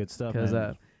gonna be good stuff. Because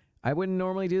man. I wouldn't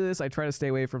normally do this. I try to stay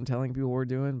away from telling people what we're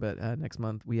doing. But next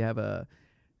month we have a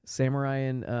Samurai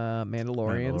and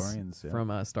Mandalorians yeah.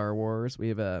 from Star Wars. We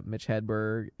have Mitch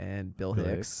Hedberg and Bill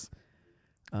Hicks.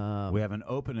 We have an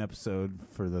open episode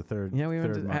for the third. Yeah, we third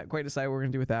haven't month. quite decided what we're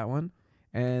gonna do with that one.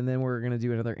 And then we're gonna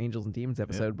do another Angels and Demons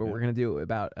episode, but we're gonna do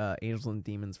about Angels and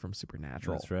Demons from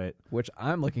Supernatural. That's right. Which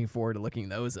I'm looking forward to looking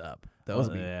those up. Those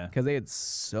because they had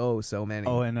so many.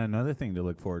 Oh, and another thing to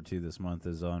look forward to this month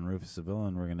is on Rufus the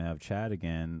Villain. We're gonna have Chad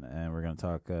again, and we're gonna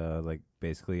talk like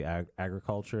basically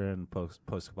agriculture and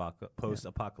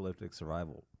post-apocalyptic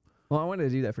survival. Well, I wanted to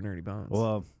do that for Nerdy Bones.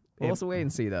 Well, we'll also wait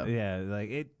and see though. Yeah,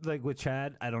 like with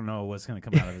Chad, I don't know what's gonna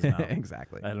come out of his mouth.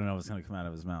 Exactly. I don't know what's gonna come out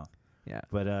of his mouth. Yeah.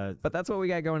 But that's what we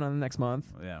got going on the next month.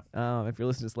 Yeah. If you're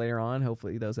listening to this later on,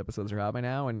 hopefully those episodes are out by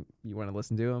now, and you want to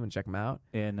listen to them and check them out.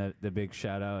 And the big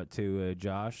shout out to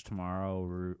Josh.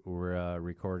 Tomorrow we're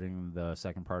recording the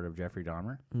second part of Jeffrey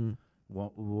Dahmer.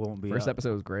 Won't be First out.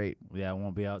 episode was great. Yeah, it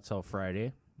won't be out till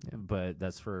Friday. Yeah. But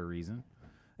that's for a reason.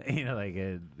 Like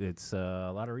it's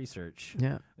a lot of research.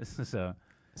 Yeah.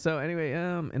 So anyway,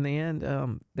 in the end,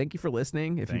 thank you for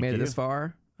listening. If you made it this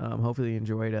far, hopefully you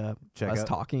enjoyed us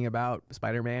talking about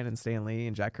Spider-Man and Stan Lee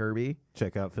and Jack Kirby.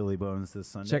 Check out Philly Bones this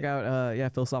Sunday. Check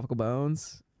out Philosophical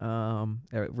Bones,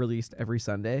 released every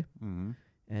Sunday. Mm-hmm.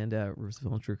 And Rufus the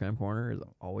Villain True Crime Corner is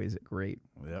always a great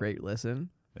listen.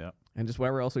 Yep. And just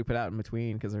whatever else we put out in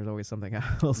between, because there's always something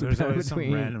else There's we put out in always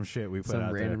between. some random shit we put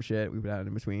out there. Shit we put out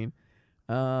in between.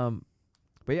 But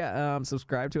yeah,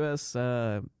 subscribe to us.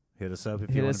 Hit us up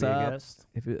if you want to be a guest.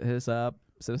 If you hit us up,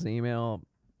 send us an email,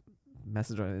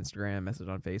 message on Instagram, message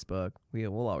on Facebook.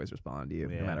 We'll always respond to you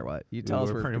no matter what. You tell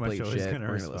us we're complete shit, we're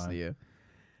gonna listen to you.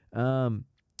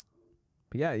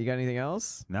 But yeah, you got anything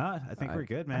else? No, I think we're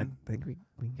good, man. I think we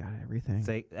got everything.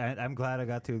 I'm glad I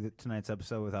got to tonight's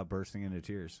episode without bursting into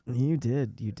tears. You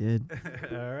did.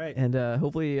 All right. And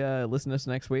hopefully listen to us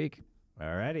next week.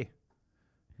 All righty.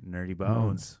 Nerdy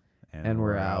Bones. And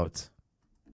we're out.